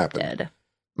wouldn't have happened.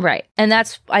 Right. And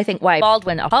that's, I think, why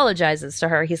Baldwin apologizes to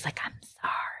her. He's like, I'm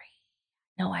sorry.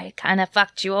 No, I kind of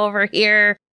fucked you over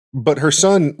here. But her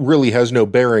son really has no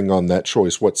bearing on that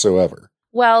choice whatsoever.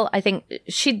 Well, I think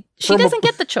she doesn't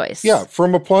get the choice. Yeah,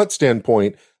 from a plot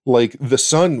standpoint, like, the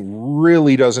son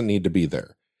really doesn't need to be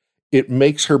there. It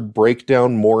makes her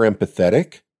breakdown more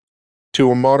empathetic to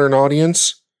a modern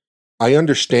audience. I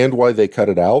understand why they cut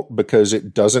it out, because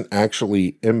it doesn't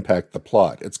actually impact the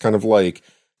plot. It's kind of like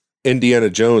Indiana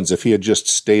Jones. If he had just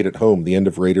stayed at home, the end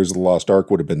of Raiders of the Lost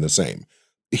Ark would have been the same.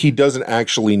 He doesn't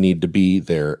actually need to be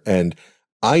there, and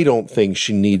I don't think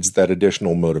she needs that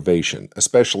additional motivation,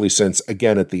 especially since,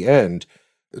 again, at the end,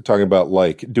 talking about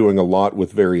like doing a lot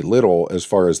with very little as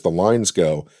far as the lines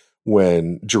go,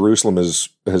 when Jerusalem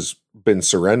has been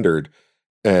surrendered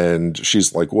and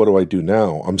she's like, what do I do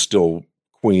now? I'm still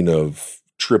queen of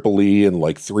Tripoli and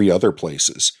like 3 other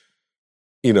places.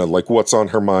 You know, like, what's on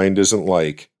her mind isn't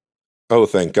like, oh,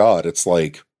 thank God. It's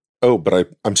like, oh,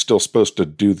 but I'm still supposed to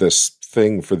do this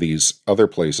thing for these other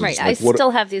places. Right. Like, I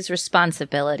still have these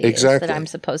responsibilities that I'm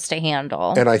supposed to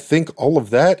handle. And I think all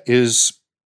of that is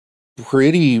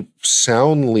pretty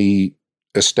soundly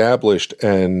established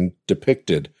and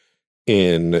depicted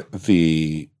in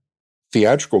the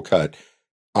theatrical cut.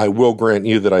 I will grant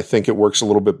you that I think it works a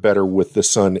little bit better with the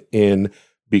son in,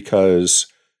 because,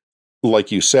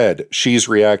 like you said, she's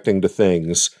reacting to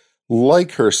things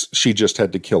like she just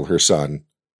had to kill her son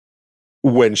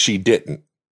when she didn't.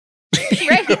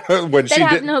 Right. when she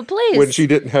have no place. When she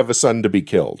didn't have a son to be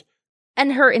killed.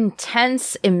 And her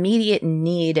intense, immediate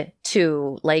need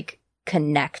to, like,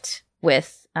 connect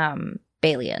with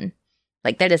Balian.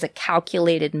 Like, that is a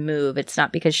calculated move. It's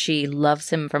not because she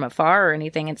loves him from afar or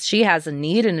anything. It's she has a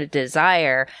need and a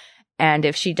desire. And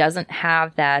if she doesn't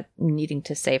have that needing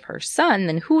to save her son,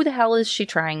 then who the hell is she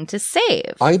trying to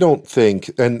save? I don't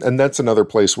think, and that's another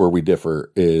place where we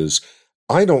differ, is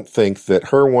I don't think that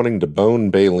her wanting to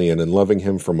bone Balian and loving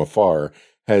him from afar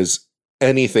has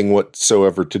anything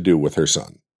whatsoever to do with her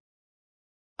son.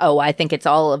 Oh, I think it's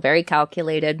all very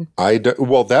calculated.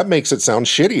 Well, that makes it sound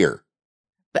shittier.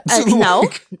 But, no,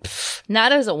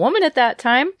 not as a woman at that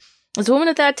time. As a woman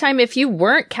at that time, if you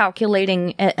weren't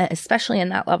calculating, especially in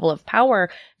that level of power,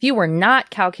 if you were not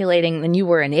calculating, then you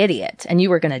were an idiot and you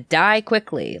were going to die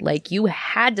quickly. Like, you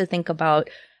had to think about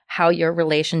how your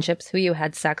relationships, who you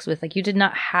had sex with, like, you did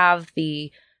not have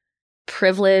the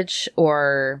privilege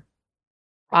or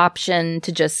option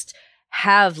to just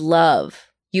have love.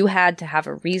 You had to have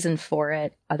a reason for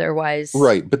it. Otherwise,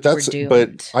 right.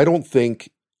 But I don't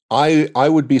think I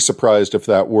would be surprised if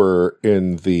that were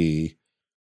in the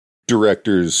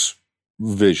director's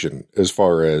vision as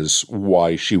far as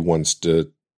why she wants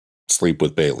to sleep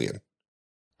with Balian.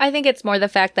 I think it's more the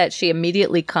fact that she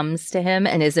immediately comes to him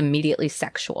and is immediately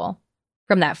sexual.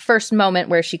 From that first moment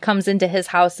where she comes into his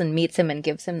house and meets him and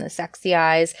gives him the sexy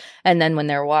eyes, and then when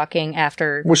they're walking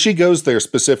after... Well, she goes there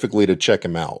specifically to check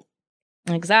him out.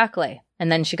 Exactly.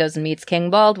 And then she goes and meets King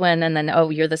Baldwin, and then, oh,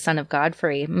 you're the son of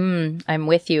Godfrey. I'm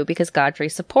with you, because Godfrey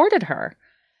supported her.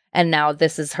 And now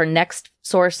this is her next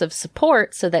source of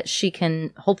support so that she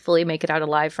can hopefully make it out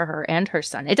alive for her and her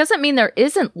son. It doesn't mean there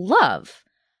isn't love,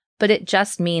 but it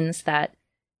just means that,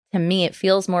 to me, it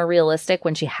feels more realistic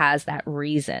when she has that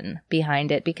reason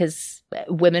behind it, because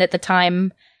women at the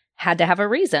time had to have a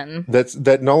reason.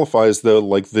 That nullifies, though,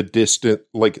 like, the distant,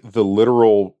 like, the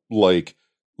literal, like,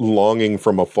 longing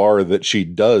from afar that she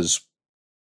does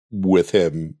with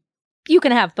him. You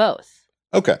can have both.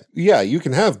 Okay. Yeah, you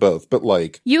can have both, but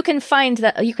like you can find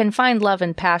love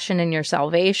and passion in your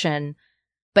salvation,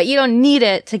 but you don't need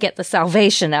it to get the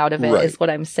salvation out of it, right, is what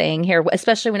I'm saying here,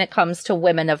 especially when it comes to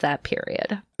women of that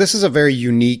period. This is a very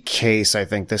unique case, I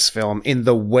think, this film, in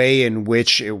the way in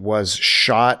which it was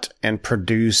shot and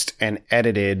produced and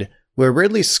edited, where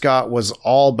Ridley Scott was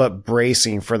all but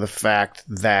bracing for the fact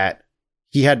that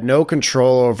he had no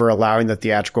control over allowing the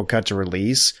theatrical cut to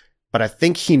release. But I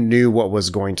think he knew what was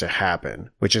going to happen,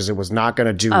 which is it was not going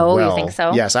to do well. Oh, you think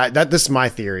so? Yes, this is my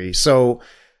theory. So,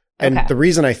 and the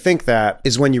reason I think that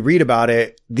is when you read about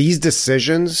it, these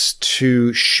decisions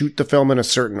to shoot the film in a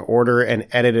certain order and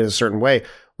edit it a certain way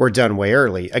were done way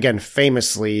early. Again,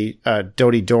 famously,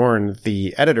 Dodie Dorn,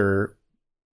 the editor,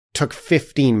 took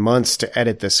 15 months to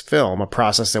edit this film, a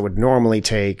process that would normally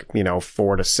take,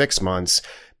 4 to 6 months,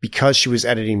 because she was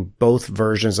editing both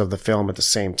versions of the film at the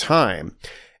same time.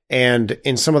 And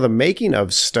in some of the making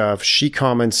of stuff, she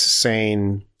comments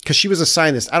saying, because she was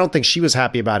assigned this, I don't think she was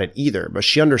happy about it either, but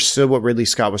she understood what Ridley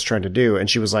Scott was trying to do. And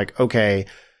she was like, okay,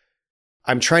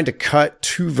 I'm trying to cut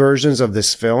 2 versions of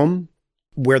this film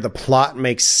where the plot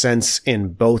makes sense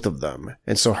in both of them.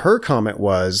 And so her comment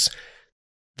was,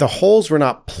 the holes were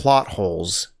not plot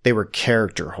holes, they were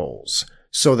character holes.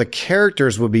 So the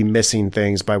characters would be missing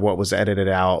things by what was edited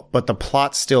out, but the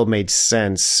plot still made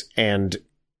sense and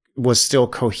was still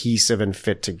cohesive and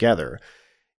fit together.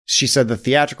 She said the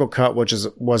theatrical cut, which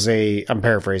was I'm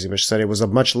paraphrasing, but she said it was a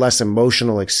much less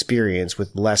emotional experience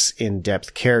with less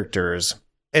in-depth characters.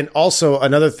 And also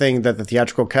another thing that the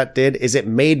theatrical cut did is it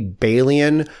made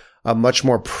Balian a much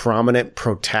more prominent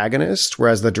protagonist,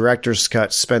 whereas the director's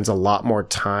cut spends a lot more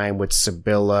time with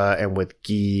Sibylla and with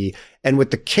Guy and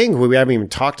with the king, who we haven't even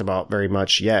talked about very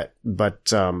much yet,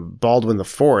 but Baldwin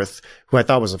IV, who I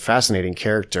thought was a fascinating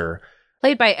character.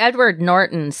 Played by Edward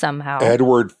Norton somehow.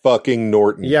 Edward fucking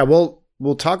Norton. Yeah,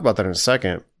 we'll talk about that in a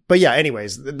second. But yeah,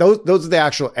 anyways, those are the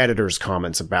actual editor's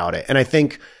comments about it. And I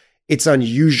think it's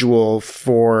unusual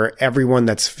for everyone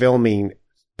that's filming,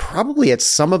 probably at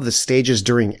some of the stages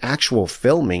during actual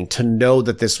filming, to know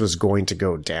that this was going to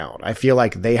go down. I feel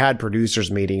like they had producers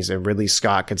meetings and Ridley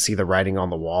Scott could see the writing on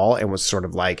the wall and was sort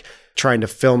of like trying to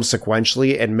film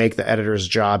sequentially and make the editor's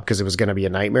job, because it was going to be a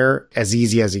nightmare, as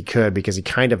easy as he could, because he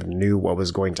kind of knew what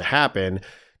was going to happen,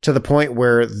 to the point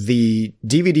where the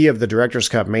DVD of the director's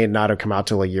cut may not have come out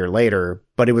till a year later,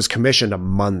 but it was commissioned a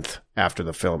month after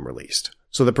the film released.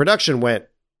 So the production went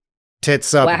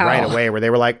tits up right away, where they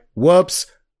were like, whoops,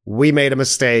 we made a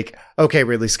mistake. Okay,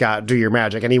 Ridley Scott, do your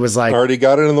magic. And he was like, already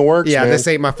got it in the works. Yeah, man. This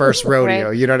ain't my first rodeo.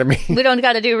 Right. You know what I mean? We don't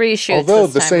got to do reshoots. Although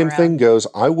the same thing goes,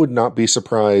 I would not be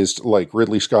surprised, like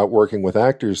Ridley Scott working with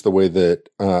actors the way that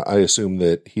I assume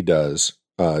that he does,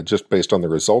 just based on the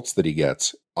results that he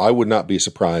gets. I would not be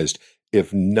surprised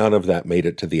if none of that made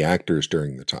it to the actors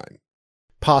during the time.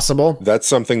 Possible. That's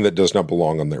something that does not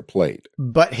belong on their plate.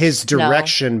 But his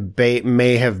direction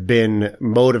may have been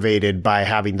motivated by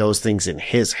having those things in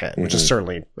his head, which is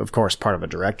certainly, of course, part of a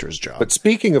director's job. But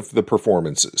speaking of the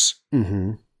performances,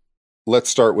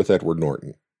 let's start with Edward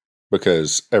Norton.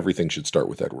 because everything should start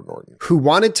with Edward Norton. Who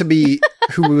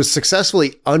was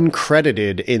successfully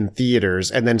uncredited in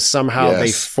theaters, and then somehow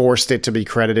they forced it to be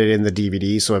credited in the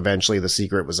DVD, so eventually The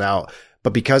Secret was out.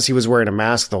 But because he was wearing a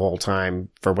mask the whole time,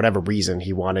 for whatever reason,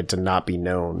 he wanted to not be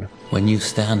known. When you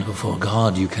stand before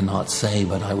God, you cannot say,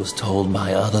 but I was told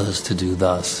by others to do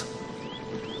thus,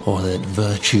 or that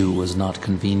virtue was not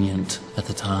convenient at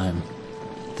the time.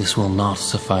 This will not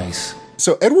suffice.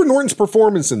 So Edward Norton's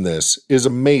performance in this is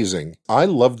amazing. I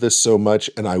love this so much,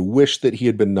 and I wish that he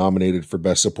had been nominated for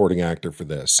Best Supporting Actor for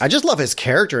this. I just love his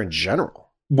character in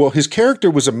general. Well, his character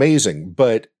was amazing,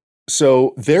 but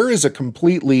so there is a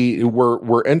completely,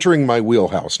 we're entering my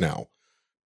wheelhouse now,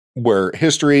 where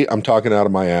history, I'm talking out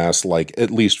of my ass like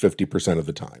at least 50% of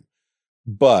the time.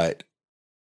 But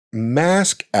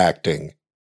mask acting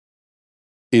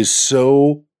is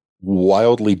so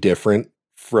wildly different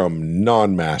from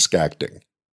non-mask acting.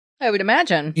 I would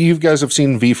imagine. You guys have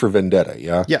seen V for Vendetta,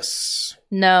 yeah? Yes.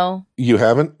 No. You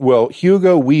haven't? Well,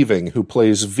 Hugo Weaving, who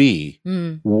plays V,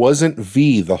 wasn't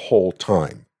V the whole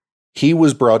time. He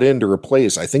was brought in to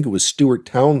replace, I think it was Stuart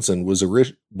Townsend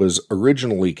was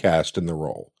originally cast in the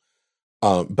role.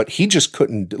 But he just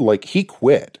couldn't, he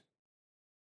quit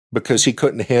because he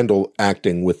couldn't handle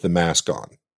acting with the mask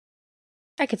on.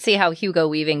 I could see how Hugo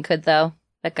Weaving could, though.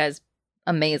 That guy's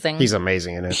amazing. He's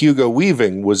amazing in it. Hugo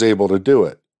Weaving was able to do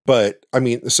it. But, I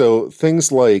mean, so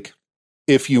things like,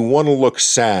 if you want to look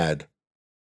sad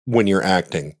when you're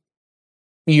acting,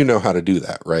 you know how to do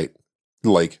that, right?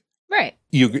 Like, right.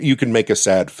 You can make a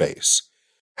sad face.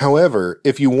 However,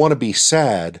 if you want to be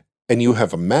sad and you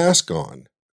have a mask on,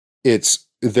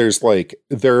 there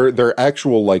are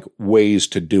actual ways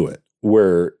to do it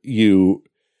where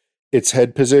it's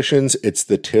head positions, it's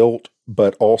the tilt,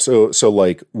 but also,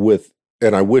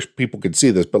 and I wish people could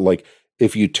see this, but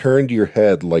if you turned your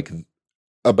head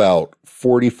about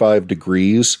 45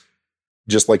 degrees,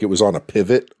 just like it was on a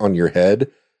pivot on your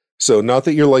head. So not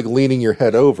that you're leaning your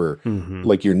head over,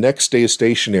 your neck stays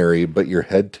stationary, but your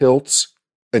head tilts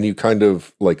and you kind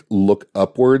of look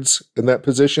upwards in that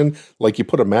position. You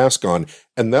put a mask on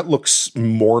and that looks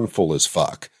mournful as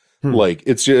fuck.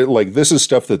 It's just, this is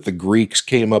stuff that the Greeks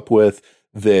came up with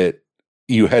that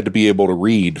you had to be able to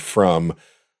read from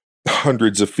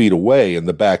hundreds of feet away in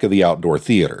the back of the outdoor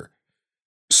theater.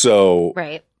 So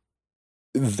right.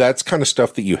 That's kind of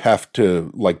stuff that you have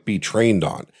to be trained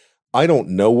on. I don't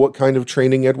know what kind of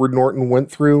training Edward Norton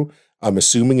went through. I'm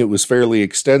assuming it was fairly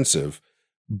extensive,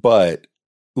 but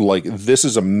this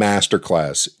is a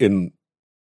masterclass in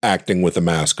acting with a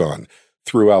mask on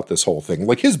throughout this whole thing.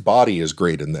 His body is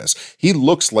great in this. He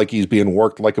looks like he's being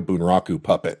worked like a Bunraku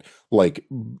puppet.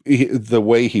 The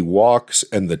way he walks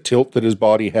and the tilt that his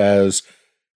body has,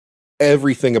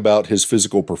 everything about his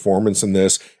physical performance in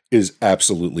this is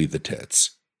absolutely the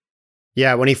tits.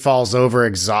 Yeah, when he falls over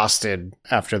exhausted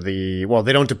after they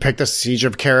don't depict the siege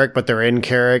of Carrick, but they're in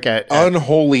Carrick at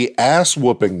unholy ass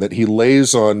whooping that he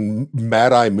lays on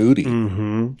Mad Eye Moody.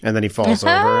 And then he falls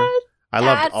over. I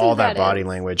loved all that body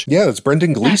language. Yeah, it's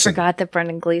Brendan Gleeson. I forgot that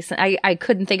Brendan Gleeson. I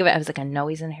couldn't think of it. I was I know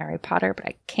he's in Harry Potter, but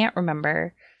I can't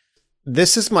remember.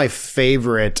 This is my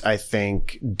favorite, I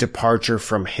think, departure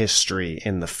from history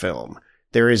in the film.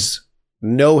 There is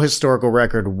no historical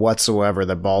record whatsoever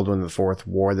that Baldwin IV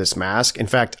wore this mask. In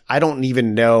fact, I don't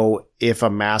even know if a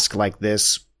mask like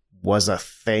this was a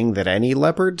thing that any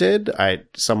leopard did.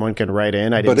 Someone can write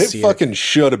in. I didn't see it. But it fucking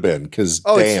should have been, because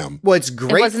damn. It's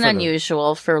great. It wasn't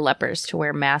unusual for lepers to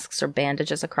wear masks or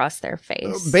bandages across their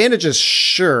face. Bandages,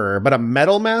 sure, but a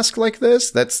metal mask like this,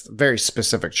 that's a very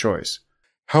specific choice.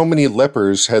 How many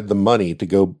lepers had the money to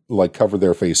go cover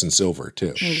their face in silver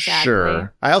too? Exactly.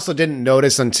 Sure. I also didn't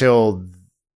notice until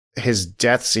his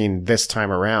death scene this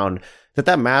time around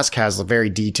that mask has a very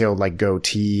detailed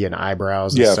goatee and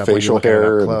eyebrows and stuff. Facial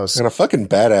hair and a fucking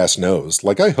badass nose.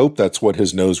 I hope that's what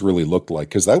his nose really looked like,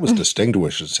 because that was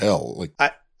distinguished as hell.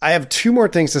 I have two more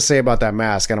things to say about that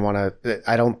mask,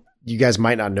 and you guys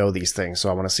might not know these things, so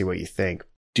I want to see what you think.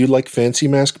 Do you like fancy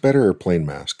mask better or plain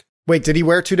mask? Wait, did he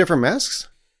wear two different masks?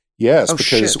 Yes,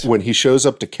 because when he shows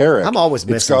up to Carrick, I'm always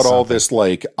missing it's got all this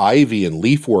ivy and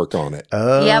leaf work on it.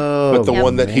 Oh, yep. But the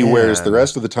one that he wears the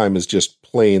rest of the time is just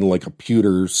plain, a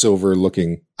pewter silver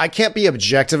looking. I can't be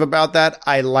objective about that.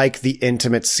 I like the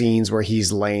intimate scenes where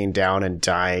he's laying down and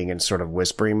dying and sort of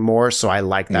whispering more. So I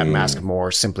like that mask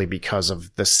more simply because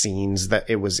of the scenes that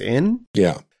it was in.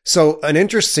 Yeah. So an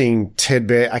interesting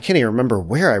tidbit, I can't even remember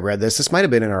where I read this. This might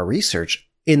have been in our research.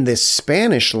 In this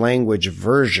Spanish language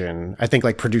version, I think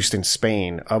produced in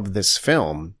Spain of this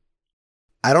film,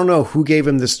 I don't know who gave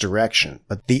him this direction,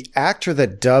 but the actor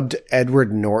that dubbed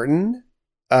Edward Norton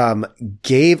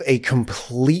gave a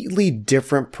completely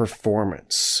different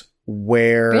performance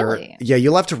where, Really? yeah,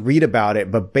 you'll have to read about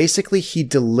it, but basically he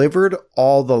delivered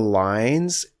all the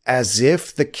lines as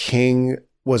if the king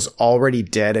was already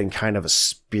dead and kind of a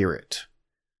spirit.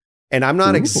 And I'm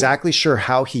not exactly sure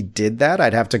how he did that.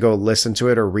 I'd have to go listen to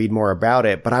it or read more about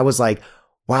it. But I was like,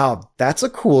 wow, that's a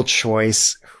cool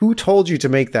choice. Who told you to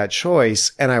make that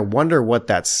choice? And I wonder what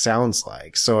that sounds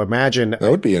like. So imagine that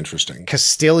would be interesting.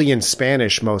 Castilian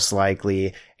Spanish, most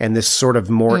likely, and this sort of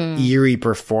more eerie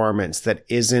performance that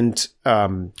isn't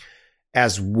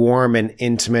as warm and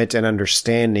intimate and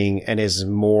understanding and is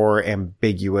more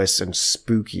ambiguous and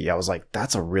spooky. I was like,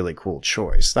 that's a really cool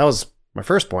choice. That was my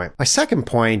first point. My second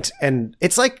point, and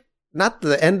it's like not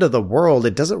the end of the world.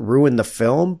 It doesn't ruin the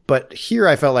film. But here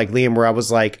I felt like Liam, where I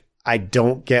was like, I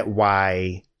don't get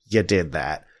why you did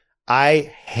that.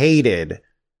 I hated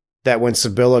that when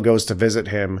Sibylla goes to visit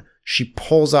him, she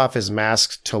pulls off his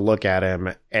mask to look at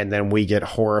him, and then we get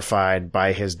horrified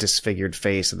by his disfigured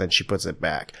face, and then she puts it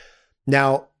back.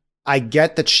 Now, I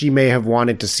get that she may have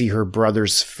wanted to see her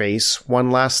brother's face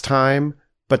one last time,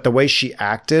 but the way she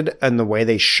acted and the way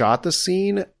they shot the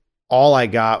scene, all I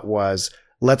got was,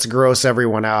 let's gross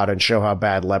everyone out and show how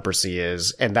bad leprosy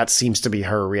is. And that seems to be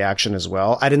her reaction as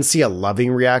well. I didn't see a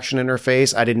loving reaction in her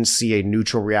face. I didn't see a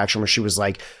neutral reaction where she was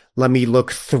like, let me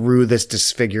look through this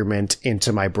disfigurement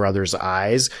into my brother's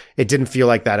eyes. It didn't feel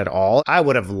like that at all. I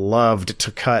would have loved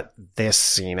to cut this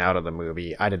scene out of the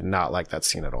movie. I did not like that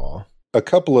scene at all. A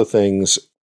couple of things.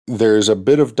 There's a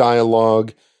bit of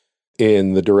dialogue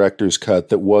in the director's cut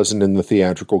that wasn't in the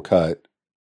theatrical cut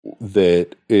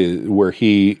that is where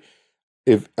he,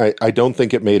 I don't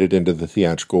think it made it into the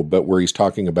theatrical, but where he's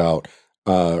talking about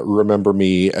remember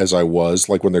me as I was,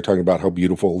 like when they're talking about how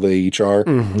beautiful they each are.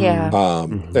 Mm-hmm. Yeah.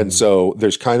 And so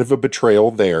there's kind of a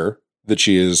betrayal there that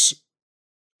she is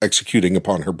executing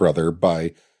upon her brother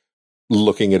by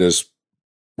looking at his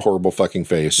horrible fucking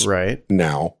face right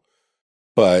now.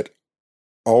 But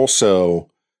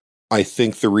also, I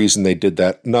think the reason they did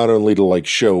that, not only to like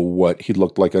show what he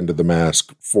looked like under the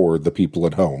mask for the people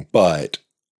at home, but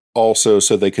also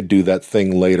so they could do that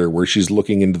thing later where she's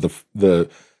looking into the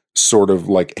sort of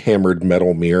like hammered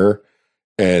metal mirror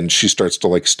and she starts to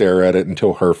like stare at it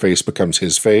until her face becomes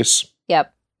his face.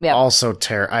 Yep. Also,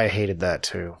 I hated that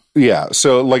too. Yeah.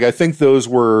 So like, I think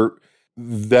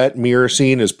that mirror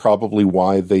scene is probably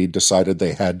why they decided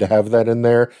they had to have that in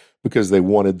there, because they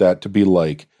wanted that to be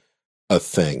like a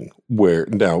thing where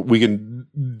now we can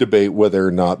debate whether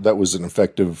or not that was an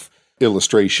effective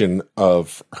illustration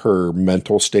of her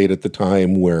mental state at the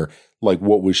time, where like,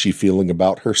 what was she feeling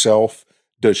about herself?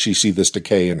 Does she see this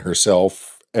decay in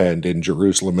herself and in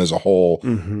Jerusalem as a whole?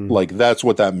 Mm-hmm. Like, that's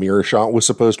what that mirror shot was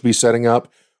supposed to be setting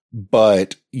up.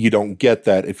 But you don't get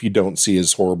that if you don't see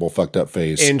his horrible fucked up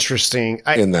face. Interesting.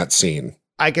 In that scene.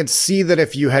 I could see that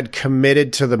if you had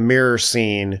committed to the mirror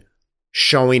scene,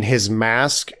 showing his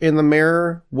mask in the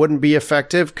mirror wouldn't be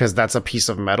effective because that's a piece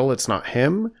of metal. It's not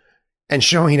him. And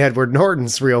showing Edward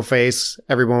Norton's real face,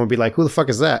 everyone would be like, who the fuck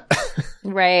is that?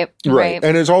 Right.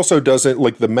 And it also doesn't,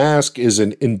 like, the mask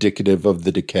isn't indicative of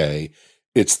the decay.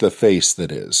 It's the face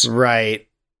that is. Right.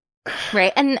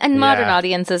 Right. And modern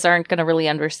audiences aren't going to really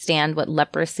understand what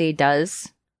leprosy does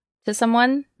to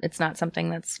someone. It's not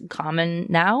something that's common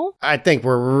now. I think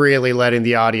we're really letting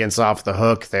the audience off the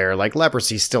hook there. Like,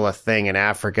 leprosy's still a thing in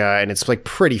Africa, and it's like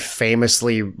pretty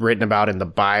famously written about in the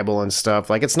Bible and stuff.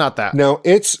 Like, it's not that. Now,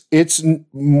 it's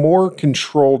more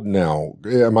controlled now.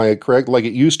 Am I correct? Like,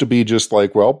 it used to be just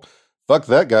like, well, fuck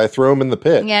that guy, throw him in the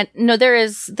pit. Yeah, no, there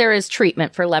is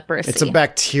treatment for leprosy. It's a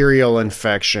bacterial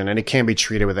infection, and it can be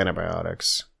treated with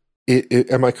antibiotics.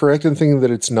 Am I correct in thinking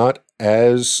that it's not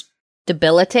as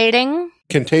debilitating,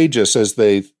 contagious as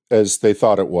they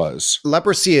thought it was?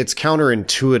 Leprosy, it's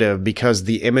counterintuitive because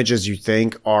the images you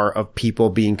think are of people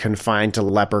being confined to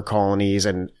leper colonies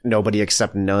and nobody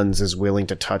except nuns is willing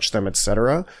to touch them,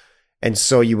 etc. And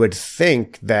so you would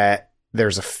think that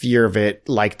there's a fear of it,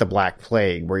 like the Black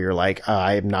Plague, where you're like,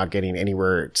 I'm not getting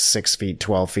anywhere 6 feet,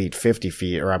 12 feet, 50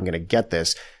 feet, or I'm going to get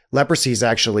this. Leprosy is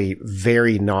actually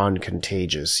very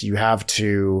non-contagious. You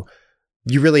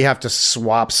really have to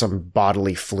swap some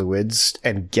bodily fluids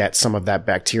and get some of that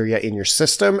bacteria in your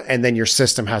system. And then your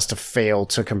system has to fail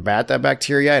to combat that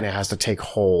bacteria, and it has to take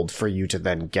hold for you to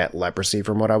then get leprosy,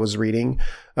 from what I was reading.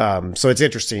 So it's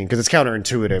interesting because it's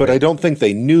counterintuitive. But I don't think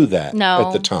they knew that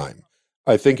at the time.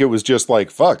 I think it was just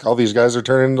like, fuck, all these guys are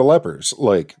turning into lepers.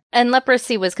 Like, and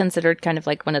leprosy was considered kind of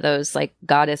like one of those, like,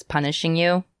 God is punishing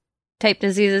you type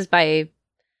diseases by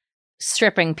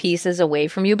stripping pieces away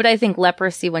from you. But I think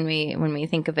leprosy, when we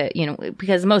think of it,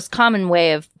 because the most common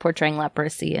way of portraying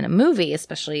leprosy in a movie,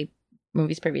 especially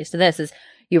movies previous to this, is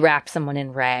you wrap someone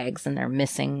in rags and they're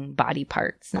missing body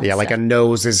parts. Yeah, like a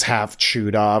nose is half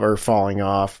chewed off or falling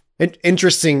off.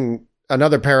 Interesting,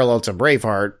 another parallel to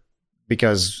Braveheart,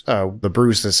 because the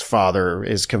Bruce's father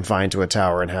is confined to a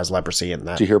tower and has leprosy in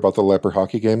that. Did you hear about the leper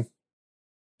hockey game?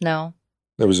 No.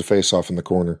 There was a face-off in the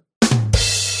corner.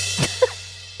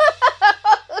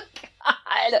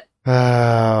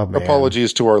 Oh, man.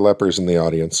 Apologies to our lepers in the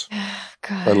audience.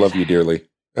 God. I love you dearly,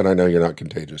 and I know you're not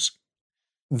contagious.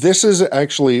 This is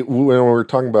actually, when we're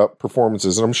talking about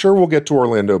performances, and I'm sure we'll get to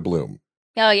Orlando Bloom.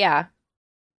 Oh, yeah.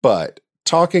 But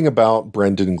talking about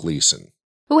Brendan Gleeson.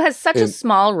 Who has such a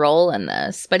small role in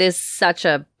this, but is such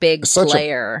a big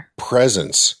player. A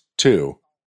presence, too.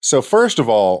 So first of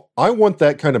all, I want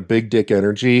that kind of big dick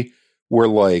energy where,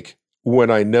 like, when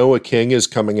I know a king is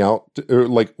coming out, or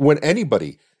like when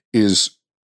anybody is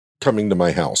coming to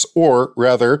my house, or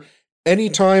rather,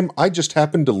 anytime I just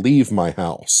happen to leave my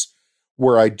house,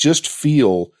 where I just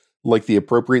feel like the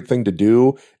appropriate thing to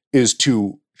do is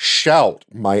to shout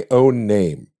my own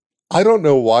name. I don't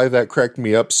know why that cracked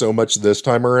me up so much this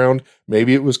time around.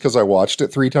 Maybe it was because I watched it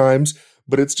 3 times,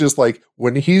 but it's just like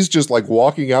when he's just like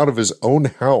walking out of his own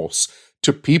house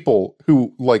to people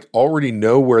who like already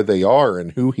know where they are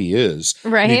and who he is.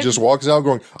 Right. And he just walks out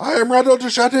going, I am Randall de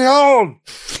Chatillon.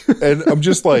 And I'm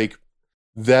just like,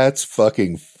 that's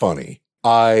fucking funny.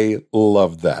 I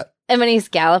love that. And when he's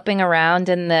galloping around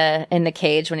in the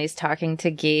cage when he's talking to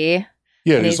Guy.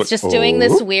 Yeah, and he's like, just doing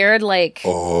this weird like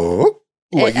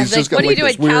like he's just got what are like you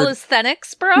doing?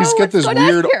 Calisthenics, bro? He's got this What's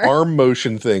going weird on here? arm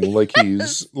motion thing, like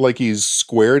he's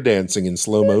square dancing in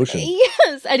slow motion.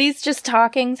 Yes, and he's just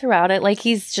talking throughout it, like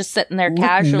he's just sitting there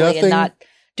casually and not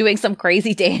doing some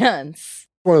crazy dance.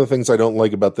 One of the things I don't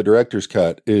like about the director's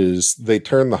cut is they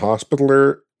turn the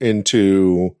Hospitaller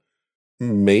into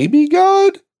maybe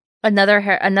God. Another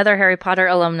Harry Potter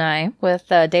alumni with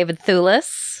David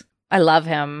Thewlis. I love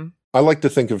him. I like to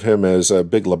think of him as a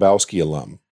Big Lebowski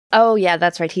alum. Oh, yeah,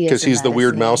 that's right. He is. Because he's the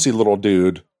weird, mousy little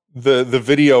dude. The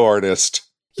video artist.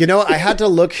 You know, I had to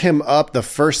look him up the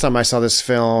first time I saw this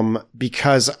film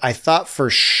because I thought for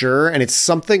sure, and it's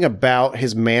something about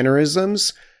his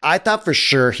mannerisms, I thought for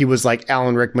sure he was like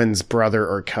Alan Rickman's brother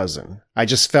or cousin. I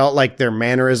just felt like their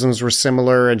mannerisms were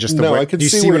similar and just the way. I could do you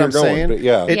see what where I'm you're going, saying? but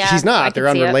yeah. He's not. They're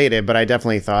unrelated, but I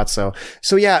definitely thought so.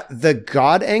 So yeah, the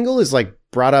God angle is like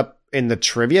brought up in the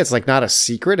trivia. It's like not a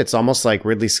secret. It's almost like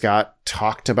Ridley Scott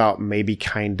talked about maybe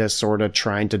kind of sort of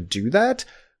trying to do that.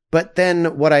 But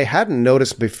then what I hadn't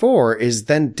noticed before is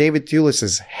then David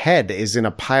Thewlis's head is in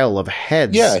a pile of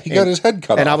heads. Yeah, he got his head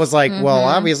cut off. And I was like, well,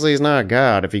 obviously he's not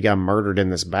God if he got murdered in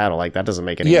this battle. Like that doesn't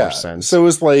make any more sense. So it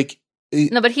was like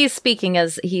no, but he's speaking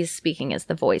as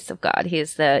the voice of God.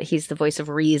 He's the voice of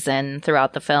reason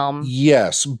throughout the film.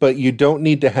 Yes, but you don't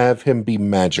need to have him be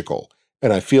magical.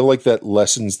 And I feel like that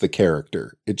lessens the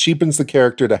character. It cheapens the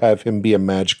character to have him be a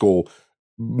magical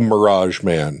mirage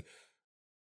man.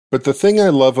 But the thing I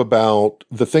love about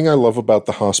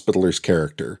the Hospitaler's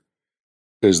character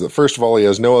is that first of all, he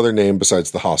has no other name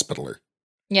besides the Hospitaller.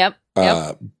 Yep.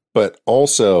 But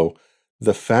also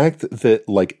the fact that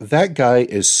like that guy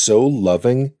is so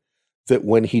loving that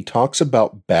when he talks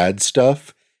about bad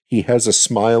stuff, he has a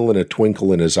smile and a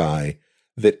twinkle in his eye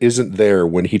that isn't there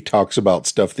when he talks about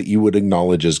stuff that you would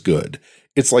acknowledge as good.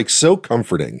 It's like so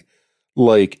comforting.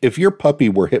 Like if your puppy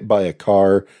were hit by a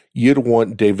car, you'd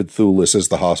want David Thewlis as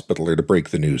the Hospitaller to break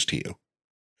the news to you.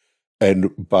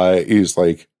 And he's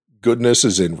like, goodness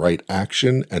is in right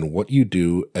action, and what you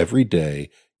do every day,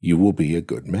 you will be a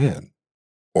good man.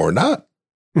 Or not.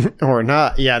 Or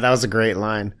not. Yeah, that was a great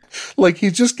line. Like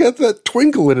he just got that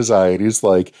twinkle in his eye, and he's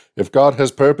like, if God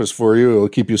has purpose for you, he'll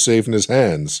keep you safe in his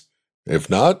hands. If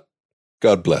not,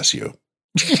 God bless you.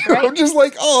 Right. I'm just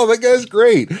like, oh, that guy's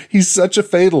great. He's such a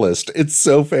fatalist. It's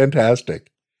so fantastic.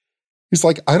 He's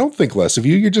like, I don't think less of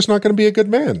you. You're just not going to be a good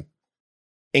man.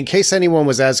 In case anyone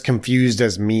was as confused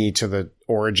as me to the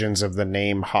origins of the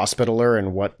name Hospitaller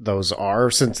and what those are,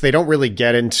 since they don't really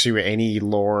get into any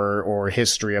lore or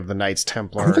history of the Knights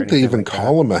Templar. I don't think they even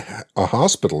call him a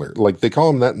Hospitaller. Like they call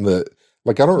him that in the,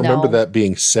 like, I don't remember that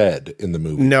being said in the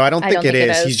movie. No, I don't think it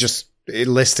is. He's just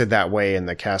listed that way in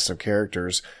the cast of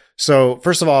characters. So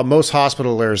first of all, most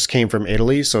Hospitallers came from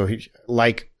Italy. So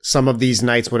like some of these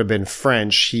knights would have been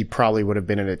French, he probably would have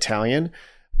been an Italian.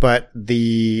 But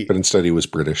instead he was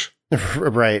British.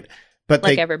 Right. But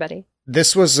like everybody.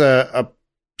 This was a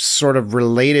sort of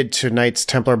related to Knights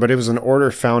Templar, but it was an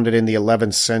order founded in the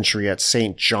 11th century at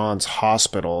St. John's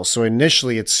Hospital. So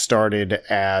initially it started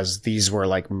as these were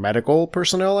like medical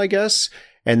personnel, I guess.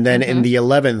 And then in the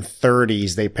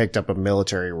 1130s, they picked up a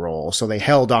military role. So they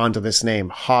held on to this name,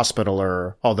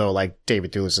 Hospitaller, although like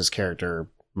David Thewlis's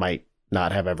character might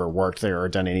not have ever worked there or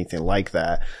done anything like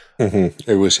that.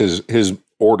 It was his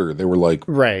order. They were like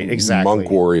monk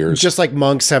warriors. Just like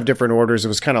monks have different orders. It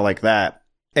was kind of like that.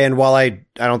 And while I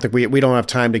don't think we don't have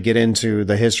time to get into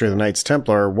the history of the Knights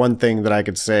Templar, one thing that I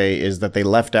could say is that they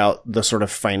left out the sort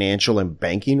of financial and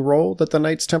banking role that the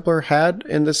Knights Templar had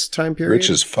in this time period. Rich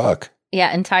as fuck.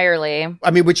 Yeah, entirely.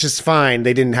 I mean, which is fine.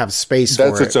 They didn't have space for it.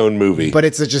 That's its own movie. But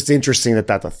it's just interesting that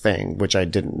that's a thing, which I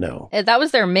didn't know. That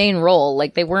was their main role.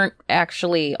 Like, they weren't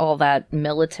actually all that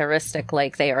militaristic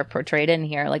like they are portrayed in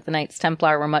here. Like, the Knights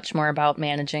Templar were much more about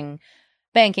managing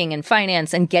banking and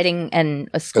finance and getting and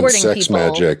escorting and sex people.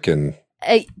 Magic and...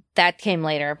 that came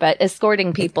later, but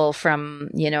escorting people from,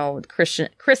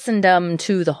 Christendom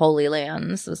to the Holy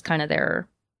Lands was kind of their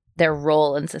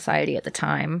role in society at the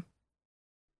time.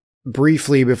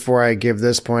 Briefly, before I give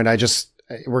this point,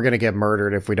 we're going to get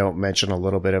murdered if we don't mention a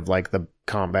little bit of like the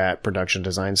combat production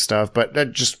design stuff.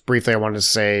 But just briefly, I wanted to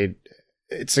say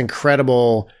it's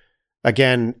incredible.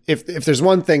 Again, if there's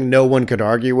one thing no one could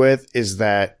argue with is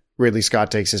that Ridley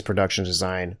Scott takes his production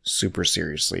design super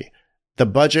seriously. The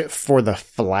budget for the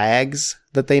flags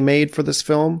that they made for this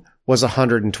film was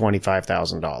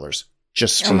 $125,000.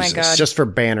 Just for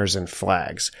banners and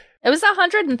flags. It was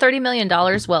 $130 million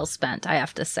well spent, I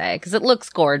have to say, because it looks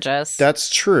gorgeous. That's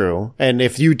true. And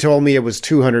if you told me it was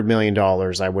 $200 million,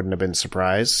 I wouldn't have been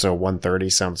surprised. So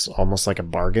 130 sounds almost like a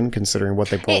bargain considering what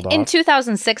they pulled off. In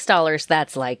 2006 dollars,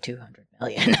 that's like $200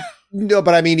 million. No,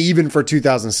 but I mean, even for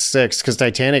 2006, because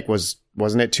Titanic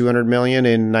wasn't it $200 million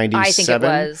in 97? I think it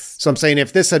was. So I'm saying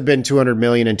if this had been $200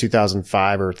 million in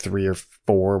 2005 or 3 or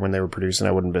 4 when they were producing,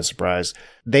 I wouldn't be surprised.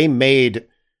 They made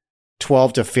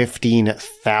 12 to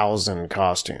 15,000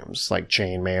 costumes, like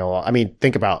chainmail. I mean,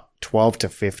 think about 12 to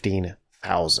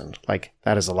 15,000. Like,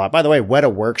 that is a lot. By the way,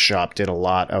 Weta Workshop did a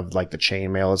lot of like the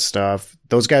chainmail stuff.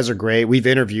 Those guys are great. We've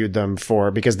interviewed them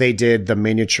because they did the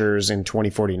miniatures in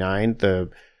 2049, the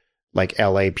like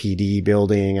LAPD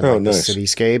building and the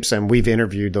cityscapes. And we've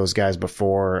interviewed those guys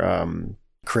before.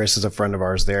 Chris is a friend of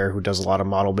ours there who does a lot of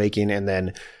model making, and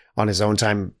then on his own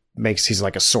time he's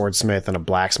like a swordsmith and a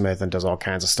blacksmith and does all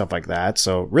kinds of stuff like that.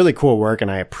 So really cool work,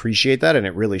 and I appreciate that, and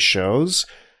it really shows.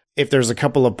 If there's a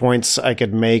couple of points I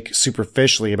could make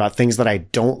superficially about things that I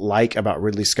don't like about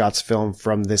Ridley Scott's film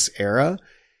from this era,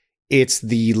 it's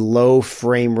the low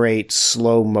frame rate,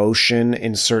 slow motion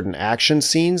in certain action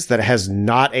scenes that has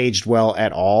not aged well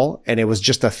at all. And it was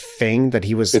just a thing that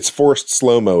it's forced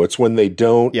slow-mo. It's when they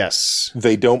don't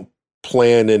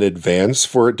plan in advance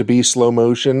for it to be slow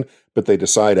motion, but they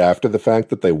decide after the fact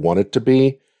that they want it to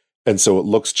be. And so it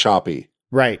looks choppy.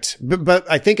 Right. But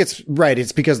I think it's right.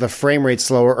 It's because the frame rate's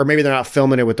slower, or maybe they're not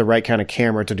filming it with the right kind of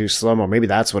camera to do slow-mo. Maybe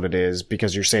that's what it is,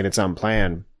 because you're saying it's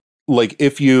unplanned. Like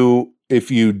if you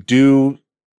do,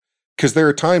 because there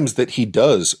are times that he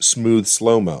does smooth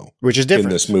slow-mo, which is different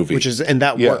in this movie, and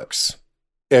that works.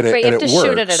 And you have to works.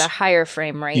 shoot it at a higher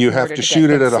frame rate. You have to shoot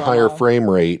it at a higher frame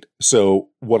rate. So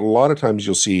what a lot of times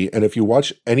you'll see, and if you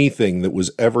watch anything that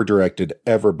was ever directed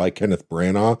ever by Kenneth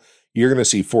Branagh, you're going to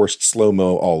see forced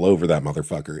slow-mo all over that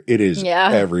motherfucker. It is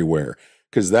everywhere,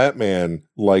 because that man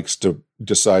likes to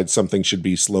decide something should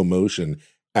be slow motion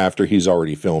after he's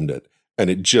already filmed it. And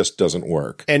it just doesn't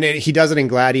work. And he does it in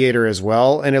Gladiator as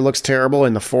well, and it looks terrible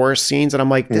in the forest scenes. And I'm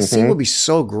like, this scene would be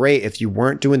so great if you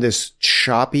weren't doing this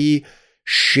choppy,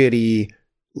 shitty,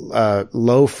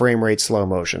 low frame rate slow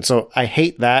motion. So I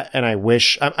hate that, and I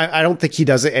wish I don't think he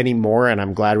does it anymore, and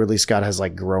I'm glad Ridley Scott has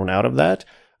like grown out of that.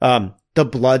 The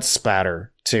blood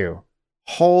spatter too.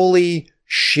 Holy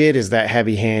shit, is that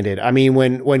heavy handed? I mean,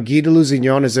 when Guy de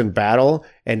Lusignan is in battle,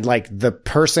 and like the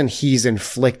person he's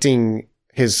inflicting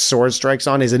his sword strikes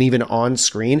on isn't even on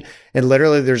screen, and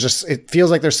literally it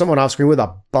feels like there's someone off screen with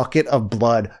a bucket of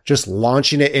blood just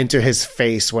launching it into his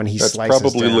face when he slices down. That's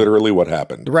probably literally what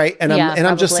happened. Right. And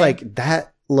I'm just like,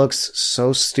 that looks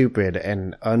so stupid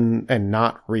and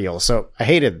not real. So I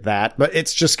hated that, but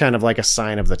it's just kind of like a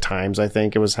sign of the times. I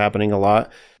think it was happening a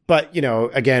lot. But,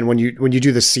 again, when you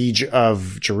do the siege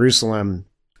of Jerusalem,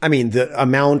 I mean, the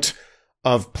amount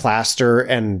of plaster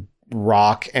and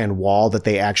rock and wall that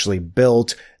they actually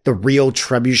built, the real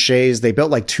trebuchets, they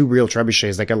built like 2 real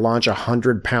trebuchets. They could launch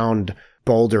 100-pound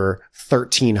boulder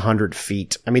 1,300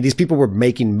 feet. I mean, these people were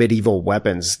making medieval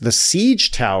weapons. The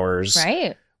siege towers,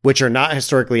 right, which are not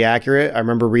historically accurate. I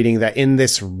remember reading that in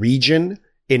this region,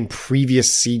 in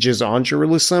previous sieges on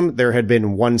Jerusalem, there had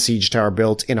been one siege tower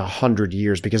built in 100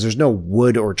 years because there's no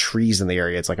wood or trees in the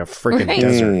area. It's like a freaking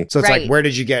desert. So it's like, where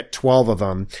did you get 12 of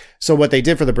them? So what they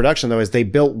did for the production, though, is they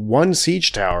built one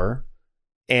siege tower,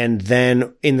 and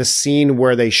then in the scene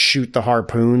where they shoot the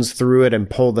harpoons through it and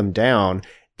pull them down,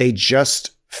 they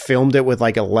just filmed it with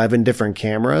like 11 different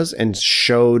cameras and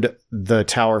showed the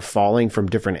tower falling from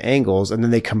different angles, and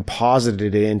then they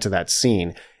composited it into that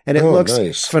scene. And it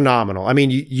looks phenomenal. I mean,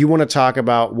 you want to talk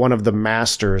about one of the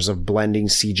masters of blending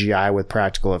CGI with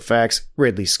practical effects.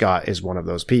 Ridley Scott is one of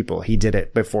those people. He did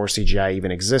it before CGI even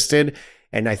existed.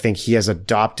 And I think he has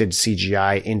adopted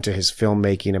CGI into his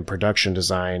filmmaking and production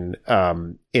design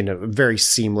in a very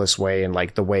seamless way. And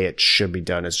like the way it should be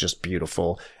done is just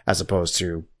beautiful, as opposed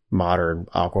to modern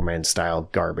Aquaman style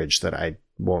garbage that I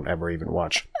won't ever even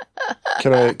watch.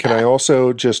 Can I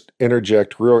also just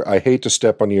interject I hate to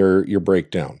step on your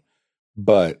breakdown,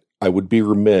 but I would be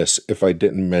remiss if I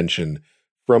didn't mention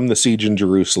from the siege in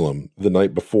Jerusalem the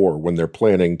night before when they're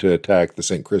planning to attack the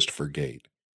St. Christopher Gate.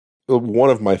 One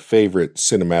of my favorite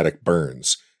cinematic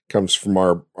burns comes from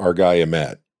our guy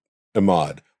Ahmad,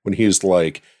 when he's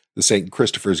like, the St.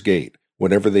 Christopher's Gate,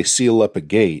 whenever they seal up a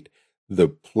gate, the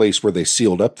place where they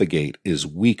sealed up the gate is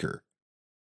weaker.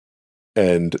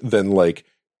 And then like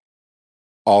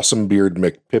Awesome Beard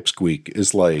McPipsqueak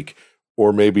is like,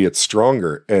 or maybe it's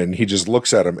stronger. And he just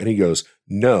looks at him and he goes,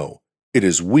 no, it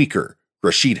is weaker.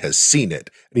 Rashid has seen it.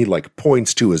 And he like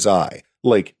points to his eye.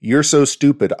 Like, you're so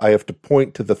stupid, I have to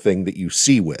point to the thing that you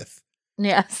see with.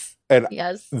 Yes. And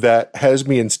that has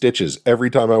me in stitches every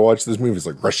time I watch this movie. It's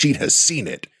like, Rashid has seen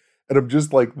it. And I'm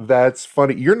just like, that's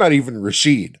funny. You're not even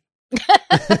Rashid.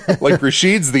 Like,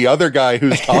 Rashid's the other guy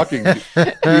who's talking.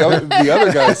 The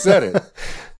other guy said it.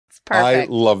 It's perfect. I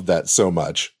love that so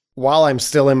much. While I'm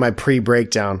still in my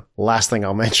pre-breakdown, last thing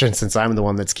I'll mention, since I'm the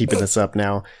one that's keeping this up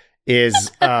now,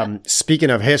 is speaking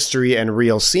of history and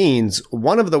real scenes,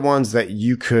 one of the ones that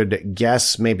you could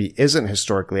guess maybe isn't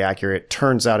historically accurate,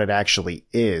 turns out it actually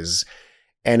is.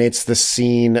 And it's the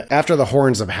scene after the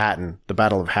Horns of Hattin, the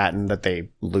Battle of Hattin that they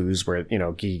lose, where, you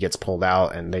know, Guy gets pulled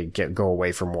out and they go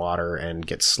away from water and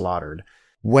get slaughtered.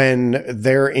 When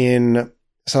they're in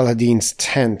Saladin's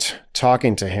tent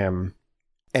talking to him,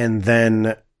 and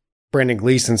then Brendan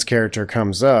Gleeson's character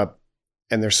comes up,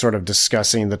 and they're sort of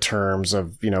discussing the terms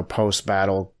of, you know,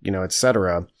 post-battle, you know,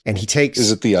 etc. And he takes... Is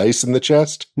it the ice in the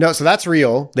chest? No, so that's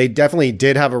real. They definitely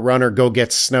did have a runner go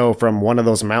get snow from one of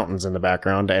those mountains in the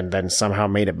background and then somehow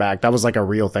made it back. That was like a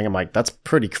real thing. I'm like, that's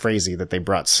pretty crazy that they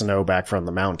brought snow back from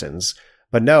the mountains.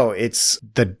 But no, it's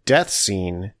the death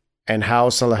scene and how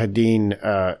Saladin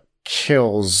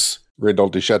kills...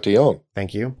 Reynaud de Chatillon.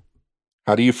 Thank you.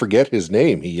 How do you forget his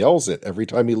name? He yells it every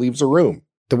time he leaves a room.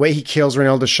 The way he kills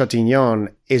Reynaud de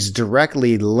Chatillon is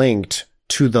directly linked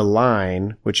to the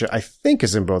line, which I think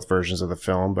is in both versions of the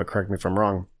film, but correct me if I'm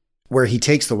wrong, where he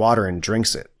takes the water and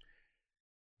drinks it.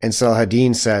 And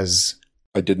Saladin says,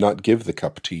 I did not give the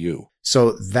cup to you.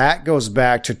 So that goes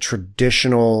back to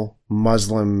traditional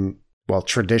Muslim,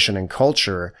 tradition and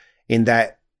culture, in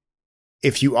that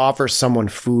if you offer someone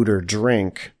food or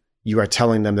drink, you are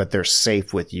telling them that they're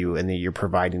safe with you and that you're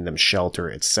providing them shelter,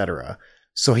 etc.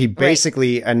 So he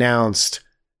basically announced,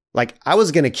 like, I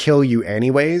was going to kill you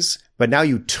anyways, but now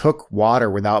you took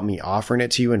water without me offering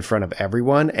it to you in front of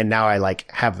everyone. And now I like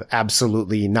have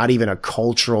absolutely not even a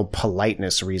cultural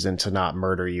politeness reason to not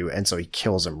murder you. And so he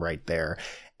kills him right there.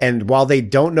 And while they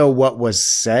don't know what was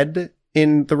said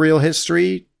in the real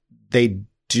history, they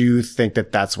do think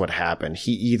that that's what happened.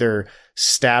 He either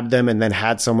stabbed them and then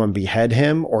had someone behead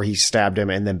him, or he stabbed him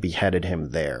and then beheaded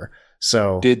him there.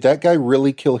 So did that guy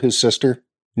really kill his sister?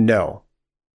 No.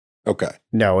 Okay.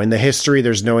 No, in the history,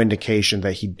 there's no indication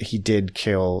that he did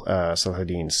kill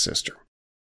Saladin's sister.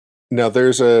 Now,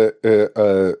 there's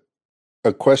a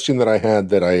question that I had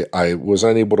that I was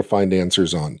unable to find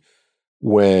answers on.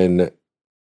 When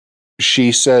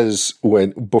she says,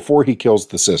 before he kills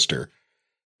the sister,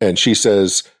 and she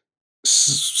says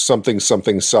something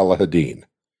Saladin,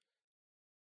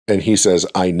 and he says,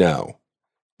 I know.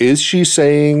 Is she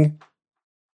saying,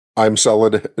 I'm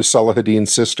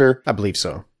Saladin's sister? I believe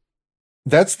so.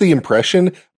 That's the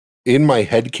impression. In my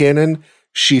headcanon,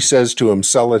 she says to him,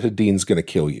 Saladin's going to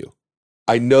kill you.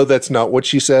 I know that's not what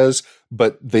she says,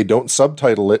 but they don't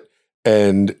subtitle it,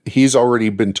 and he's already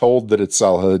been told that it's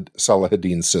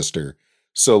Saladin's sister.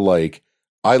 So, like,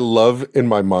 I love in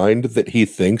my mind that he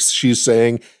thinks she's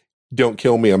saying, don't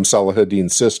kill me, I'm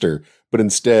Saladin's sister. But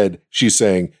instead, she's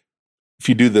saying, if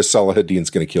you do this,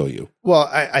 Salahadin's going to kill you. Well,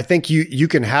 I think you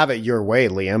can have it your way,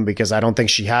 Liam, because I don't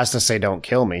think she has to say, don't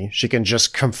kill me. She can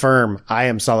just confirm, I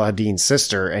am Salahadin's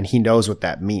sister, and he knows what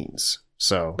that means.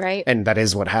 So, right. And that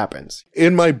is what happens.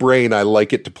 In my brain, I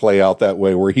like it to play out that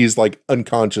way, where he's like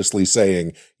unconsciously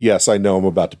saying, yes, I know I'm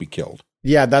about to be killed.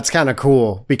 Yeah, that's kind of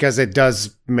cool, because it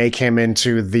does make him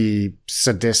into the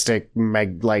sadistic,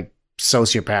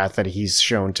 sociopath that he's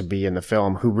shown to be in the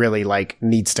film, who really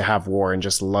needs to have war and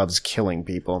just loves killing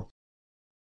people.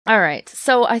 All right,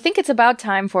 so I think it's about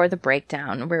time for the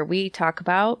breakdown, where we talk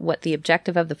about what the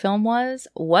objective of the film was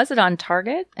it on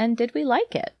target, and did we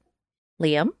like it?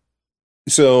 Liam?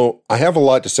 So I have a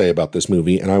lot to say about this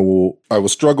movie, and I will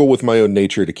struggle with my own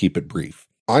nature to keep it brief.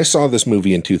 I saw this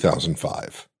movie in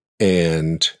 2005,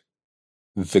 and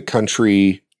the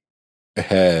country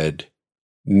had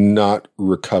not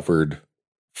recovered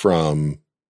from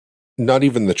not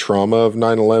even the trauma of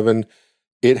 9/11.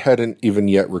 It hadn't even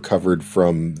yet recovered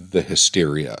from the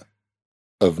hysteria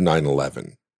of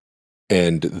 9/11.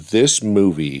 And this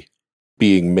movie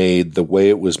being made the way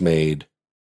it was made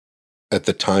at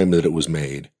the time that it was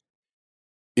made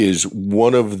is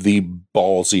one of the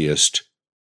ballsiest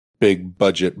big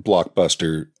budget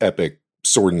blockbuster epic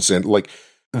sword and sand.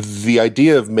 The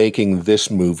idea of making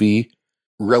this movie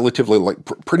relatively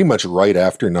pretty much right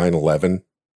after 9/11,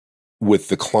 with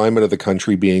the climate of the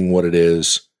country being what it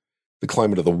is, the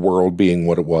climate of the world being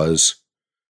what it was,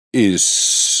 is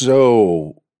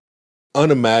so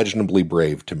unimaginably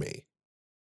brave to me.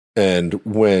 And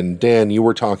when, Dan, you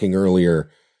were talking earlier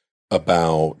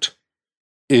about,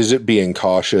 is it being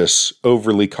cautious,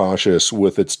 overly cautious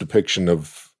with its depiction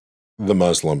of the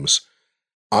Muslims?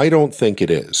 I don't think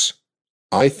it is.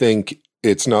 I think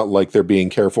it's not like they're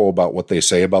being careful about what they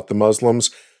say about the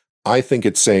Muslims. I think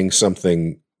it's saying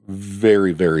something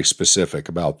very, very specific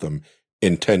about them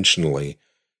intentionally,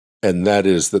 and that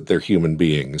is that they're human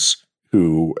beings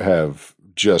who have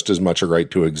just as much a right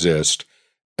to exist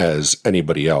as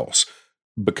anybody else,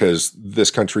 because this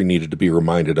country needed to be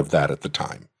reminded of that at the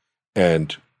time,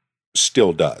 and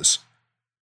still does.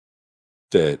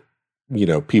 That,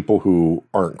 people who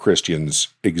aren't Christians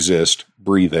exist,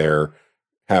 breathe air,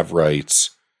 have rights,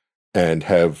 and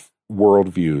have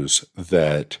worldviews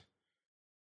that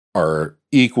are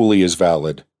equally as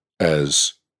valid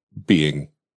as being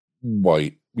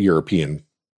white European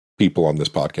people on this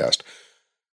podcast.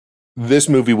 This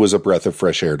movie was a breath of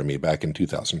fresh air to me back in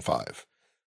 2005.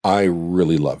 I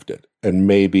really loved it. And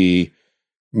maybe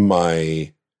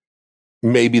that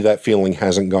feeling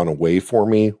hasn't gone away for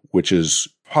me, which is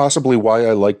possibly why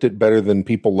I liked it better than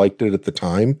people liked it at the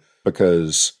time,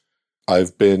 because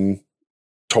I've been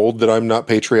told that I'm not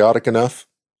patriotic enough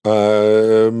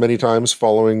many times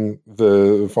following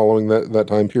that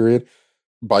time period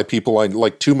by people I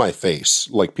like, to my face,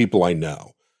 like people I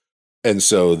know. And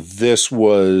so this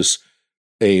was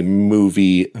a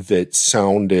movie that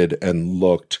sounded and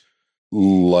looked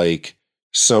like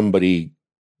somebody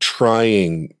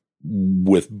trying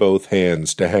with both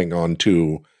hands to hang on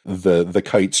to the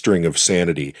kite string of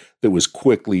sanity that was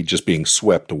quickly just being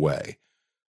swept away.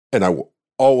 And I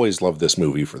always loved this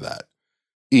movie for that.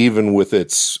 Even with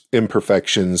its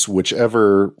imperfections,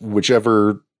 whichever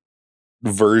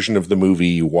version of the movie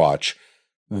you watch,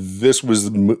 this was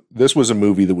a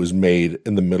movie that was made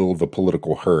in the middle of a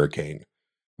political hurricane,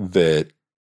 that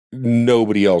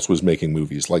nobody else was making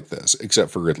movies like this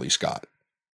except for Ridley Scott.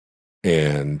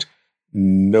 And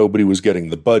nobody was getting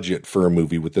the budget for a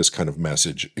movie with this kind of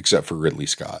message except for Ridley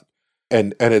Scott.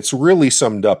 And it's really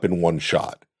summed up in one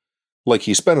shot. Like,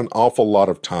 he spent an awful lot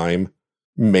of time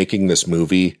making this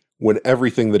movie when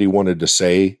everything that he wanted to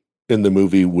say in the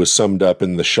movie was summed up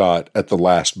in the shot at the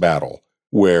last battle,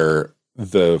 where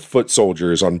the foot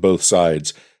soldiers on both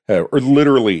sides, or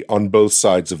literally on both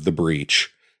sides of the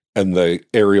breach, and the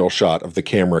aerial shot of the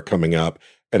camera coming up,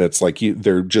 and it's like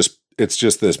it's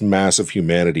just this mass of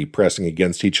humanity pressing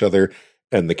against each other,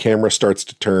 and the camera starts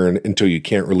to turn until you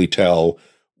can't really tell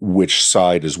which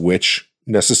side is which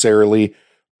necessarily,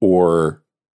 or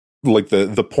like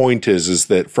the point is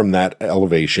that from that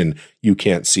elevation you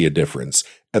can't see a difference,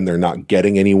 and they're not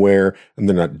getting anywhere, and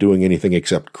they're not doing anything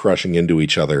except crushing into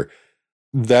each other.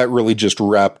 That really just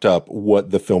wrapped up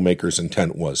what the filmmaker's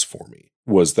intent was for me,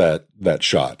 was that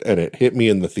shot. And it hit me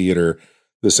in the theater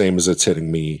the same as it's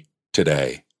hitting me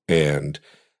today. And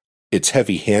it's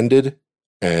heavy-handed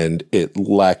and it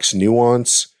lacks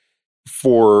nuance.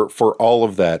 For all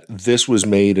of that, this was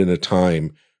made in a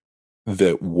time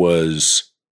that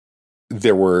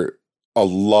there were a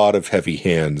lot of heavy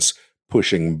hands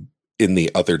pushing in the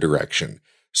other direction.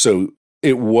 So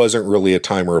it wasn't really a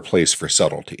time or a place for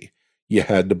subtlety. you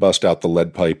had to bust out the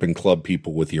lead pipe and club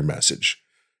people with your message.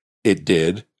 It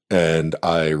did, and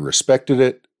I respected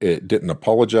it. It didn't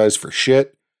apologize for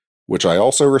shit, which I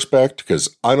also respect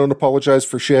because I don't apologize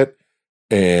for shit,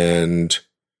 and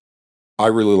I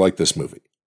really like this movie.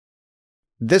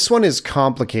 This one is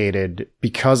complicated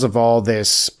because of all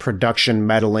this production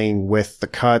meddling with the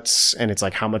cuts, and it's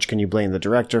like, how much can you blame the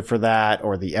director for that,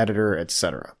 or the editor,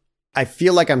 etc. I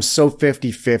feel like I'm so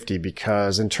 50-50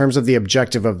 because in terms of the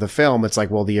objective of the film, it's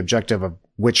like, well, the objective of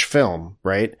which film,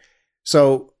 right?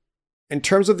 So in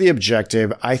terms of the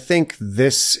objective, I think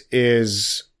this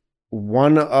is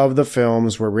one of the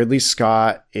films where Ridley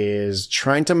Scott is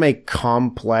trying to make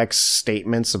complex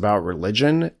statements about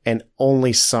religion, and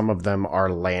only some of them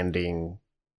are landing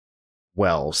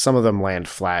well. Some of them land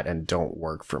flat and don't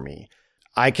work for me.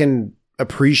 I can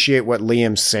appreciate what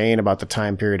Liam's saying about the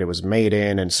time period it was made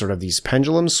in and sort of these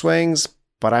pendulum swings,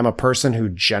 but I'm a person who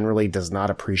generally does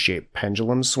not appreciate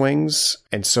pendulum swings.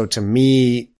 And so to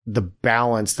me, the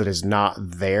balance that is not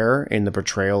there in the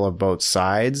portrayal of both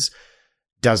sides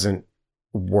doesn't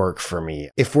work for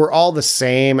me. If we're all the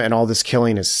same and all this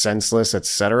killing is senseless,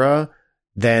 etc.,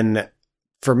 then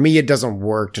for me, it doesn't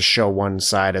work to show one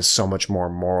side as so much more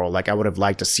moral. Like, I would have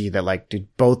liked to see that, like, dude,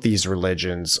 both these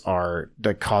religions are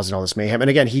causing all this mayhem. And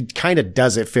again, he kind of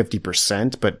does it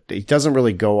 50%, but he doesn't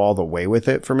really go all the way with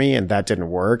it for me, and that didn't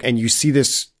work. And you see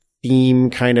this theme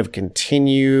kind of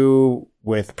continue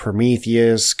with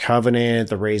Prometheus, Covenant,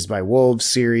 the Raised by Wolves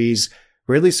series.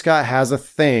 Ridley Scott has a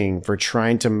thing for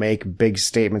trying to make big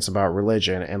statements about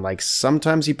religion, and like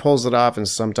sometimes he pulls it off and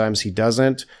sometimes he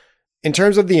doesn't. In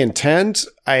terms of the intent,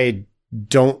 for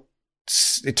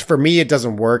me, it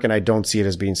doesn't work, and I don't see it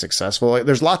as being successful.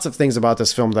 There's lots of things about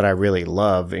this film that I really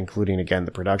love, including, again,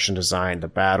 the production design, the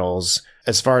battles.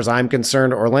 As far as I'm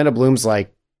concerned, Orlando Bloom's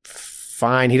like,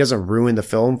 fine, he doesn't ruin the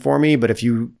film for me, but if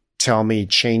you tell me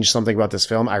change something about this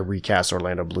film, I recast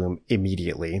Orlando Bloom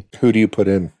immediately. Who do you put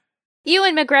in?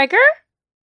 Ewan McGregor?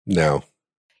 No. You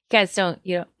guys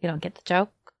you don't get the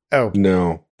joke? Oh.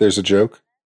 No. There's a joke?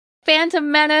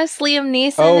 Phantom Menace, Liam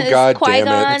Neeson is God Qui-Gon.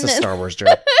 damn it. It's a Star Wars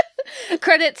joke.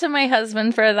 Credit to my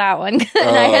husband for that one. And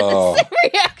I had the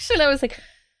same reaction. I was like,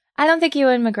 I don't think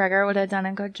Ewan McGregor would have done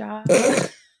a good job.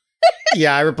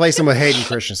 Yeah, I replaced him with Hayden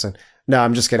Christensen. No,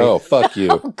 I'm just kidding. Oh, fuck you.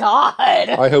 Oh, God.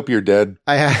 I hope you're dead.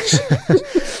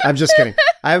 I'm just kidding.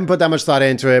 I haven't put that much thought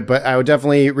into it, but I would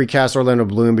definitely recast Orlando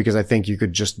Bloom because I think you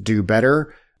could just do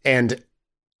better. And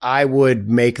I would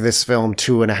make this film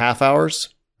 2.5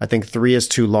 hours. I think 3 is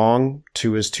too long,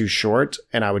 2 is too short,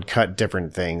 and I would cut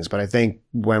different things. But I think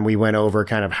when we went over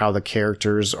kind of how the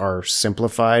characters are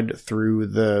simplified through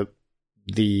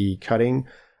the cutting,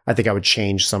 I think I would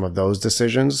change some of those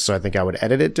decisions. So I think I would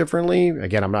edit it differently.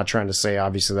 Again, I'm not trying to say,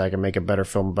 obviously, that I can make a better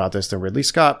film about this than Ridley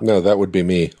Scott. No, that would be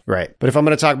me. Right. But if I'm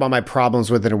going to talk about my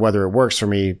problems with it and whether it works for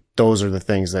me, those are the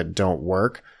things that don't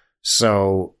work.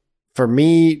 So for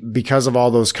me, because of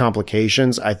all those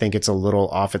complications, I think it's a little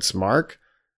off its mark.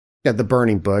 Yeah, the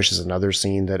burning bush is another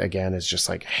scene that, again, is just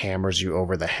like hammers you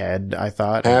over the head, I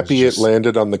thought. Happy it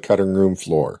landed on the cutting room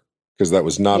floor, because that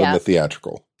was not in the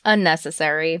theatrical.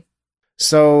 Unnecessary.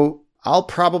 So I'll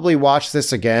probably watch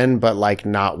this again, but like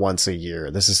not once a year.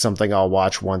 This is something I'll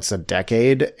watch once a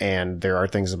decade, and there are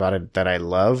things about it that I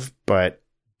love, but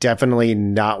definitely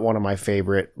not one of my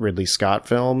favorite Ridley Scott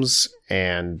films,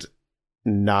 and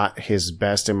not his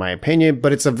best in my opinion,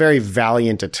 but it's a very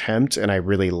valiant attempt, and I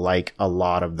really like a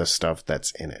lot of the stuff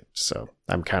that's in it. So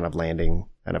I'm kind of landing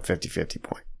at a 50-50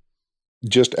 point.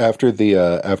 Just after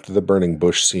the burning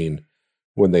bush scene,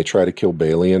 when they try to kill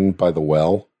Balian by the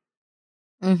well,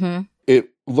 it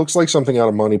looks like something out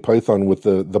of Monty Python with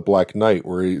the Black Knight,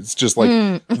 where it's just like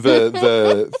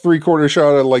the 3/4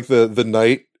 shot of like the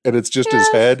knight, and it's just his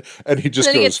head, and he just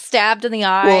then goes, he gets stabbed in the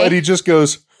eye. Well, and he just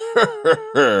goes,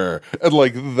 and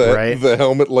like the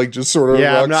helmet like just sort of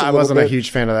rocks I wasn't a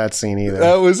huge fan of that scene either.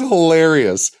 That was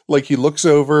hilarious. Like he looks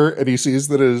over and he sees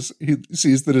that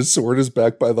his sword is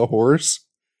back by the horse,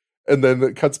 and then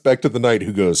it cuts back to the knight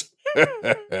who goes,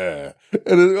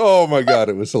 oh my God,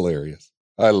 it was hilarious.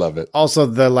 I love it. Also,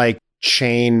 the like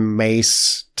chain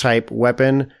mace type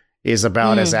weapon is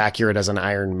about as accurate as an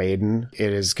Iron Maiden.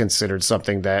 It is considered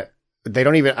something that they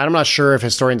don't even, I'm not sure if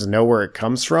historians know where it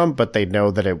comes from, but they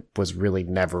know that it was really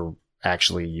never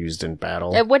actually used in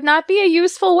battle. It would not be a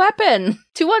useful weapon.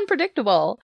 Too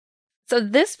unpredictable. So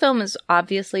this film is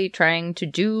obviously trying to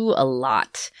do a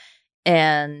lot,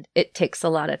 and it takes a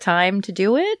lot of time to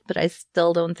do it, but I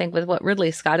still don't think with what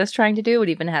Ridley Scott is trying to do, it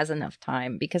even has enough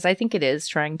time, because I think it is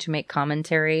trying to make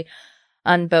commentary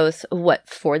on both what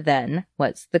for then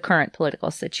was the current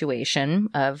political situation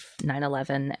of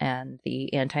 9/11 and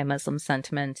the anti-Muslim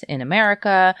sentiment in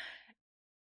America,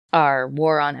 our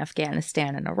war on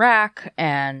Afghanistan and Iraq,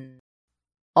 and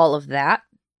all of that,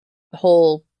 the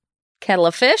whole kettle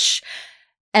of fish.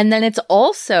 And then it's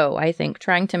also, I think,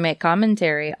 trying to make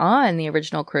commentary on the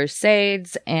original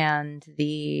Crusades and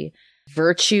the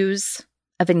virtues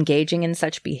of engaging in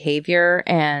such behavior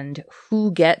and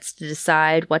who gets to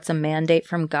decide what's a mandate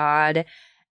from God.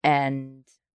 And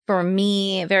for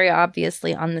me, very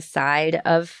obviously on the side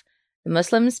of the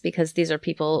Muslims, because these are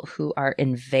people who are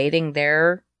invading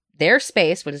their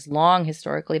space, what has long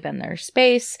historically been their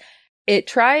space. It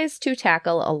tries to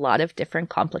tackle a lot of different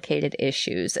complicated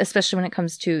issues, especially when it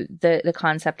comes to the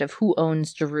concept of who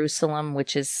owns Jerusalem,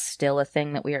 which is still a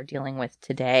thing that we are dealing with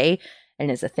today and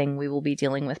is a thing we will be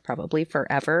dealing with probably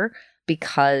forever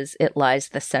because it lies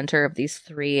the center of these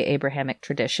three Abrahamic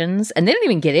traditions. And they don't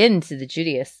even get into the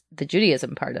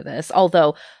Judaism part of this,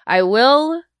 although I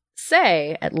will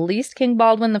say at least King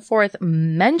Baldwin IV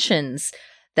mentions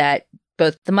that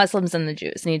both the Muslims and the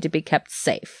Jews need to be kept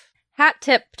safe. Hat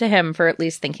tip to him for at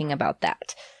least thinking about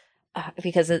that.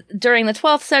 Because during the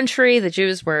 12th century, the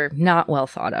Jews were not well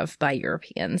thought of by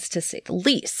Europeans, to say the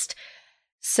least.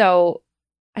 So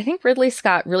I think Ridley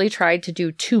Scott really tried to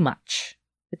do too much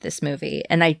with this movie.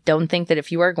 And I don't think that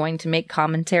if you are going to make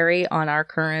commentary on our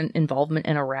current involvement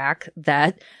in Iraq,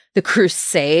 that the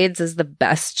Crusades is the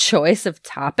best choice of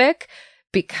topic,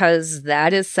 because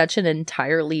that is such an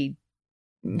entirely,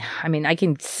 I mean, I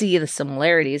can see the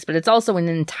similarities, but it's also an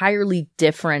entirely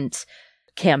different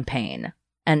campaign.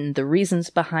 And the reasons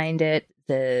behind it,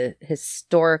 the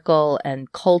historical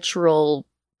and cultural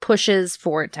pushes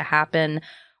for it to happen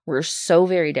were so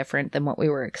very different than what we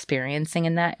were experiencing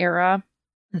in that era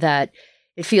that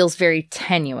it feels very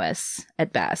tenuous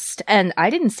at best. And I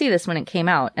didn't see this when it came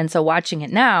out. And so watching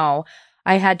it now,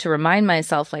 I had to remind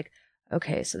myself, like,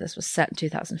 okay, so this was set in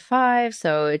 2005,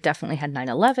 so it definitely had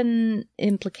 9/11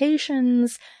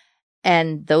 implications,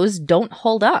 and those don't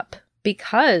hold up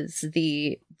because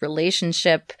the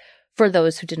relationship, for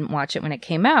those who didn't watch it when it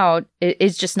came out,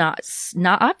 is just not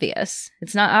obvious.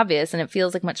 It's not obvious, and it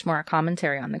feels like much more a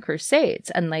commentary on the Crusades.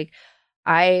 And like,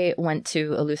 I went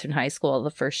to a Lutheran high school my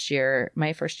first year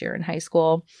in high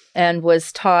school, and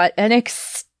was taught an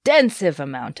extensive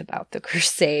amount about the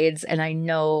Crusades, and I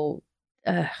know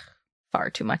far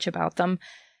too much about them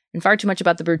and far too much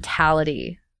about the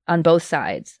brutality on both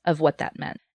sides of what that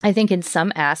meant. I think in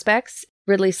some aspects,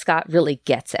 Ridley Scott really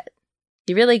gets it.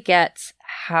 He really gets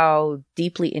how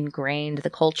deeply ingrained the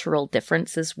cultural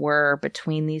differences were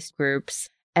between these groups,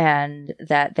 and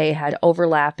that they had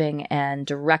overlapping and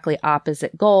directly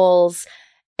opposite goals,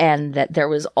 and that there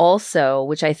was also,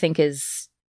 which I think is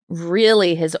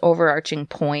really his overarching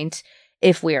point,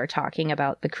 if we are talking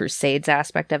about the Crusades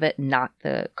aspect of it, not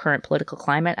the current political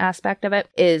climate aspect of it,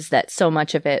 is that so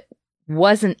much of it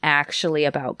wasn't actually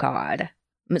about God.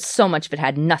 So much of it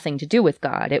had nothing to do with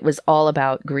God. It was all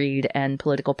about greed and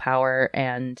political power,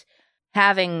 and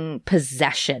having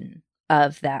possession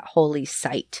of that holy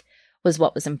site was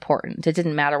what was important. It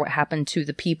didn't matter what happened to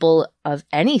the people of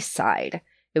any side.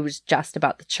 It was just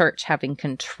about the church having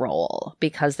control,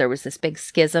 because there was this big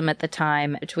schism at the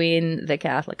time between the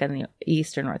Catholic and the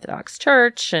Eastern Orthodox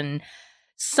Church, and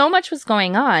so much was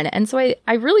going on. And so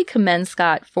I really commend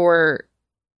Scott for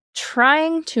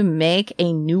trying to make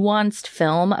a nuanced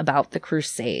film about the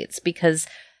Crusades, because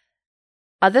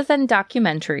other than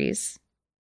documentaries,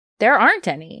 there aren't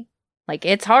any. Like,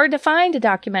 it's hard to find a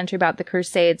documentary about the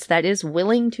Crusades that is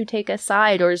willing to take a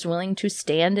side or is willing to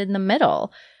stand in the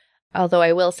middle. Although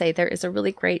I will say there is a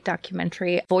really great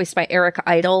documentary voiced by Eric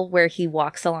Idle where he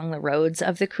walks along the roads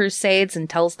of the Crusades and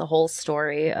tells the whole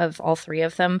story of all three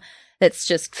of them. That's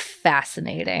just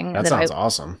fascinating. That sounds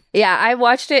awesome. Yeah, I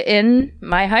watched it in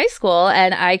my high school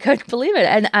and I couldn't believe it.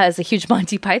 And as a huge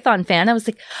Monty Python fan, I was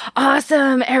like,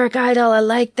 awesome, Eric Idle, I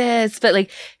like this. But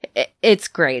like, it's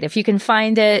great. If you can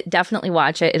find it, definitely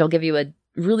watch it. It'll give you a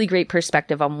really great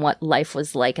perspective on what life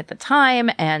was like at the time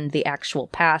and the actual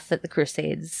path that the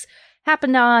Crusades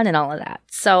happened on and all of that.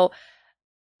 So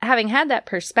having had that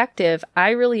perspective, I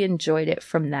really enjoyed it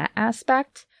from that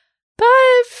aspect. But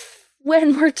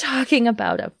when we're talking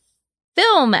about a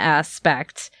film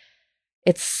aspect,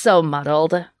 it's so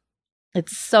muddled.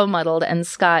 It's so muddled, and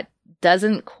Scott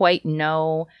doesn't quite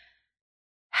know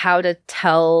how to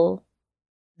tell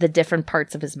the different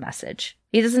parts of his message.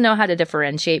 He doesn't know how to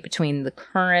differentiate between the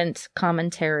current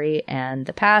commentary and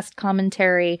the past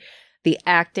commentary. The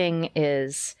acting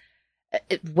is,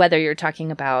 whether you're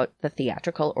talking about the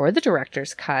theatrical or the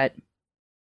director's cut,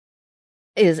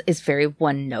 is very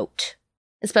one note.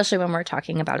 especially when we're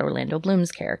talking about Orlando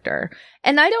Bloom's character.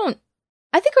 And I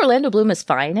think Orlando Bloom is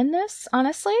fine in this,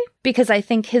 honestly, because I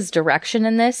think his direction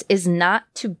in this is not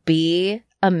to be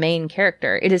a main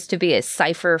character. It is to be a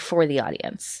cipher for the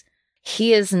audience.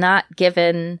 He is not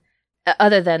given,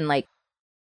 other than like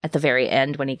at the very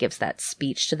end when he gives that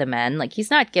speech to the men, like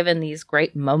he's not given these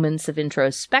great moments of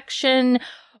introspection,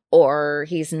 or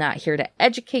he's not here to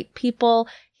educate people.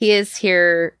 He is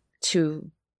here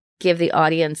to give the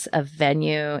audience a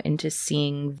venue into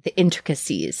seeing the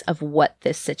intricacies of what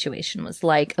this situation was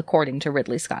like according to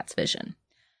Ridley Scott's vision.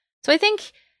 So I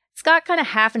think Scott kind of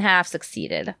half and half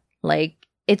succeeded. Like,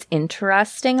 it's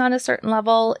interesting on a certain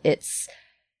level. It's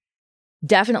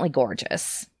definitely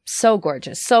gorgeous. So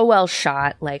gorgeous. So well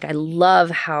shot. Like, I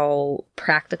love how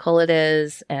practical it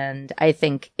is. And I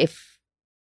think if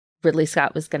Ridley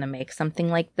Scott was going to make something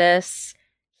like this,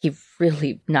 he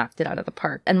really knocked it out of the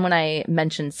park. And when I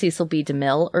mentioned Cecil B.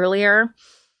 DeMille earlier,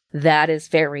 that is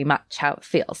very much how it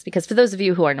feels. Because for those of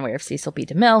you who aren't aware of Cecil B.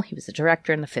 DeMille, he was a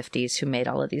director in the 50s who made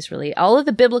all of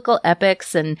the biblical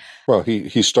epics. And well,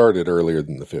 he started earlier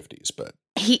than the 50s, but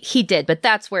he did. But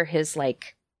that's where his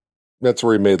that's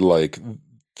where he made like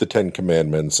the Ten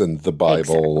Commandments and the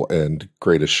Bible and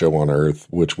Greatest Show on Earth,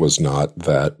 which was not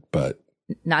that, but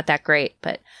not that great.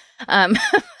 But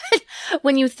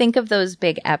when you think of those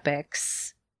big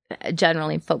epics,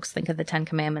 generally folks think of the Ten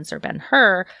Commandments or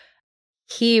Ben-Hur.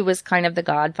 He was kind of the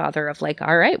godfather of like,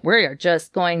 all right, we're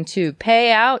just going to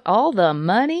pay out all the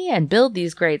money and build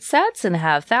these great sets and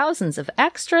have thousands of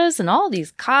extras and all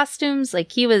these costumes.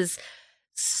 Like, he was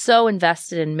so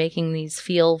invested in making these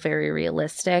feel very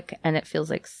realistic. And it feels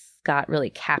like Scott really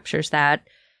captures that.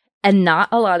 And not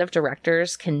a lot of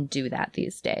directors can do that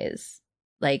these days.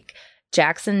 Like,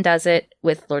 Jackson does it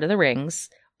with Lord of the Rings.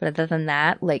 But other than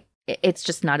that, like, it's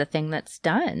just not a thing that's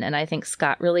done. And I think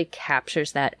Scott really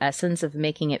captures that essence of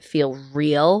making it feel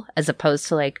real, as opposed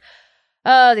to like,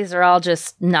 oh, these are all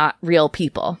just not real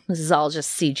people. This is all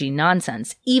just CG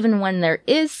nonsense. Even when there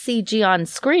is CG on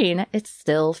screen, it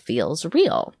still feels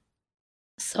real.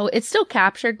 So it still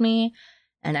captured me,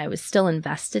 and I was still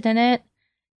invested in it.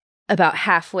 About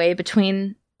halfway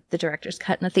between the director's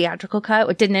cut and the theatrical cut,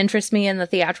 what didn't interest me in the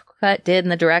theatrical cut did in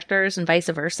the director's, and vice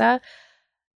versa.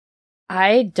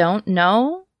 I don't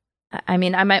know. I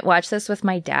mean, I might watch this with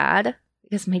my dad,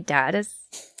 because my dad is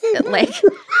like,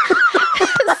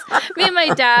 me and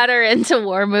my dad are into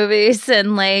war movies,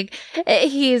 and like,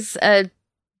 he's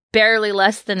barely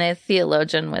less than a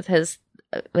theologian with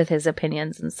his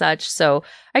opinions and such. So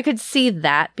I could see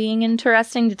that being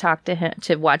interesting to talk to him,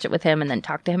 to watch it with him and then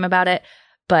talk to him about it.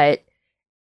 But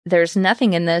there's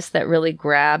nothing in this that really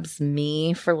grabs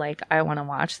me for like, I want to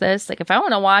watch this. Like, if I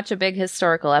want to watch a big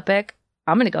historical epic,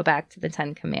 I'm going to go back to the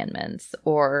Ten Commandments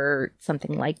or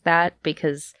something like that,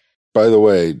 because... By the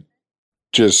way,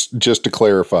 just to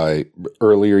clarify,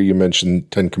 earlier you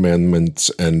mentioned Ten Commandments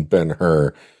and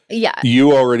Ben-Hur. Yeah.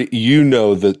 You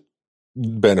know that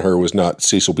Ben-Hur was not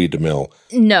Cecil B. DeMille.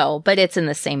 No, but it's in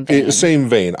the same vein. Same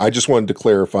vein. I just wanted to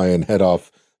clarify and head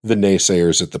off the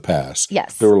naysayers at the pass.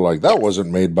 Yes. They were like, that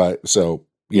wasn't made by... So,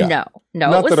 yeah. No.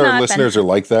 Not that our listeners are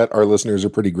like that. Our listeners are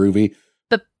pretty groovy.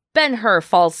 Ben-Hur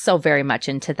falls so very much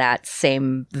into that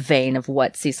same vein of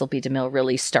what Cecil B. DeMille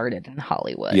really started in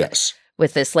Hollywood. Yes.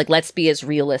 With this, like, let's be as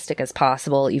realistic as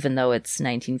possible, even though it's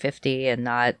 1950 and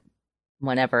not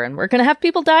whenever. And we're going to have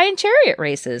people die in chariot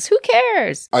races. Who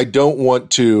cares? I don't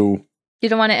want to... You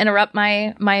don't want to interrupt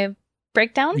my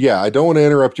breakdown? Yeah, I don't want to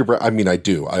interrupt your... I mean, I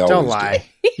do. I always don't lie.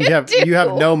 You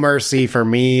have no mercy for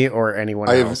me or anyone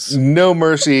else. I have no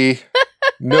mercy.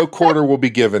 No quarter will be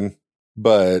given.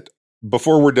 But...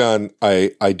 before we're done,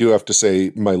 I do have to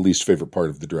say my least favorite part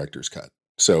of the director's cut.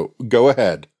 So go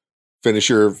ahead, finish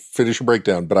your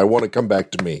breakdown, but I want to come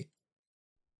back to me.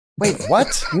 Wait,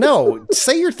 what? No,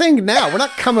 say your thing now. We're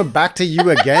not coming back to you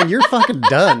again. You're fucking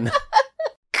done.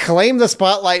 Claim the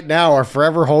spotlight now or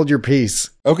forever hold your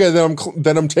peace. Okay,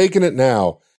 then I'm taking it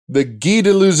now. The Guy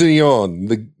de Luzerion,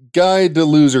 the Guy de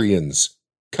Luzerians,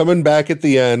 coming back at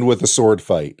the end with a sword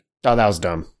fight. Oh, that was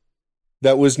dumb.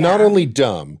 That was not only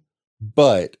dumb,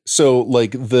 but so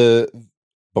like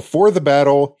before the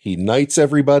battle, he knights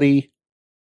everybody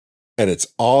and it's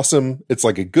awesome. It's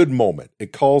like a good moment.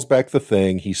 It calls back the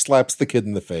thing. He slaps the kid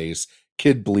in the face.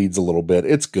 Kid bleeds a little bit.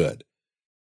 It's good.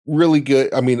 Really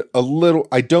good. I mean,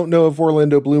 I don't know if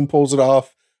Orlando Bloom pulls it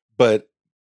off, but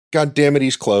God damn it,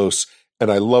 he's close.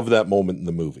 And I love that moment in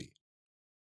the movie.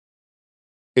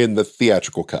 In the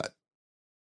theatrical cut.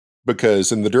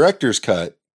 Because in the director's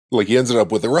cut, like, he ends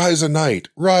up with a rise a night,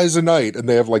 and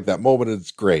they have like that moment, and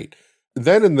it's great.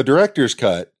 Then in the director's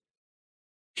cut,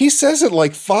 He says it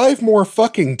like 5 more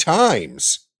fucking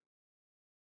times.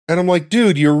 And I'm like,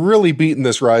 dude, you're really beating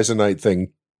this Rise of Night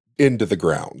thing into the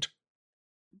ground.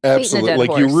 Absolutely.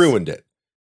 Like, you ruined it.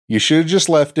 You should have just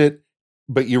left it,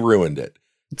 but you ruined it.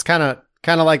 It's kind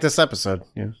of like this episode.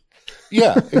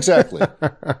 Yeah, exactly.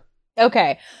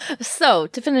 Okay. So,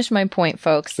 to finish my point,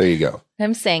 folks. There you go. What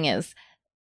I'm saying is,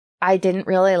 I didn't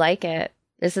really like it.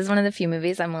 This is one of the few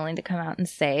movies I'm willing to come out and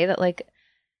say that, like,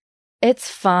 it's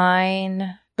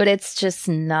fine, but it's just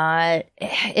not,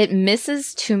 it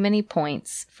misses too many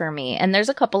points for me. And there's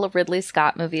a couple of Ridley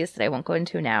Scott movies that I won't go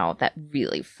into now that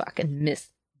really fucking miss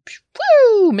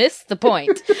the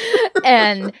point.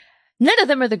 And none of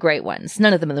them are the great ones.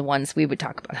 None of them are the ones we would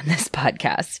talk about on this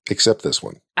podcast. Except this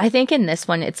one. I think in this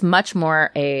one, it's much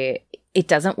more it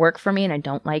doesn't work for me and I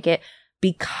don't like it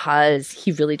because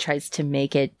he really tries to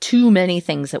make it too many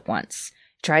things at once.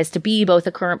 He tries to be both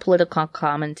a current political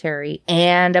commentary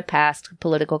and a past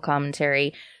political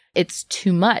commentary. It's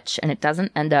too much and it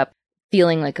doesn't end up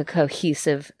feeling like a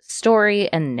cohesive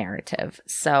story and narrative.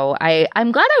 So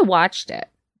I'm glad I watched it.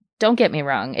 Don't get me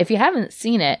wrong. If you haven't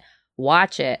seen it,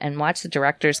 watch it and watch the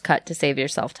director's cut to save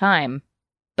yourself time.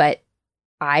 But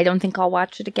I don't think I'll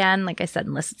watch it again, like I said,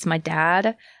 unless it's my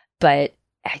dad. But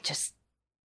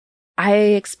I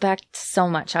expect so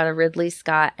much out of Ridley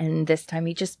Scott, and this time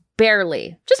he just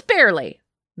barely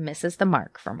misses the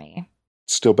mark for me.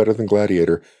 Still better than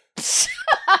Gladiator.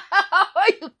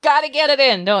 You gotta get it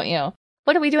in, don't you?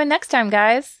 What are we doing next time,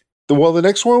 guys? Well, the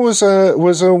next one was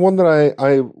one that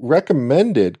I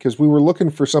recommended because we were looking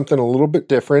for something a little bit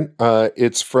different.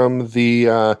 It's from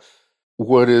the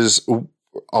what is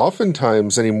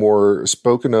oftentimes anymore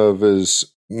spoken of as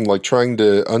like trying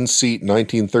to unseat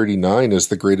 1939 as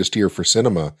the greatest year for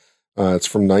cinema. It's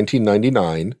from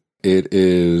 1999. It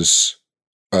is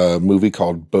a movie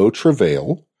called Beau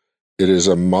Travail. It is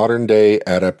a modern day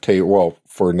adaptation, well,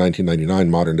 for 1999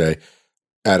 modern day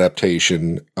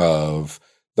adaptation of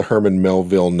the Herman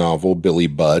Melville novel Billy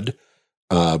Budd,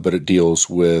 but it deals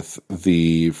with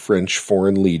the French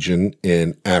Foreign Legion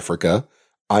in Africa.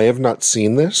 I have not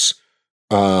seen this,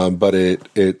 but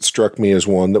it struck me as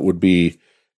one that would be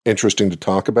interesting to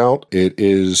talk about. It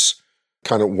is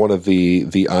kind of one of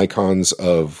the icons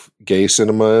of gay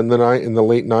cinema in the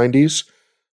late 90s.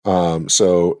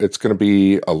 So it's going to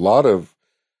be a lot of,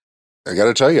 I got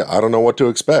to tell you, I don't know what to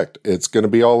expect. It's going to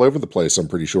be all over the place, I'm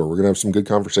pretty sure. We're going to have some good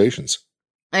conversations.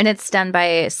 And it's done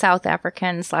by South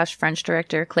African / French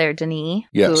director Claire Denis,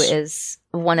 yes, who is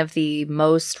one of the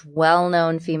most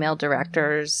well-known female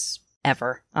directors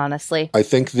ever, honestly. I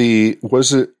think it was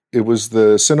the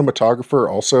cinematographer,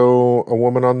 also a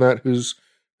woman on that who's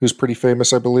pretty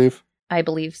famous, I believe. I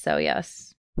believe so,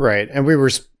 yes. Right. And we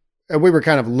were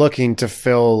kind of looking to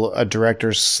fill a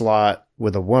director's slot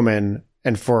with a woman,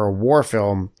 and for a war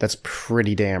film, that's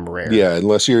pretty damn rare. Yeah,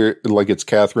 unless you're like it's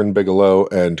Catherine Bigelow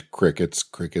and crickets.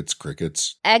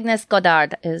 Agnes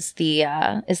Goddard is the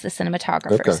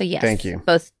cinematographer. Okay. So yes, thank you.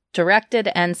 Both directed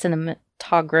and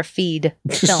cinematographed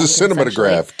films.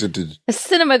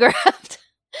 Cinematographed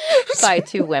by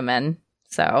two women.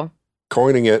 So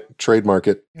coining it, trademark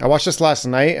it. I watched this last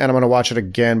night, and I'm going to watch it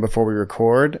again before we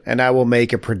record, and I will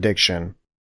make a prediction.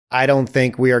 I don't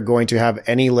think we are going to have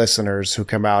any listeners who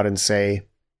come out and say,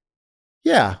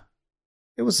 yeah,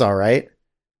 it was all right.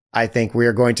 I think we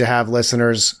are going to have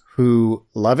listeners who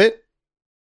love it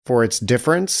for its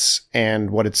difference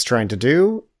and what it's trying to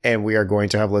do. And we are going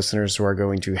to have listeners who are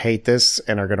going to hate this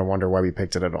and are going to wonder why we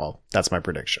picked it at all. That's my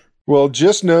prediction. Well,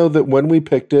 just know that when we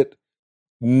picked it,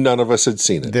 none of us had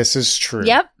seen it. This is true.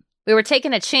 Yep. We were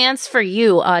taking a chance for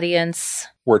you, audience.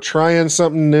 We're trying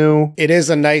something new. It is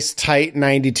a nice, tight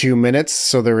 92 minutes,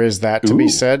 so there is that to be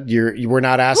said. We're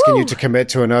not asking you to commit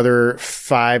to another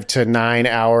 5 to 9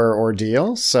 hour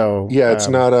ordeal. So yeah, it's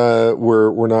not.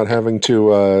 We're not having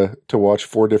to watch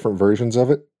 4 different versions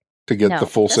of it to get the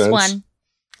full sense. One.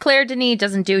 Claire Denis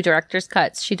doesn't do director's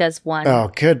cuts. She does one.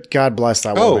 Oh, good. God bless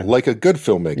that woman. Oh, like a good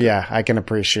filmmaker. Yeah, I can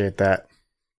appreciate that.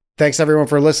 Thanks, everyone,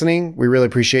 for listening. We really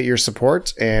appreciate your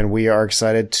support, and we are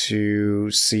excited to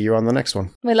see you on the next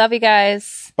one. We love you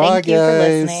guys. Bye, Thank you for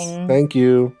listening. Thank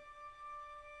you.